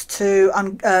forced to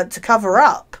cover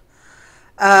up.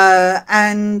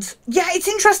 And yeah, it's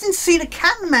interesting to see the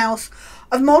cat and mouse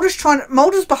of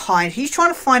Mulder's behind. He's trying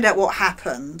to find out what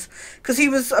happened, because he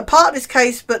was a part of this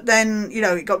case, but then, you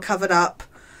know, it got covered up.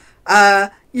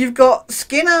 You've got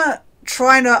Skinner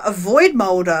trying to avoid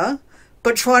Mulder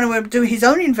but trying to do his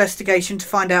own investigation to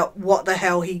find out what the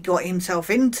hell he got himself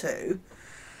into.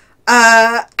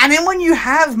 And then when you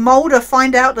have Mulder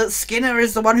find out that Skinner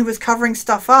is the one who was covering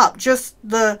stuff up, just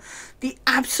the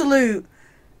absolute,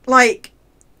 like,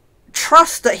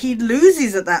 trust that he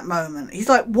loses at that moment. He's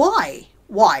like, why?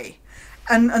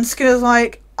 And Skinner's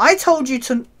like, I told you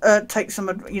to take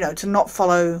some, you know, to not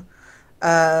follow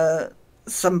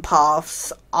some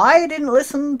paths. I didn't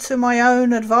listen to my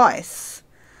own advice.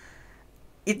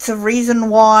 It's a reason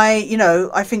why, you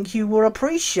know, I think you will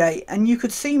appreciate. And you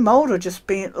could see Mulder just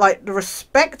being like, the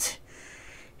respect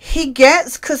he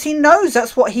gets, because he knows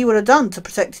that's what he would have done to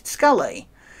protect Scully.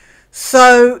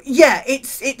 So yeah,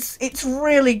 it's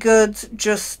really good,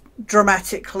 just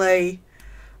dramatically.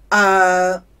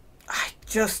 This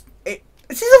is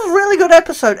a really good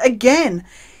episode. Again,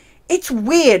 it's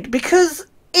weird because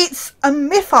it's a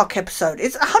Myth-Arc episode.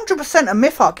 It's 100% a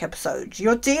Myth-Arc episode.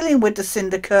 You're dealing with the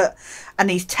Syndicate and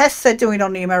these tests they're doing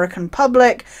on the American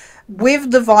public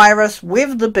with the virus,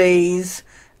 with the bees,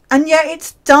 and yet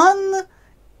it's done.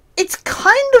 It's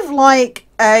kind of like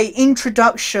a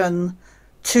introduction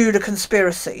to the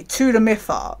conspiracy, to the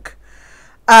Myth-Arc.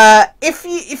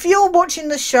 If you're watching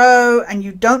the show and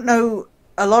you don't know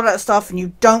a lot of that stuff and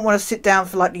you don't want to sit down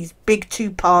for like these big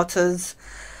two-parters,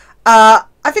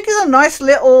 I think it's a nice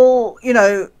little, you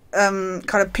know,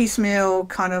 kind of piecemeal,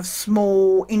 kind of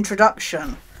small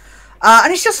introduction.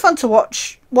 And it's just fun to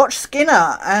watch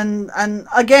Skinner, and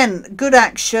again, good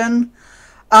action.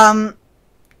 Like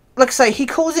I say, he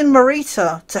calls in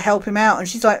Marita to help him out, and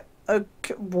she's like,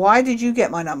 okay, why did you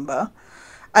get my number?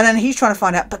 And then he's trying to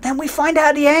find out, but then we find out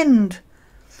at the end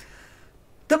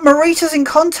that Marita's in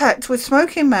contact with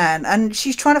Smoking Man, and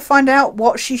she's trying to find out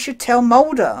what she should tell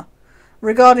Mulder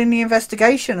regarding the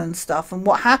investigation and stuff and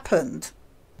what happened.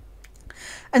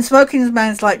 And Smoking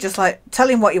Man's like, just like, tell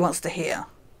him what he wants to hear.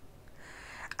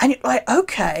 And you're like,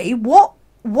 okay, what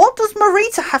does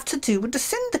Marita have to do with the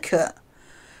Syndicate?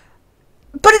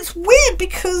 But it's weird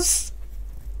because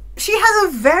she has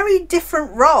a very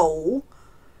different role.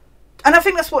 And I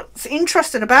think that's what's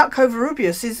interesting about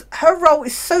Covarrubias, is her role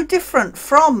is so different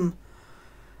from,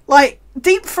 like,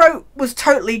 Deep Throat was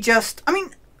totally just, I mean,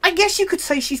 I guess you could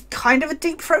say she's kind of a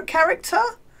Deep Throat character,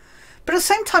 but at the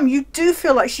same time you do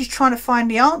feel like she's trying to find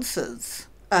the answers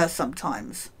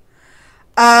sometimes.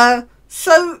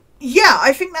 So yeah,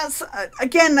 I think that's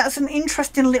again, that's an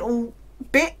interesting little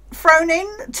bit thrown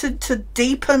in to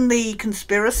deepen the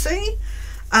conspiracy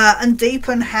and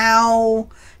deepen how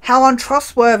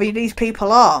untrustworthy these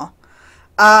people are.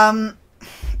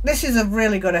 This is a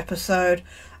really good episode.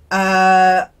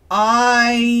 I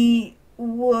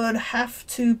would have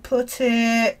to put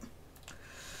it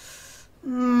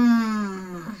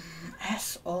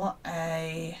S or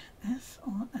A.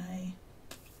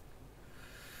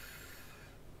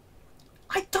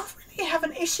 I don't really have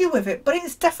an issue with it, but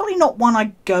it's definitely not one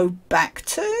I go back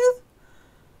to.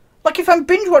 Like, if I'm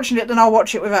binge watching it, then I'll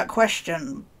watch it without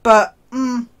question, but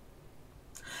I'm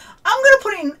gonna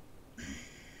put it in,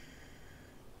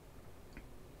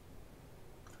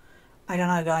 I don't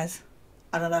know, guys.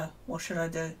 I don't know. What should I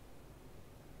do?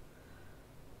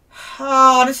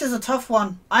 Oh, this is a tough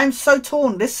one. I'm so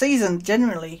torn. This season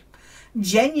genuinely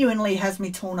has me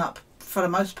torn up for the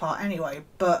most part anyway.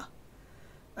 But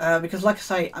because, like I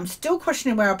say, I'm still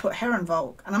questioning where I put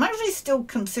Herrenvolk. And I'm actually still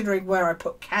considering where I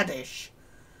put Kaddish.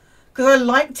 Because I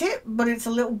liked it, but it's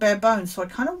a little bare bones. So I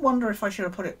kind of wonder if I should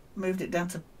have moved it down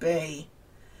to B.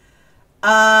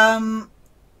 But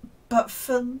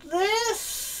for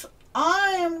this,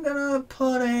 I am going to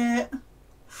put it...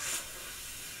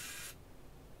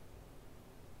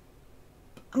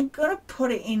 I'm going to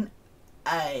put it in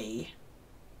A.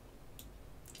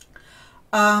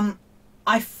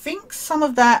 I think some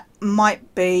of that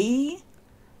might be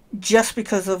just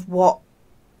because of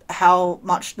how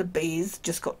much the bees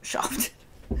just got shafted.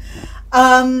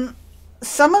 Some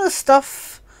of the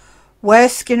stuff where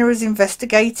Skinner is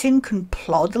investigating can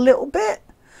plod a little bit.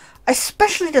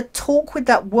 Especially the talk with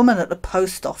that woman at the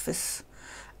post office.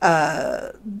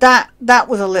 That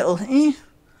was a little...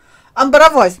 but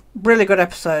otherwise, really good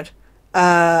episode.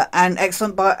 And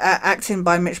excellent acting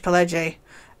by Mitch Pileggi.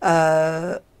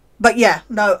 But yeah,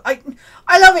 no,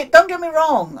 I love it. Don't get me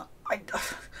wrong. I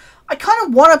kind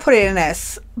of want to put it in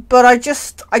S, but I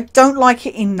don't like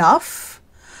it enough.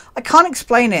 I can't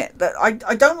explain it. But I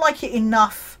don't like it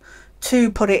enough to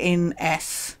put it in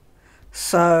S.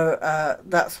 So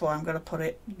that's why I'm going to put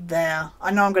it there.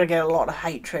 I know I'm going to get a lot of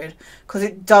hatred because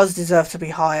it does deserve to be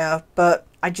higher, but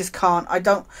I just can't. I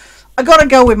got to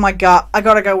go with my gut. I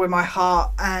got to go with my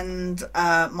heart, and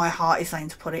my heart is saying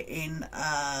to put it in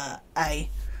A.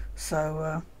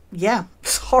 So yeah,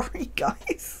 sorry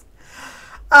guys.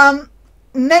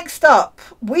 Next up,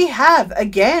 we have,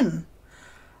 again,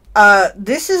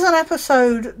 this is an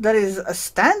episode that is a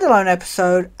standalone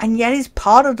episode and yet is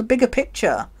part of the bigger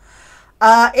picture.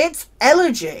 It's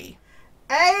Elegy.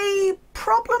 A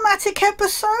problematic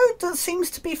episode that seems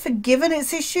to be forgiven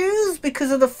its issues because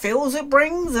of the feels it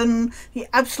brings and the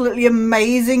absolutely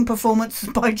amazing performances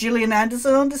by Gillian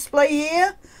Anderson on display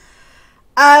here.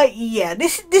 Yeah,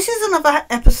 this is another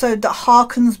episode that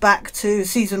harkens back to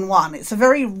season 1. It's a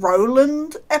very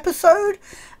Roland episode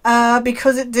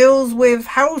because it deals with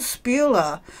Harold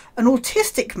Spuler, an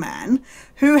autistic man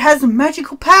who has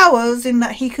magical powers in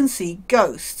that he can see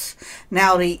ghosts.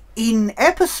 Now, the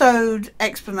in-episode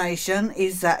explanation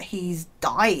is that he's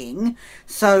dying,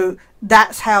 so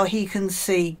that's how he can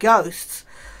see ghosts.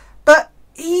 But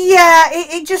yeah,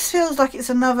 it just feels like it's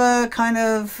another kind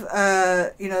of,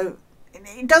 you know,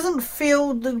 it doesn't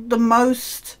feel the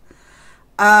most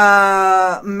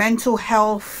mental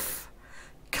health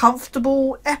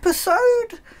comfortable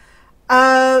episode.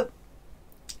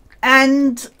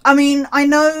 And I mean, I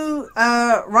know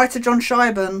writer John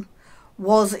Scheiben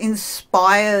was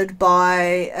inspired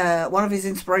by one of his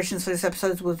inspirations for this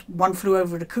episode was One Flew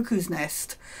Over the Cuckoo's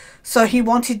Nest. So he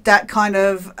wanted that kind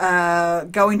of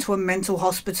going to a mental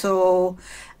hospital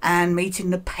and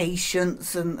meeting the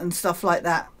patients and stuff like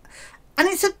that. And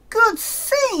it's a good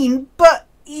scene, but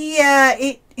yeah,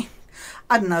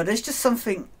 I don't know, there's just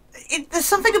something, there's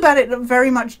something about it that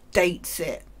very much dates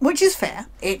it, which is fair.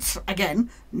 It's, again,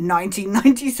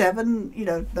 1997, you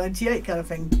know, 98 kind of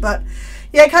thing. But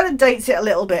yeah, it kind of dates it a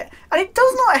little bit. And it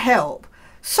does not help.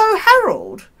 So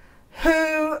Harold,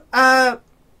 who,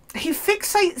 he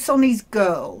fixates on these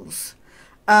girls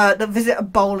that visit a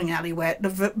bowling alley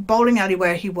the bowling alley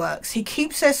where he works. He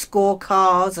keeps their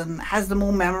scorecards and has them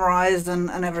all memorized and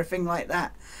everything like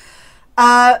that.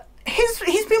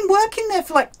 He's been working there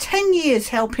for like 10 years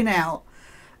helping out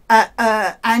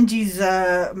at Angie's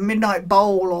Midnight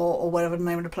Bowl or whatever the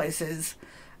name of the place is.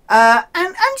 And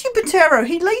Angie Botero,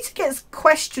 he later gets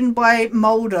questioned by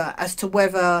Mulder as to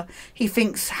whether he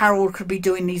thinks Harold could be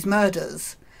doing these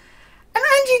murders. And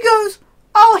Angie goes,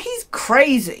 oh, he's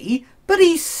crazy, but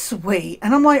he's sweet.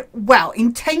 And I'm like, wow,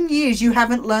 in 10 years you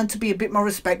haven't learned to be a bit more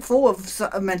respectful of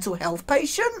a mental health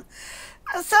patient?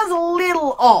 That sounds a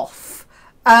little off.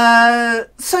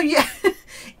 So yeah,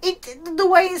 the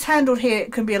way it's handled here,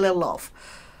 it can be a little off.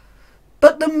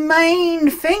 But the main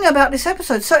thing about this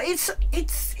episode, so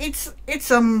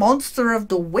it's a monster of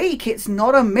the week. It's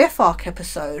not a myth arc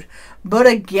episode. But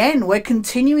again, we're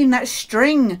continuing that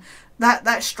string,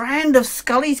 that strand of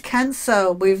Scully's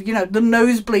cancer with, you know, the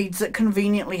nosebleeds that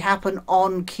conveniently happen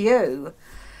on cue.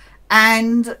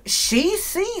 And she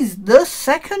sees the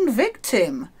second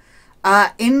victim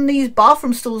in these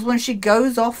bathroom stalls when she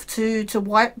goes off to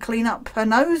clean up her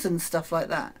nose and stuff like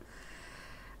that.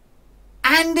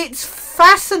 And it's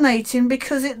fascinating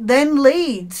because it then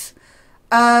leads,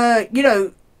 you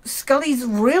know, Scully's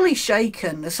really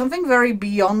shaken. There's something very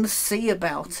beyond the sea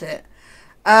about it.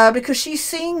 Because she's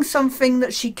seeing something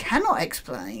that she cannot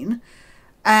explain.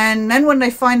 And then when they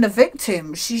find the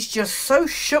victim, she's just so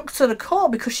shook to the core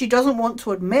because she doesn't want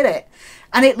to admit it.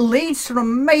 And it leads to an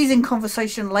amazing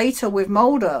conversation later with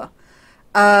Mulder.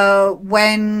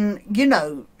 When, you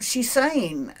know, she's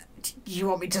saying, do you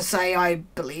want me to say I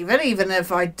believe it even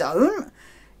if I don't?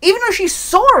 Even though she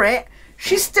saw it,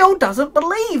 she still doesn't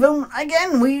believe. And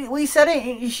again, we said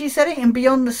it, she said it in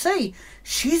Beyond the Sea.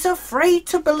 She's afraid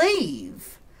to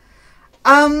believe.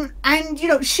 And, you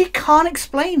know, she can't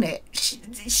explain it.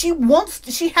 She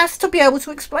has to be able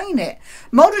to explain it.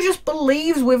 Mulder just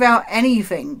believes without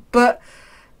anything. But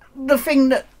the thing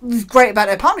that is great about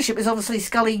their partnership is obviously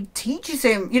Scully teaches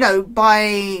him, you know, by,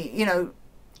 you know,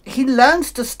 he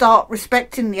learns to start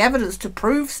respecting the evidence to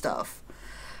prove stuff.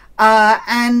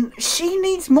 And she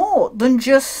needs more than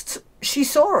just she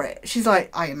saw it. She's like,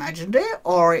 I imagined it,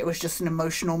 or it was just an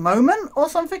emotional moment or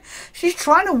something. She's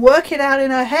trying to work it out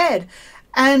in her head.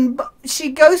 And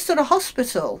she goes to the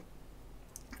hospital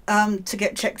to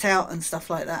get checked out and stuff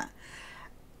like that.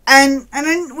 And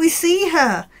then we see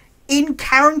her in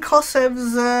Karen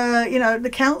Kosev's, you know, the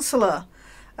counsellor,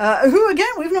 who,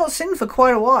 again, we've not seen for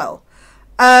quite a while.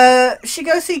 She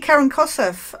goes see Karen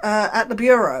Kosev at the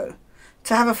bureau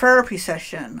to have a therapy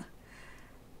session.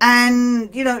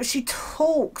 And, you know, she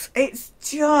talks. It's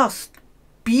just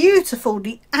beautiful.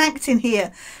 The acting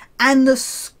here and the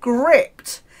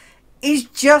script is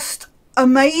just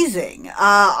amazing.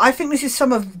 I think this is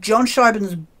some of John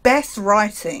Scheiben's best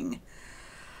writing.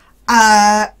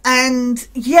 And,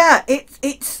 yeah,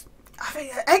 it's I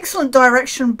think, excellent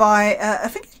direction by, I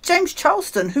think, James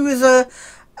Charleston, who is a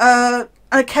an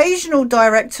occasional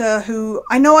director who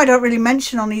I know I don't really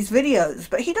mention on these videos,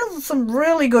 but he does some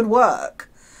really good work.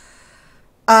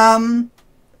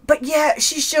 But yeah,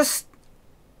 she's just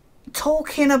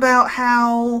talking about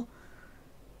how,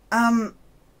 you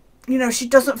know, she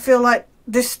doesn't feel like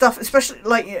this stuff, especially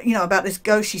like, you know, about this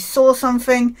ghost, she saw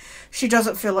something. She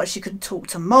doesn't feel like she could talk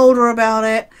to Mulder about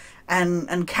it.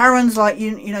 And Karen's like,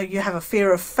 you know, you have a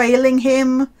fear of failing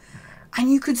him. And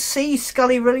you could see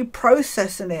Scully really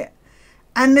processing it.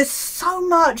 And there's so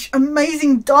much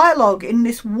amazing dialogue in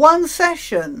this one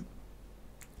session.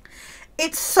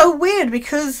 It's so weird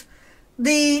because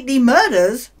the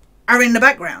murders are in the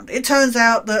background. It turns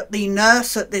out that the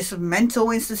nurse at this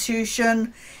mental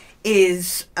institution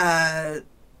is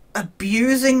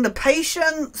abusing the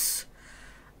patients.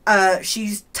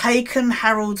 She's taken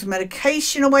Harold's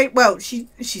medication away. Well, she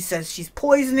says she's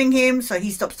poisoning him, so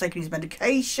he stops taking his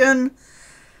medication.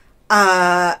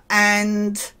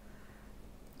 And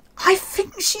I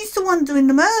think she's the one doing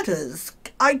the murders.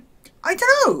 I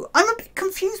don't know. I'm a bit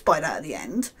confused by that at the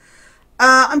end.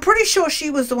 I'm pretty sure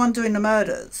she was the one doing the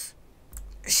murders.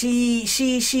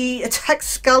 She attacks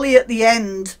Scully at the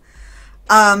end,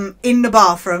 in the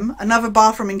bathroom. Another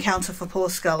bathroom encounter for poor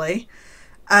Scully.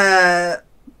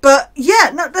 But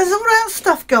yeah, no, there's all that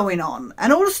stuff going on.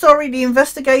 And all the story, the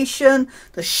investigation,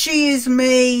 the she is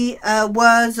me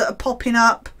words that are popping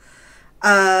up.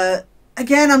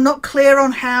 Again, I'm not clear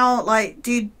on how, like,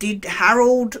 did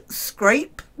Harold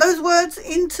scrape those words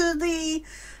into the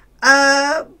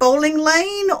bowling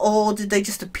lane, or did they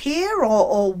just appear,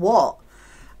 or what?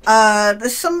 There are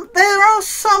some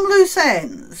loose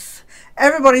ends.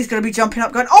 Everybody's going to be jumping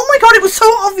up going, oh my god, it was so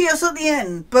obvious at the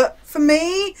end. But for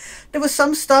me, there was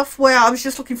some stuff where I was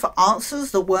just looking for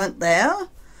answers that weren't there. All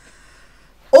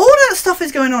that stuff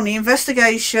is going on. The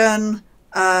investigation,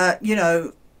 you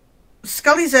know,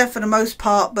 Scully's there for the most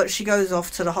part, but she goes off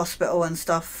to the hospital and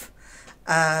stuff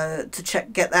to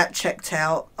get that checked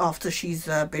out after she's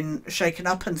been shaken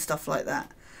up and stuff like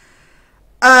that.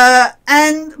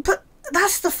 But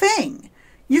that's the thing.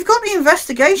 You've got the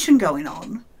investigation going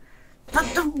on,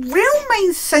 but the real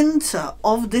main centre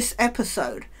of this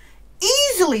episode,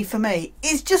 easily for me,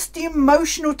 is just the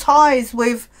emotional ties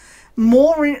with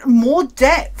more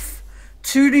depth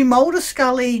to the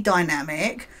Mulder-Scully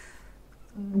dynamic,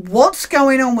 what's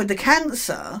going on with the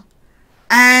cancer,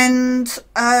 and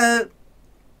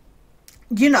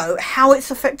you know, how it's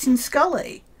affecting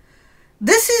Scully.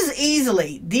 This is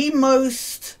easily the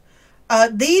most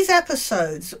these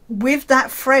episodes with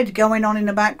that thread going on in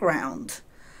the background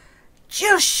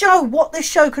just show what this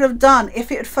show could have done if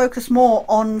it had focused more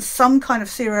on some kind of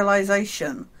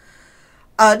serialization.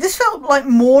 This felt like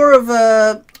more of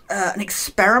an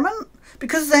experiment,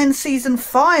 because then season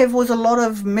 5 was a lot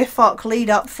of myth arc lead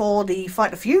up for the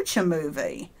Fight the Future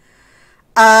movie.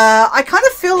 I kind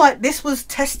of feel like this was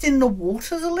testing the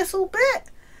waters a little bit.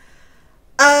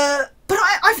 But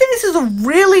I think this is a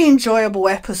really enjoyable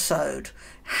episode.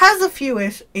 Has a few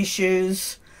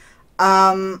issues.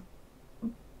 But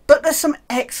there's some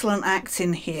excellent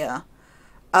acting here.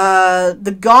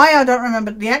 The guy, I don't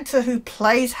remember, the actor who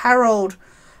plays Harold,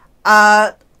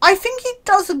 I think he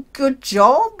does a good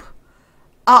job.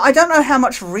 I don't know how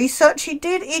much research he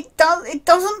did. It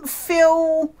doesn't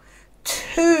feel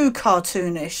too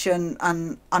cartoonish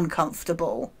and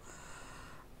uncomfortable.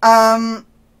 Yeah,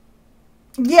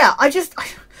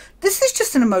 this is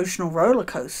just an emotional roller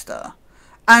coaster.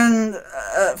 And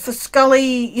for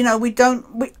Scully, you know,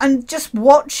 and just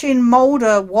watching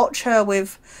Mulder watch her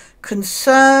with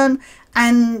concern,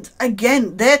 and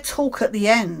again, their talk at the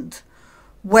end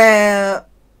where,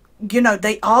 you know,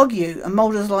 they argue and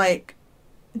Mulder's like,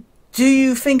 do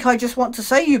you think I just want to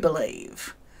say you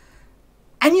believe?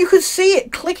 And you could see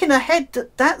it click in her head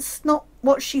that that's not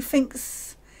what she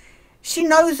thinks. She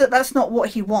knows that that's not what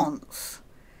he wants.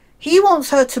 He wants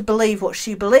her to believe what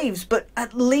she believes, but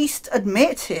at least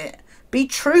admit it. Be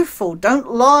truthful.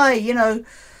 Don't lie. You know,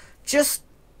 just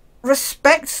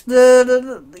respect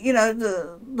the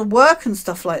work and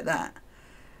stuff like that.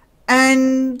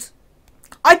 And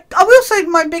I will say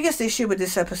my biggest issue with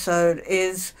this episode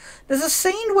is there's a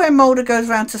scene where Mulder goes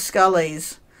round to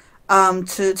Scully's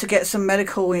to get some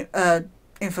medical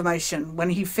information when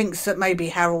he thinks that maybe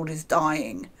Harold is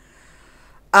dying.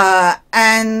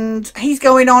 And he's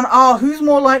going on, who's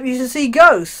more likely to see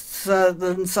ghosts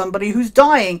than somebody who's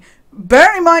dying?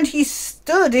 Bear in mind, he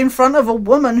stood in front of a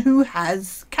woman who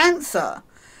has cancer.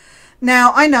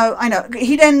 Now, I know.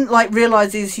 He then, like,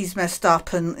 realizes he's messed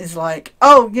up and is like,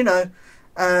 how did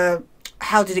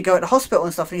it go at the hospital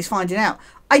and stuff, and he's finding out.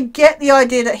 I get the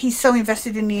idea that he's so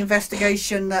invested in the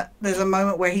investigation that there's a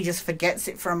moment where he just forgets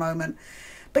it for a moment.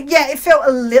 But yeah, it felt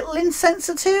a little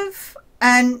insensitive.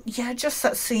 And yeah, just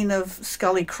that scene of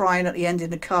Scully crying at the end in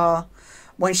the car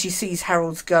when she sees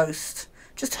Harold's ghost.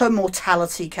 Just her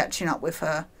mortality catching up with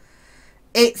her.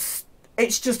 It's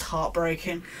just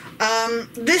heartbreaking.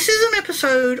 This is an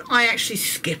episode I actually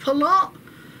skip a lot.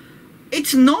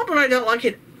 It's not that I don't like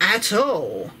it at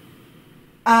all.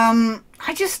 I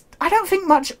don't think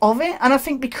much of it, and I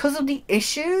think because of the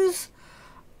issues,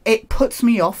 it puts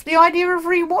me off the idea of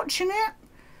rewatching it.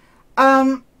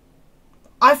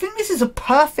 I think this is a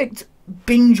perfect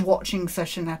binge watching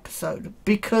session episode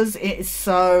because it is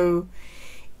so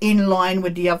in line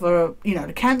with the other, you know,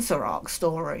 the CancerArc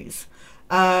stories.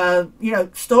 You know,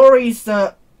 stories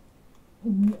that,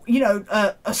 you know,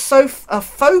 are so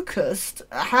focused,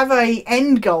 have a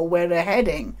end goal where they're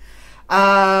heading,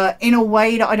 in a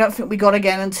way that I don't think we got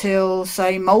again until,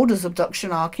 say, Mulder's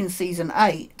abduction arc in season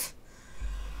 8.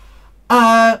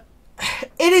 It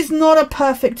is not a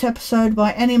perfect episode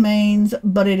by any means,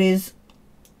 but it is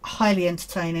highly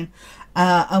entertaining.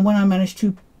 And when I managed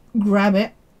to grab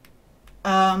it,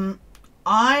 I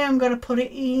am going to put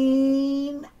it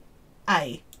in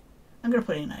A. I'm going to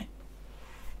put it in A.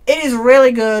 It is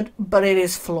really good, but it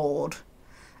is flawed.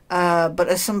 But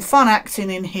there's some fun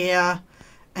acting in here,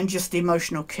 and just the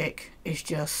emotional kick is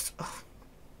just... Ugh.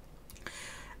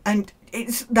 And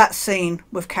it's that scene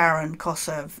with Karen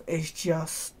Kosev is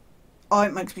just... Oh,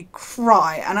 it makes me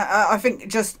cry. And I think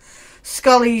just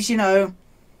Scully's, you know...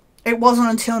 It wasn't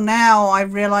until now I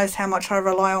realised how much I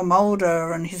rely on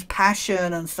Mulder and his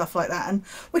passion and stuff like that. And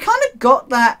we kind of got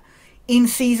that in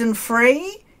season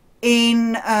 3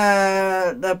 in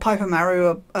the Piper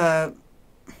Maru.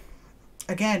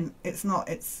 Again, it's not.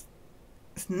 It's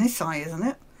Nisai, isn't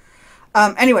it?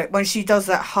 Anyway, when she does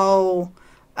that whole,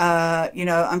 you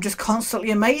know, I'm just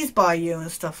constantly amazed by you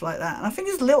and stuff like that. And I think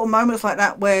there's little moments like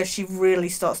that where she really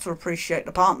starts to appreciate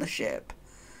the partnership.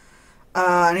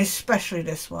 And especially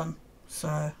this one.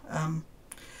 So,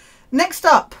 next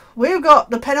up, we've got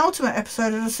the penultimate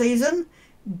episode of the season,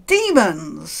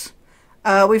 Demons.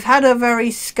 We've had a very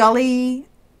Scully,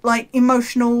 like,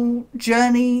 emotional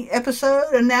journey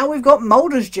episode, and now we've got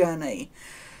Mulder's journey.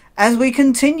 As we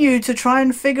continue to try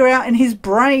and figure out in his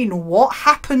brain what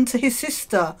happened to his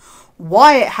sister,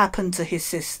 why it happened to his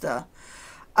sister.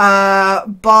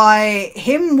 By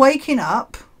him waking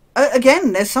up,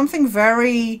 again, there's something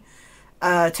very...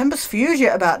 Tempus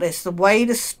Fugit about this, the way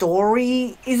the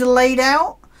story is laid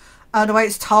out, the way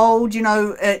it's told, you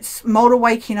know, it's Mulder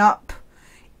waking up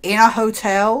in a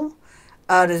hotel,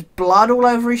 there's blood all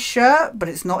over his shirt, but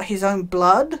it's not his own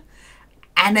blood,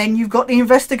 and then you've got the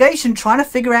investigation trying to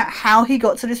figure out how he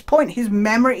got to this point. His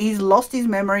memory, he's lost his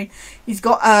memory, he's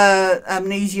got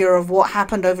amnesia of what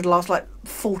happened over the last, like,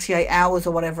 48 hours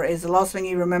or whatever it is. The last thing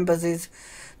he remembers is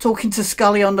talking to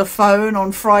Scully on the phone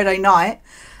on Friday night.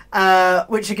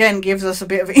 Which again gives us a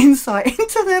bit of insight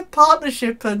into their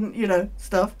partnership and, you know,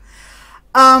 stuff.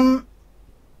 Yeah,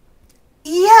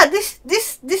 this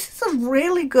is a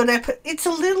really good episode. It's a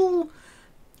little,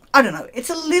 I don't know, it's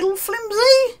a little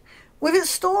flimsy with its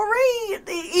story.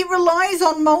 It relies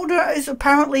on Mulder as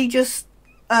apparently just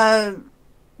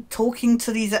talking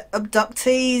to these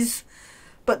abductees,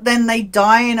 but then they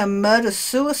die in a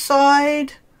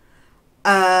murder-suicide.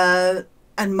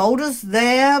 And Mulder's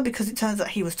there because it turns out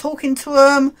he was talking to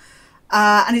them.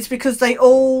 And it's because they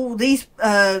all, the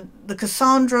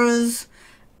Cassandras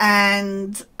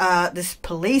and this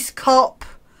police cop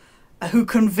who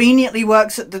conveniently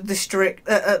works at the district,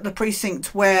 at the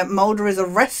precinct where Mulder is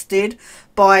arrested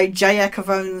by J.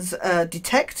 Ackervone's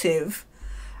detective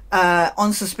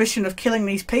on suspicion of killing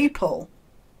these people.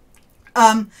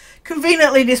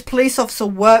 Conveniently, this police officer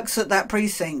works at that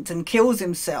precinct and kills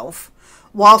himself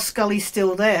while Scully's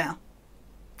still there.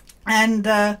 And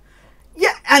yeah,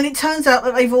 and it turns out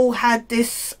that they've all had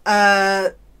this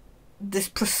this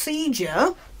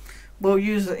procedure, we'll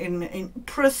use it in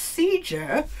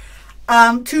procedure,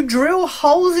 to drill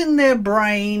holes in their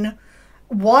brain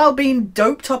while being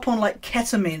doped up on, like,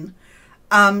 ketamine,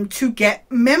 to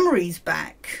get memories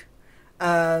back.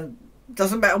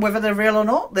 Doesn't matter whether they're real or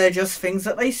not, they're just things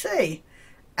that they see.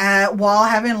 While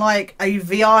having, like, a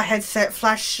VR headset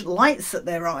flash lights at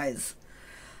their eyes.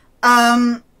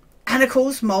 And of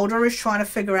course Mulder is trying to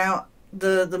figure out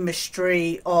the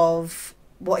mystery of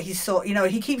what he saw. You know,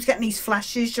 he keeps getting these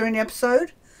flashes during the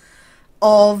episode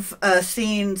of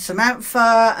seeing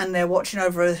Samantha, and they're watching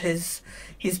over his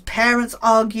parents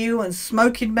argue, and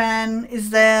Smoking Man is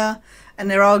there,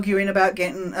 and they're arguing about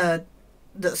getting that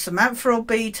Samantha will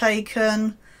be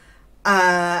taken.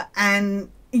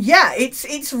 And yeah,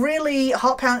 it's really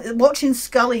heart-pounding watching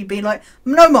Scully be like,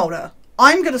 no, Mulder,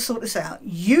 I'm going to sort this out.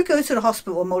 You go to the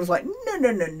hospital. And Mulder's like, no,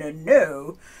 no, no, no,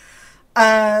 no.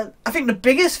 I think the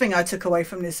biggest thing I took away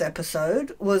from this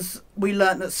episode was we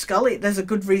learned that Scully, there's a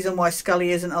good reason why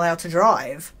Scully isn't allowed to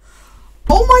drive.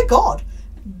 Oh my god.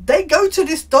 They go to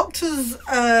this doctor's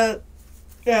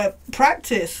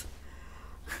practice.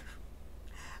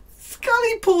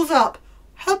 Scully pulls up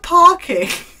her parking.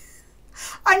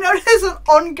 I know there's an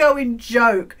ongoing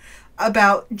joke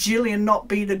about Gillian not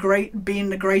being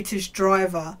the greatest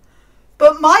driver.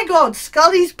 But my god,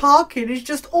 Scully's parking is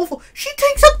just awful. She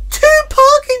takes up 2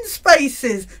 parking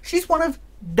spaces. She's one of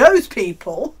those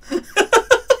people.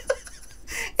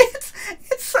 it's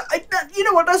you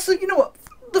know what,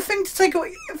 the thing to take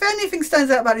away, if anything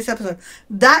stands out about this episode,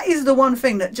 that is the one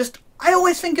thing that just, I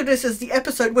always think of this as the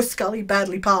episode where Scully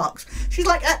badly parks. She's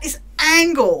like at this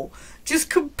angle, just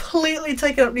completely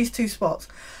taking up these 2 spots.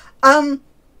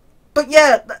 But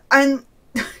yeah, and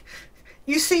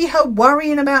you see her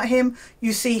worrying about him.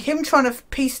 You see him trying to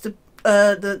piece the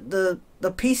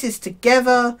pieces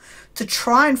together to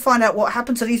try and find out what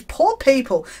happened to these poor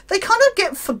people. They kind of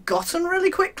get forgotten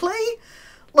really quickly.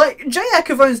 Like, J.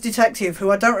 Ackervone's detective, who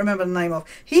I don't remember the name of,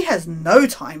 he has no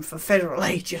time for federal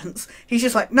agents. He's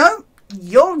just like, no,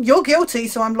 you're guilty,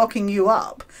 so I'm locking you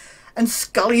up. And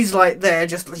Scully's like there,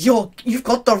 just, you've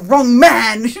got the wrong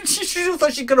man. She feels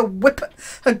like she's going to whip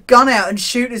her gun out and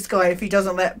shoot this guy if he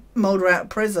doesn't let Mulder out of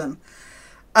prison.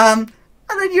 And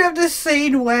then you have this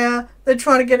scene where they're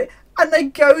trying to get it, and they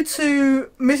go to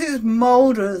Mrs.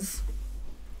 Mulder's.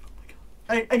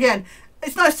 Again,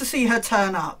 it's nice to see her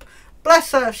turn up.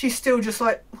 Bless her, she's still just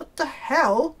like, what the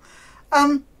hell?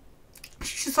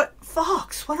 She's just like,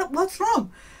 Fox, what's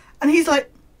wrong? And he's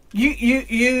like,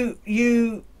 you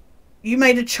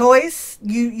made a choice.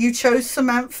 You chose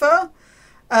Samantha,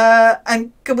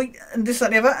 and this,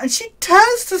 that, and the other. And she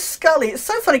turns to Scully. It's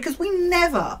so funny because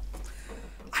I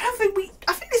think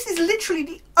this is literally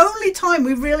the only time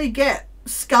we really get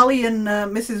Scully and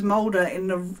Mrs. Mulder in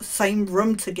the same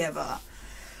room together.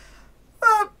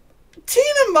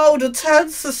 Tina Mulder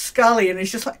turns to Scully and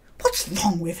is just like, what's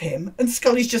wrong with him? And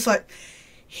Scully's just like,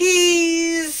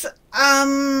 he's,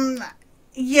 yeah,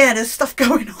 there's stuff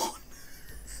going on.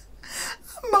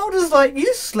 Mulder's like,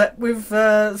 you slept with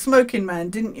Smoking Man,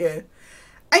 didn't you?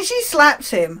 And she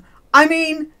slaps him. I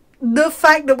mean, the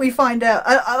fact that we find out,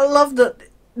 I love that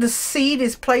the seed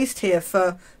is placed here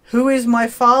for who is my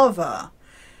father.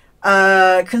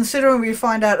 Considering we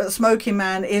find out that Smoking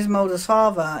Man is Mulder's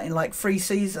father in like 3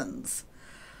 seasons.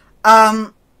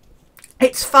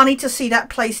 It's funny to see that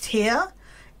placed here.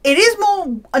 It is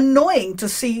more annoying to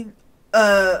see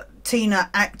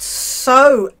Tina act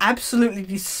so absolutely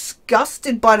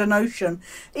disgusted by the notion,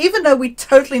 even though we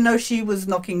totally know she was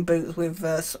knocking boots with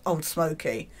old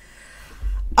Smokey.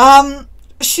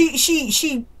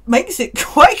 She makes it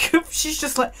quite good. She's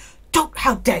just like,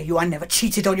 how dare you, I never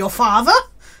cheated on your father.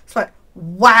 It's like,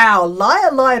 wow,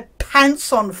 liar, liar,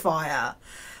 pants on fire.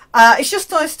 It's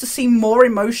just nice to see more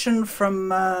emotion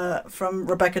from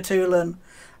Rebecca Tulin,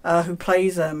 who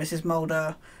plays Mrs.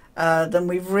 Mulder, than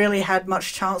we've really had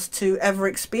much chance to ever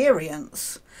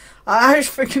experience. I was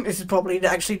thinking this is probably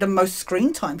actually the most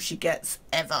screen time she gets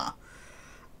ever.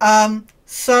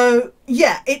 So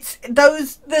yeah,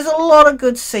 there's a lot of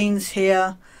good scenes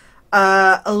here,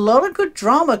 a lot of good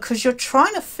drama because you're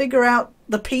trying to figure out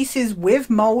the pieces with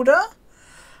Mulder.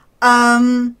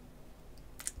 I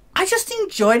just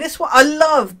enjoy this one. I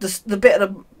love the bit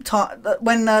of the time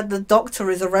when the doctor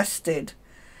is arrested.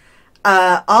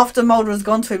 After Mulder has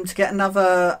gone to him to get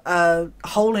another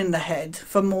hole in the head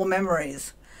for more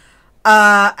memories.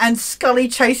 And Scully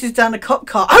chases down the cop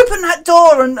car. Open that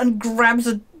door and grabs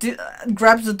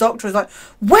the doctor. Is like,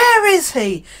 where is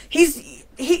he?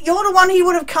 You're the one he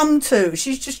would have come to.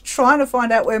 She's just trying to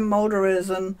find out where Mulder is,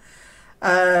 and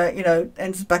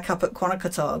ends back up at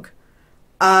Quanakatog.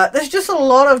 There's just a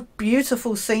lot of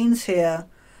beautiful scenes here.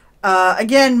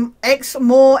 Again,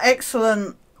 more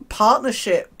excellent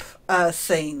partnership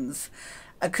scenes.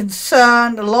 A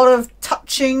lot of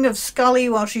touching of Scully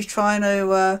while she's trying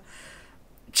to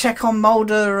check on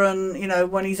Mulder,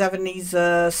 and when he's having these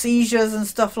seizures and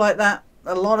stuff like that.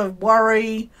 A lot of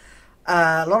worry,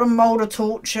 a lot of Mulder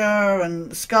torture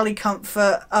and Scully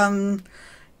comfort.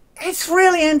 It's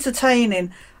really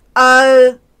entertaining.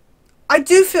 I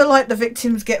do feel like the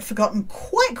victims get forgotten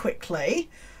quite quickly.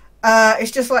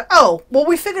 It's just like, oh, well,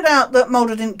 we figured out that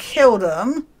Mulder didn't kill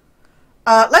them.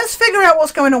 Let's figure out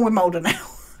what's going on with Mulder now.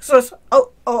 So it's,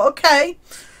 okay.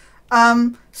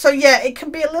 So yeah, it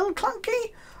can be a little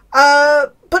clunky.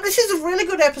 But this is a really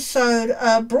good episode,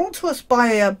 brought to us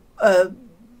by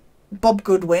Bob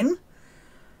Goodwin.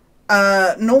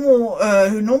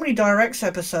 who normally directs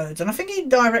episodes, and I think he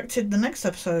directed the next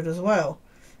episode as well.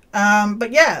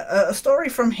 But yeah, a story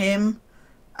from him,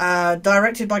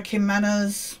 directed by Kim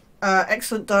Manners.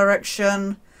 Excellent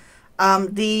direction.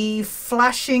 The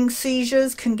flashing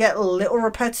seizures can get a little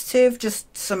repetitive.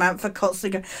 Just Samantha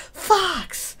constantly going,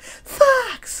 "Fox,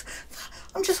 Fox."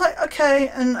 I'm just like, okay,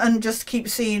 and just keep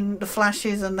seeing the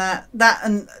flashes and that,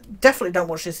 and definitely don't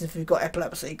watch this if you've got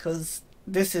epilepsy, because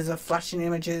this is a flashing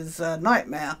images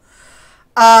nightmare.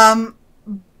 But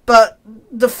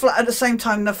at the same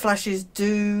time, the flashes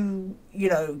do, you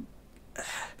know,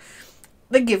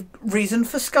 they give reason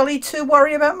for Scully to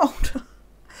worry about Mulder.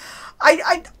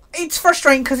 It's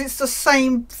frustrating because it's the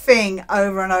same thing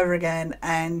over and over again,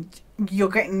 and you're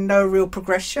getting no real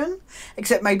progression,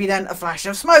 except maybe then a flash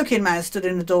of smoking man stood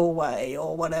in the doorway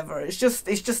or whatever. It's just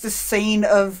this scene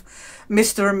of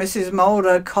Mr. and Mrs.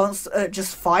 Mulder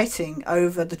just fighting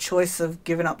over the choice of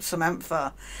giving up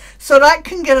Samantha. So that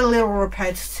can get a little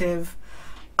repetitive.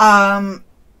 Yeah,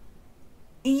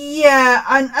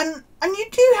 and you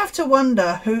do have to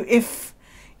wonder if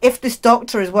this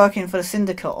doctor is working for the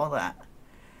syndicate or that.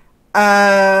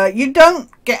 You don't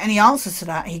get any answers to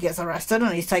that. He gets arrested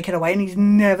and he's taken away and he's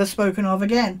never spoken of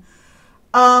again.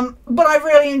 But I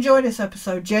really enjoyed this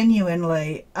episode,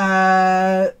 genuinely.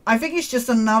 I think it's just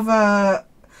another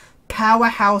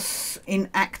powerhouse in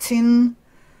acting,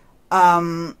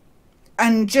 and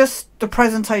just the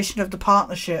presentation of the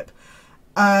partnership.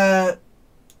 It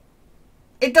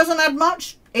doesn't add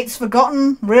much. It's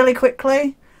forgotten really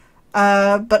quickly,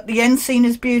 but the end scene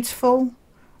is beautiful.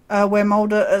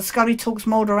 Where Scully talks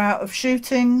Mulder out of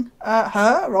shooting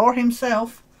her or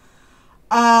himself.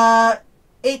 It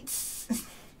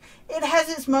has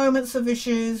its moments of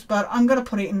issues, but I'm going to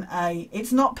put it in A.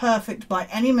 It's not perfect by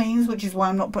any means, which is why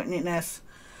I'm not putting it in S.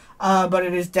 But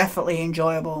it is definitely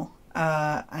enjoyable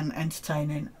and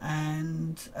entertaining,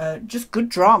 and just good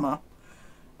drama.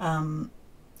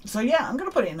 So yeah, I'm going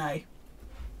to put it in A.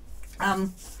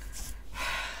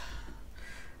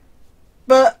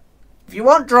 But if you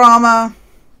want drama,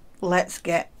 let's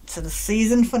get to the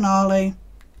season finale.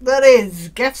 That is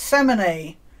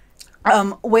Gethsemane,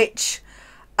 which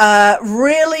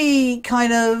really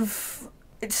kind of,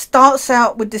 it starts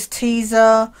out with this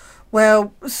teaser where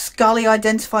Scully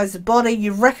identifies the body.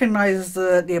 You recognise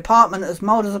the apartment as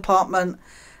Mulder's apartment,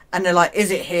 and they're like, "Is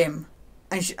it him?"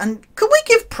 And could we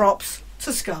give props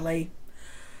to Scully?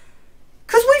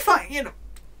 Because we find, you know,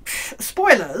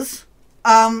 spoilers.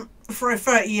 For a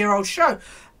 30-year-old show,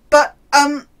 but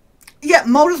yeah,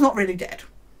 Mulder's not really dead,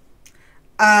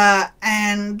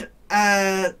 and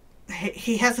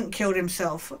he hasn't killed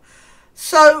himself.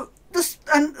 So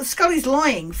and Scully's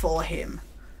lying for him.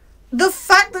 The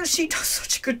fact that she does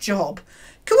such a good job,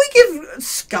 can we give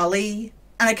Scully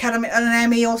an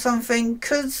Emmy or something?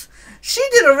 Because she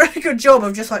did a really good job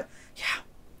of just like, yeah,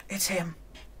 it's him,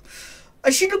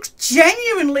 and she looks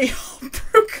genuinely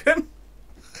heartbroken.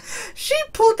 She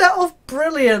pulled that off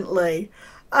brilliantly,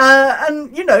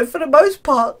 and you know, for the most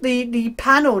part, the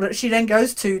panel that she then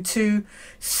goes to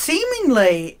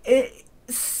seemingly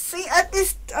see at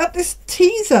this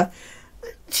teaser,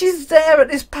 she's there at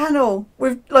this panel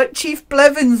with like Chief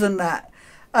Blevins and that,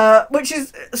 which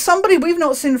is somebody we've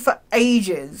not seen for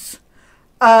ages.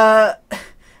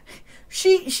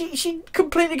 She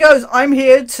completely goes, "I'm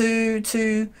here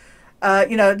to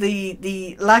you know,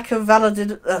 the lack of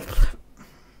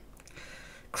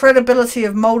credibility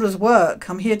of Mulder's work.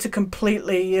 I'm here to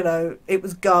completely, you know, it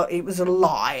was a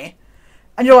lie."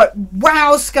 And you're like,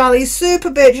 wow, Scully, super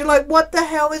bitch. You're like, what the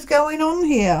hell is going on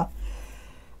here?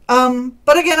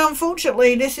 But again,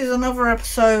 unfortunately, this is another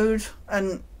episode,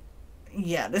 and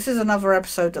yeah, this is another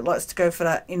episode that likes to go for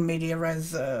that in media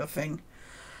res thing.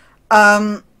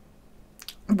 Where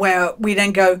we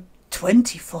then go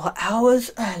 24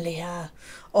 hours earlier,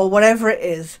 or whatever it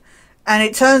is. And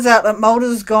it turns out that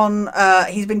Mulder's gone,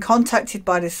 he's been contacted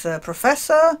by this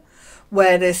professor,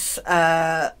 where this,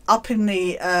 up in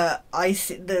the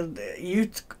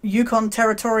Yukon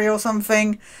territory or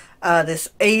something, this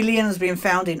alien has been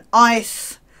found in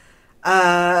ice.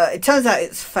 It turns out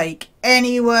it's fake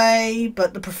anyway,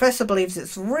 but the professor believes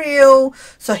it's real,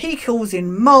 so he calls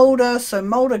in Mulder. So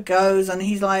Mulder goes, and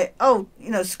he's like, "Oh,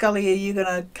 you know, Scully, are you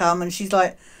gonna come?" And she's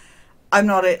like,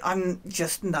 no,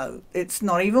 it's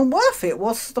not even worth it.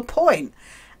 What's the point?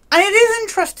 And it is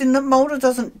interesting that Mulder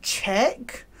doesn't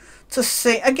check to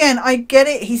see. Again, I get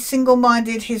it. He's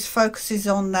single-minded. His focus is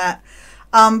on that.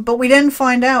 But we then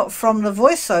find out from the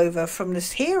voiceover from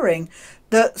this hearing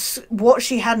that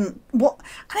and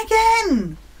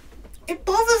again, it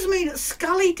bothers me that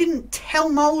Scully didn't tell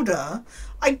Mulder.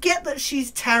 I get that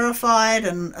she's terrified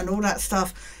and all that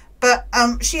stuff, but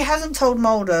she hasn't told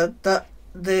Mulder that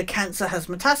the cancer has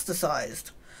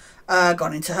metastasized,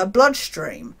 gone into her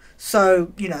bloodstream.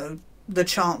 So, you know, the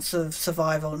chance of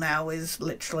survival now is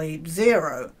literally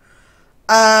 0.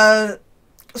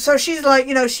 So she's like,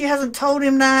 you know, she hasn't told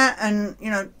him that, and,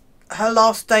 you know, her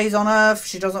last days on Earth,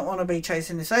 she doesn't want to be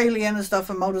chasing this alien and stuff,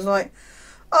 and Mulder's like,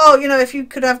 oh, you know, if you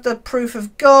could have the proof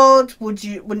of God, wouldn't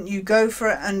you go for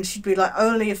it? And she'd be like,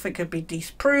 only if it could be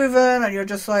disproven. And you're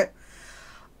just like,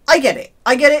 I get it.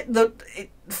 I get it.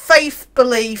 Faith,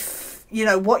 belief, you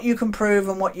know, what you can prove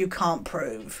and what you can't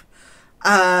prove.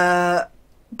 But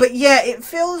yeah, it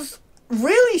feels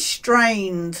really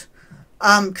strained,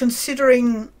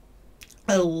 considering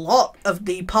a lot of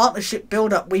the partnership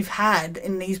build-up we've had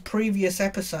in these previous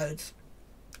episodes.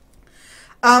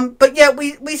 But yeah,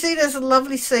 we see this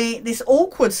lovely scene, this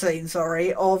awkward scene,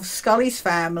 sorry, of Scully's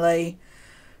family,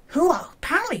 who are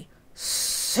apparently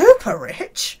super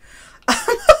rich.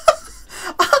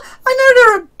 I know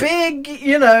they're a big,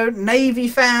 you know, Navy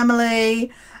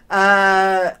family,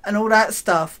 and all that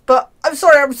stuff, but I'm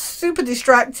sorry, I'm super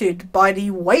distracted by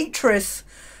the waitress,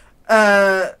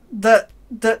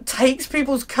 that takes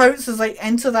people's coats as they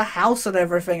enter the house and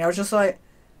everything. I was just like,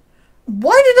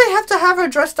 why did they have to have her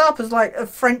dressed up as like a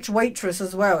French waitress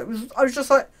as well? I was just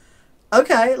like,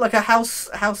 okay, like a house,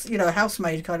 you know,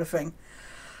 housemaid kind of thing.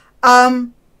 I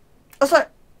was like,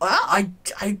 well,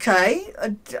 okay,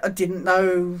 I didn't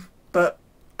know, but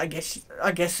I guess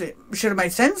it should have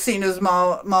made sense, seeing as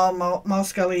Maggie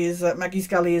Scully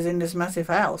is in this massive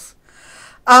house.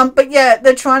 But yeah,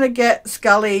 they're trying to get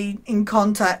Scully in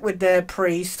contact with their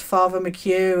priest, Father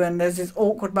McHugh, and there's this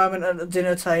awkward moment at the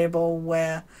dinner table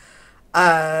where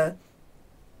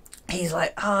he's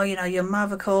like, oh, you know, your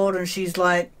mother called, and she's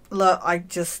like, look,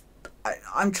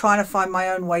 I'm trying to find my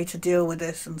own way to deal with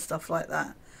this and stuff like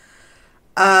that.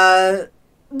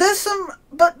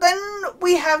 But then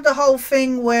we have the whole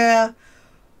thing where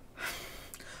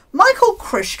Michael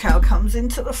Krischkow comes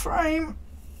into the frame.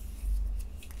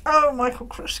 Oh, Michael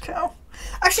Krischkow.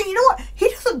 Actually, you know what? He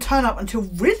doesn't turn up until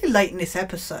really late in this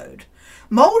episode.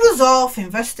 Mulder's off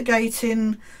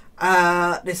investigating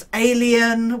this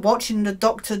alien, watching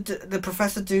the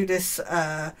professor do this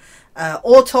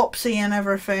autopsy and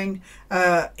everything,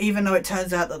 even though it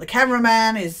turns out that the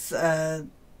cameraman is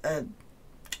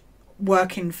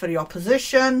working for the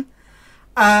opposition.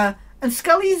 And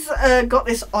Scully's got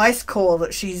this ice core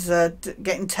that she's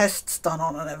getting tests done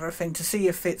on and everything to see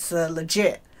if it's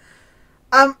legit.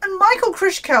 And Michael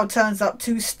Krischkow turns up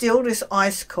to steal this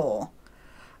ice core,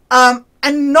 and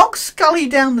knocks Scully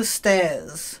down the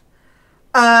stairs.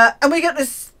 And we get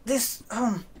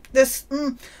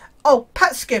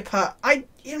Pat Skipper.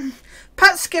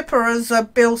 Pat Skipper as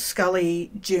Bill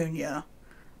Scully Jr.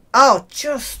 Oh,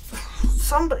 just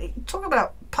somebody talk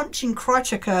about punching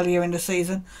Krychek earlier in the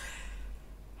season.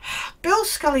 Bill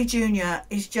Scully Jr.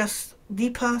 is just the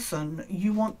person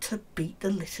you want to beat the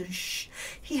little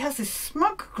he has this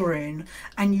smug grin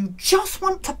and you just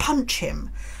want to punch him,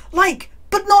 like,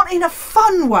 but not in a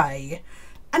fun way.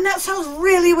 And that sounds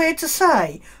really weird to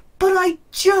say, but I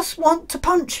just want to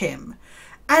punch him.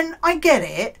 And I get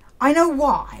it, I know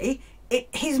why.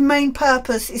 His main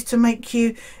purpose is to make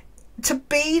you to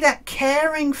be that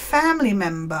caring family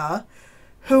member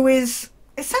who is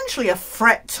essentially a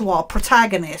threat to our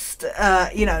protagonist,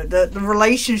 you know, the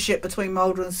relationship between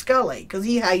Mulder and Scully, because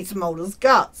he hates Mulder's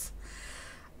guts.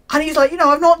 And he's like, you know,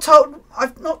 I've not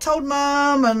told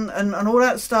Mum and all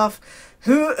that stuff.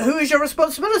 Who is your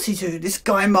responsibility to? This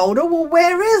guy Mulder? Well,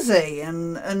 where is he?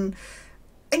 And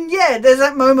yeah, there's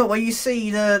that moment where you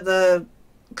see the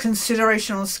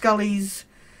consideration on Scully's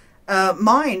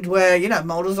mind, where, you know,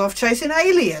 Mulder's off chasing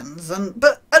aliens,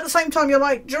 but at the same time you're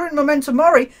like, during Memento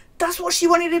Mori, that's what she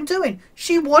wanted him doing.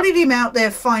 She wanted him out there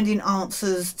finding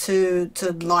answers to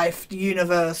life, the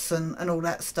universe, and all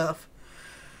that stuff.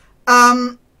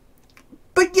 But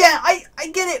yeah, I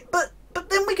get it, but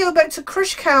then we go back to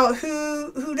Krischkow,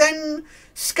 who then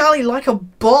Scully, like a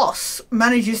boss,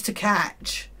 manages to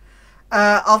catch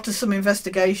after some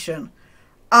investigation.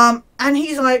 And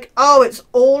he's like, oh, it's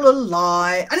all a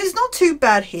lie. And it's not too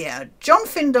bad here. John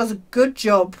Finn does a good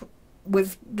job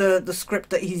with the script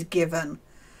that he's given.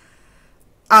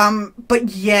 But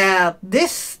yeah,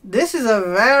 this is a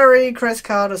very Chris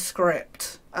Carter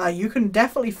script. You can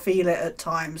definitely feel it at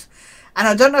times. And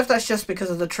I don't know if that's just because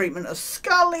of the treatment of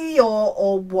Scully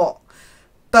or what.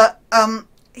 But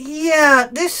yeah,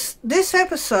 this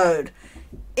episode,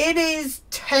 it is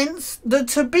tense.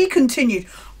 To be continued.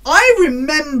 I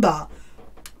remember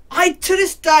I, to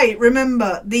this day,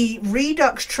 remember the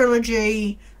Redux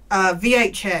trilogy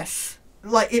VHS,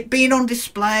 like it being on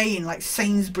display in like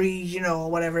Sainsbury's, you know, or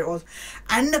whatever it was.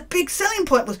 And the big selling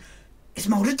point was, is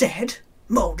Mulder dead?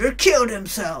 Mulder killed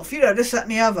himself, you know, this, that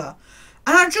and the other.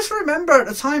 And I just remember at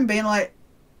the time being like,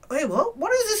 wait,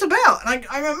 what is this about? And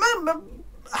I remember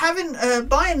having,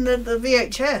 buying the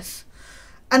VHS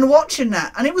and watching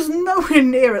that. And it was nowhere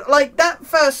near it. Like that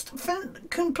first,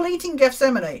 completing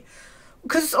Gethsemane.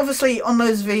 Because obviously on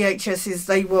those VHSs,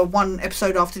 they were one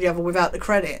episode after the other without the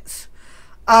credits.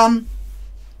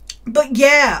 But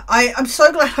yeah, I'm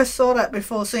so glad I saw that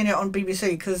before seeing it on BBC,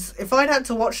 because if I'd had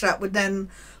to watch that with then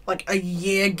like a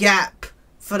year gap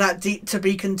for that to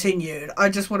be continued, I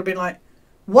just would have been like,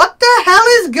 what the hell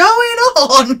is going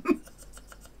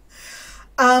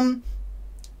on?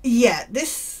 Yeah,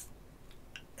 this,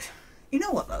 you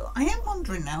know what though, I am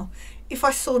wondering now if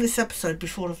I saw this episode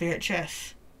before the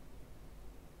VHS.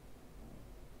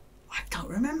 I don't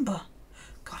remember.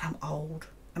 God, I'm old.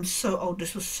 I'm so old.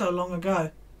 This was so long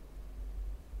ago.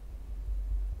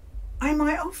 I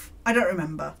might have. I don't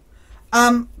remember.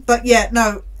 But yeah,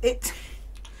 no,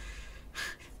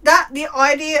 the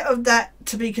idea of that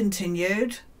to be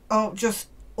continued, oh, just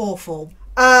awful.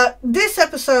 This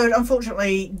episode,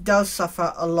 unfortunately, does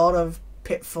suffer a lot of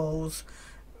pitfalls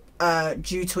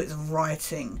due to its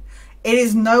writing. It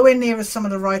is nowhere near as some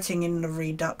of the writing in the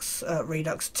Redux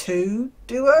 2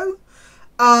 duo.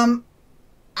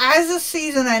 As a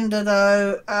season ender,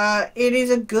 though, it is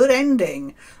a good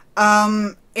ending.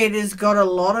 It has got a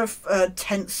lot of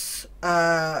tense,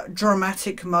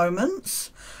 dramatic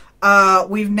moments.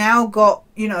 We've now got,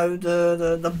 you know,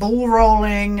 the ball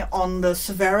rolling on the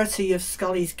severity of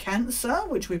Scully's cancer,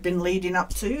 which we've been leading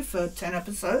up to for 10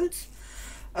 episodes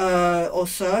or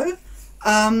so.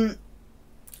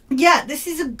 Yeah, this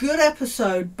is a good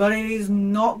episode, but it is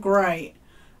not great.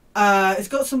 It's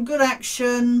got some good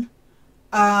action.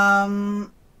 The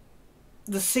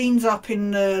scenes up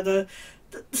in the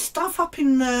stuff up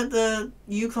in the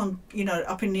Yukon, you know,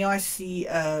 up in the icy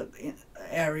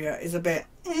area is a bit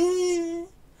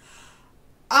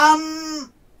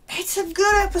it's a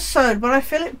good episode, but I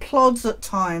feel it plods at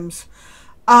times.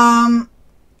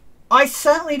 I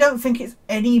certainly don't think it's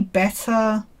any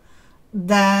better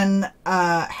than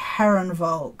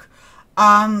Herrenvolk.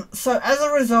 So as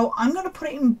a result, I'm going to put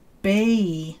it in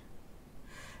B.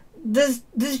 There's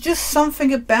just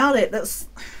something about it that's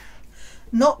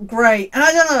not great, and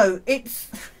I don't know.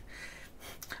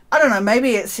 I don't know.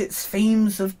 Maybe it's its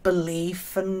themes of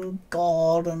belief and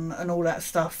God and all that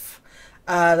stuff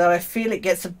that I feel it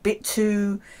gets a bit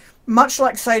too much,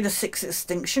 like say the Six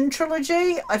Extinction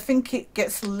trilogy. I think it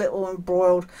gets a little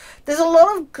embroiled. There's a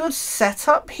lot of good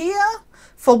setup here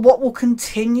for what will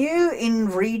continue in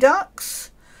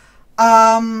Redux.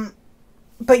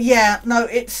 But yeah, no,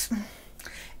 it's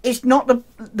not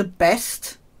the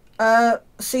best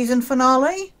season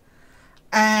finale,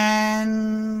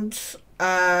 and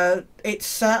it's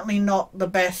certainly not the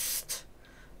best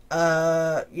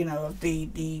you know, of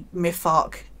the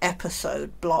Mytharc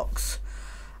episode blocks.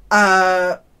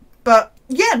 But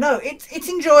yeah, no, it's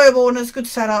enjoyable and it's good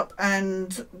setup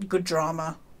and good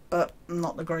drama, but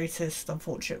not the greatest,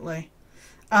 unfortunately.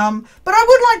 But I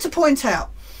would like to point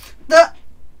out that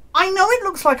I know it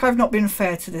looks like I've not been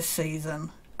fair to this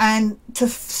season, and to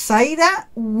say that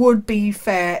would be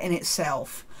fair in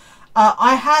itself.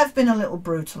 I have been a little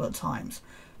brutal at times,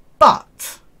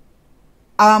 but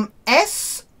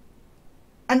S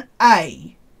and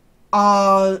A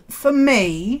are, for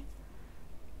me,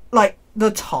 like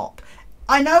the top.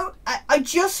 I know, I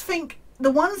just think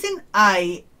the ones in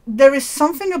A, there is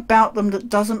something about them that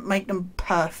doesn't make them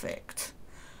perfect.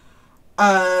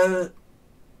 But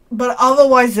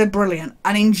otherwise they're brilliant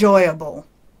and enjoyable.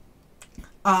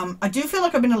 I do feel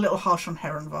like I've been a little harsh on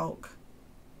Herrenvolk.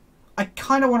 I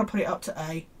kind of want to put it up to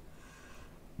A,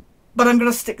 but I'm going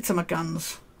to stick to my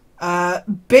guns.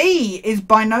 B is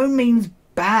by no means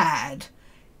bad.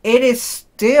 It is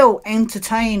still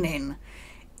entertaining.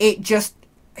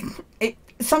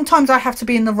 Sometimes I have to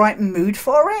be in the right mood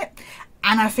for it,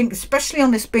 and I think especially on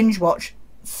this binge watch,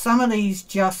 some of these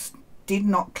just did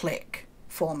not click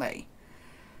for me.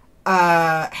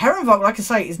 Herrenvolk, like I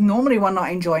say, is normally one that I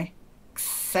enjoy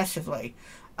excessively,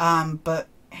 but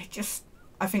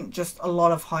I think just a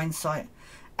lot of hindsight.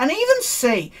 And even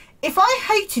C, if I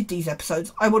hated these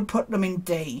episodes, I would put them in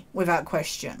D without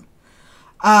question.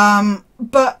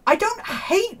 But I don't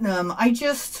hate them. I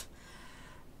just,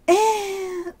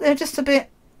 they're just a bit,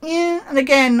 and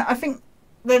again, I think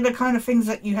they're the kind of things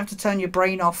that you have to turn your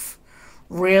brain off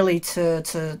really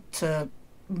to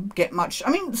get much.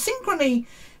 I mean, Synchrony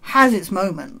has its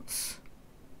moments,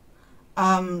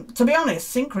 To be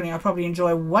honest, Synchrony I probably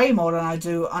enjoy way more than I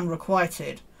do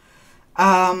Unrequited.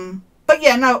 But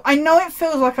yeah, no, I know it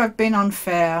feels like I've been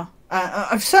unfair.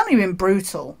 I've certainly been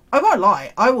brutal. I won't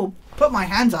lie. I will put my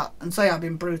hands up and say I've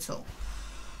been brutal.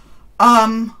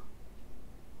 But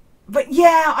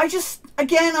yeah,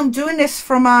 again, I'm doing this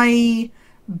from a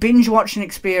binge watching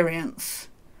experience.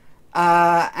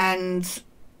 And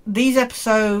these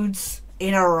episodes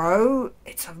in a row,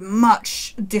 it's a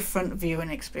much different viewing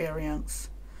experience.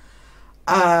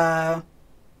 But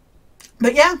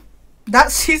yeah,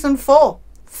 that's season 4.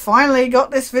 Finally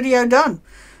got this video done.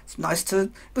 It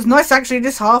was nice actually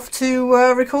this half to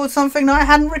record something that I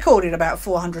hadn't recorded about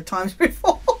 400 times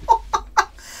before.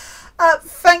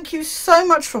 Thank you so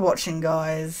much for watching,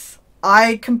 guys.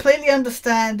 I completely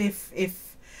understand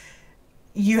if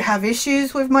you have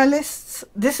issues with my lists.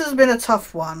 This has been a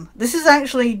tough one. This is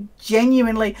actually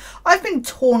genuinely... I've been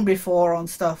torn before on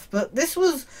stuff, but this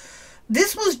was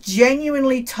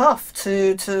genuinely tough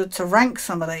to rank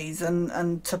some of these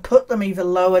and to put them either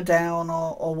lower down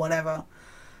or whatever.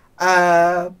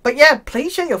 But yeah,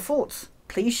 please share your thoughts.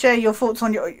 Please share your thoughts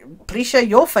on please share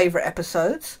your favourite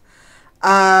episodes.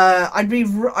 I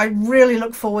really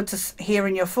look forward to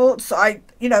hearing your thoughts. I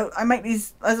make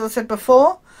these, as I said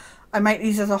before, I make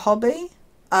these as a hobby.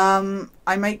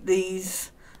 I make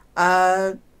these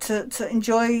to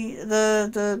enjoy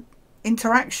the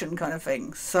interaction kind of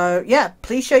thing. So yeah,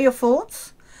 please share your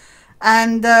thoughts.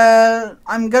 And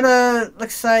I'm gonna, like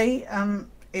I say,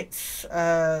 it's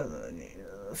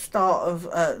start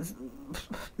of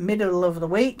middle of the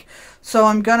week, so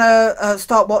I'm gonna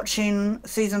start watching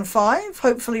season 5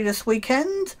 hopefully this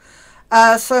weekend.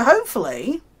 So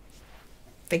hopefully,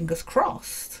 fingers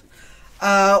crossed,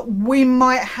 we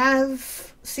might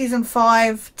have season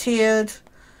 5 tiered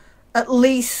at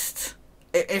least,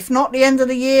 if not the end of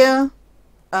the year,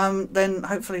 then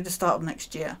hopefully the start of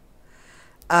next year.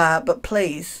 But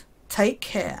please take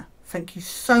care. Thank you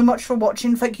so much for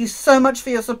watching. Thank you so much for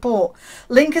your support.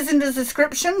 Link is in the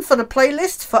description for the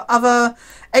playlist for other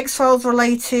X-Files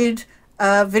related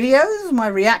videos, my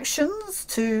reactions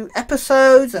to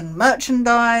episodes and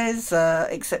merchandise,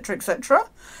 etc, etc.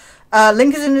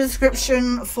 Link is in the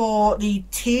description for the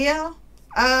tier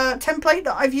template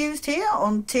that I've used here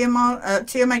on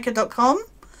tiermaker.com.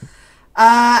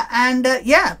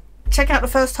 Yeah, check out the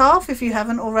first half if you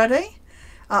haven't already.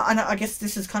 I guess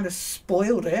this has kind of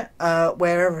spoiled it,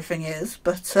 where everything is,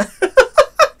 but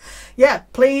yeah,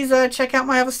 please check out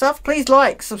my other stuff. Please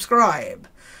like, subscribe,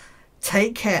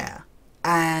 take care,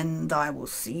 and I will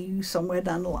see you somewhere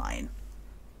down the line.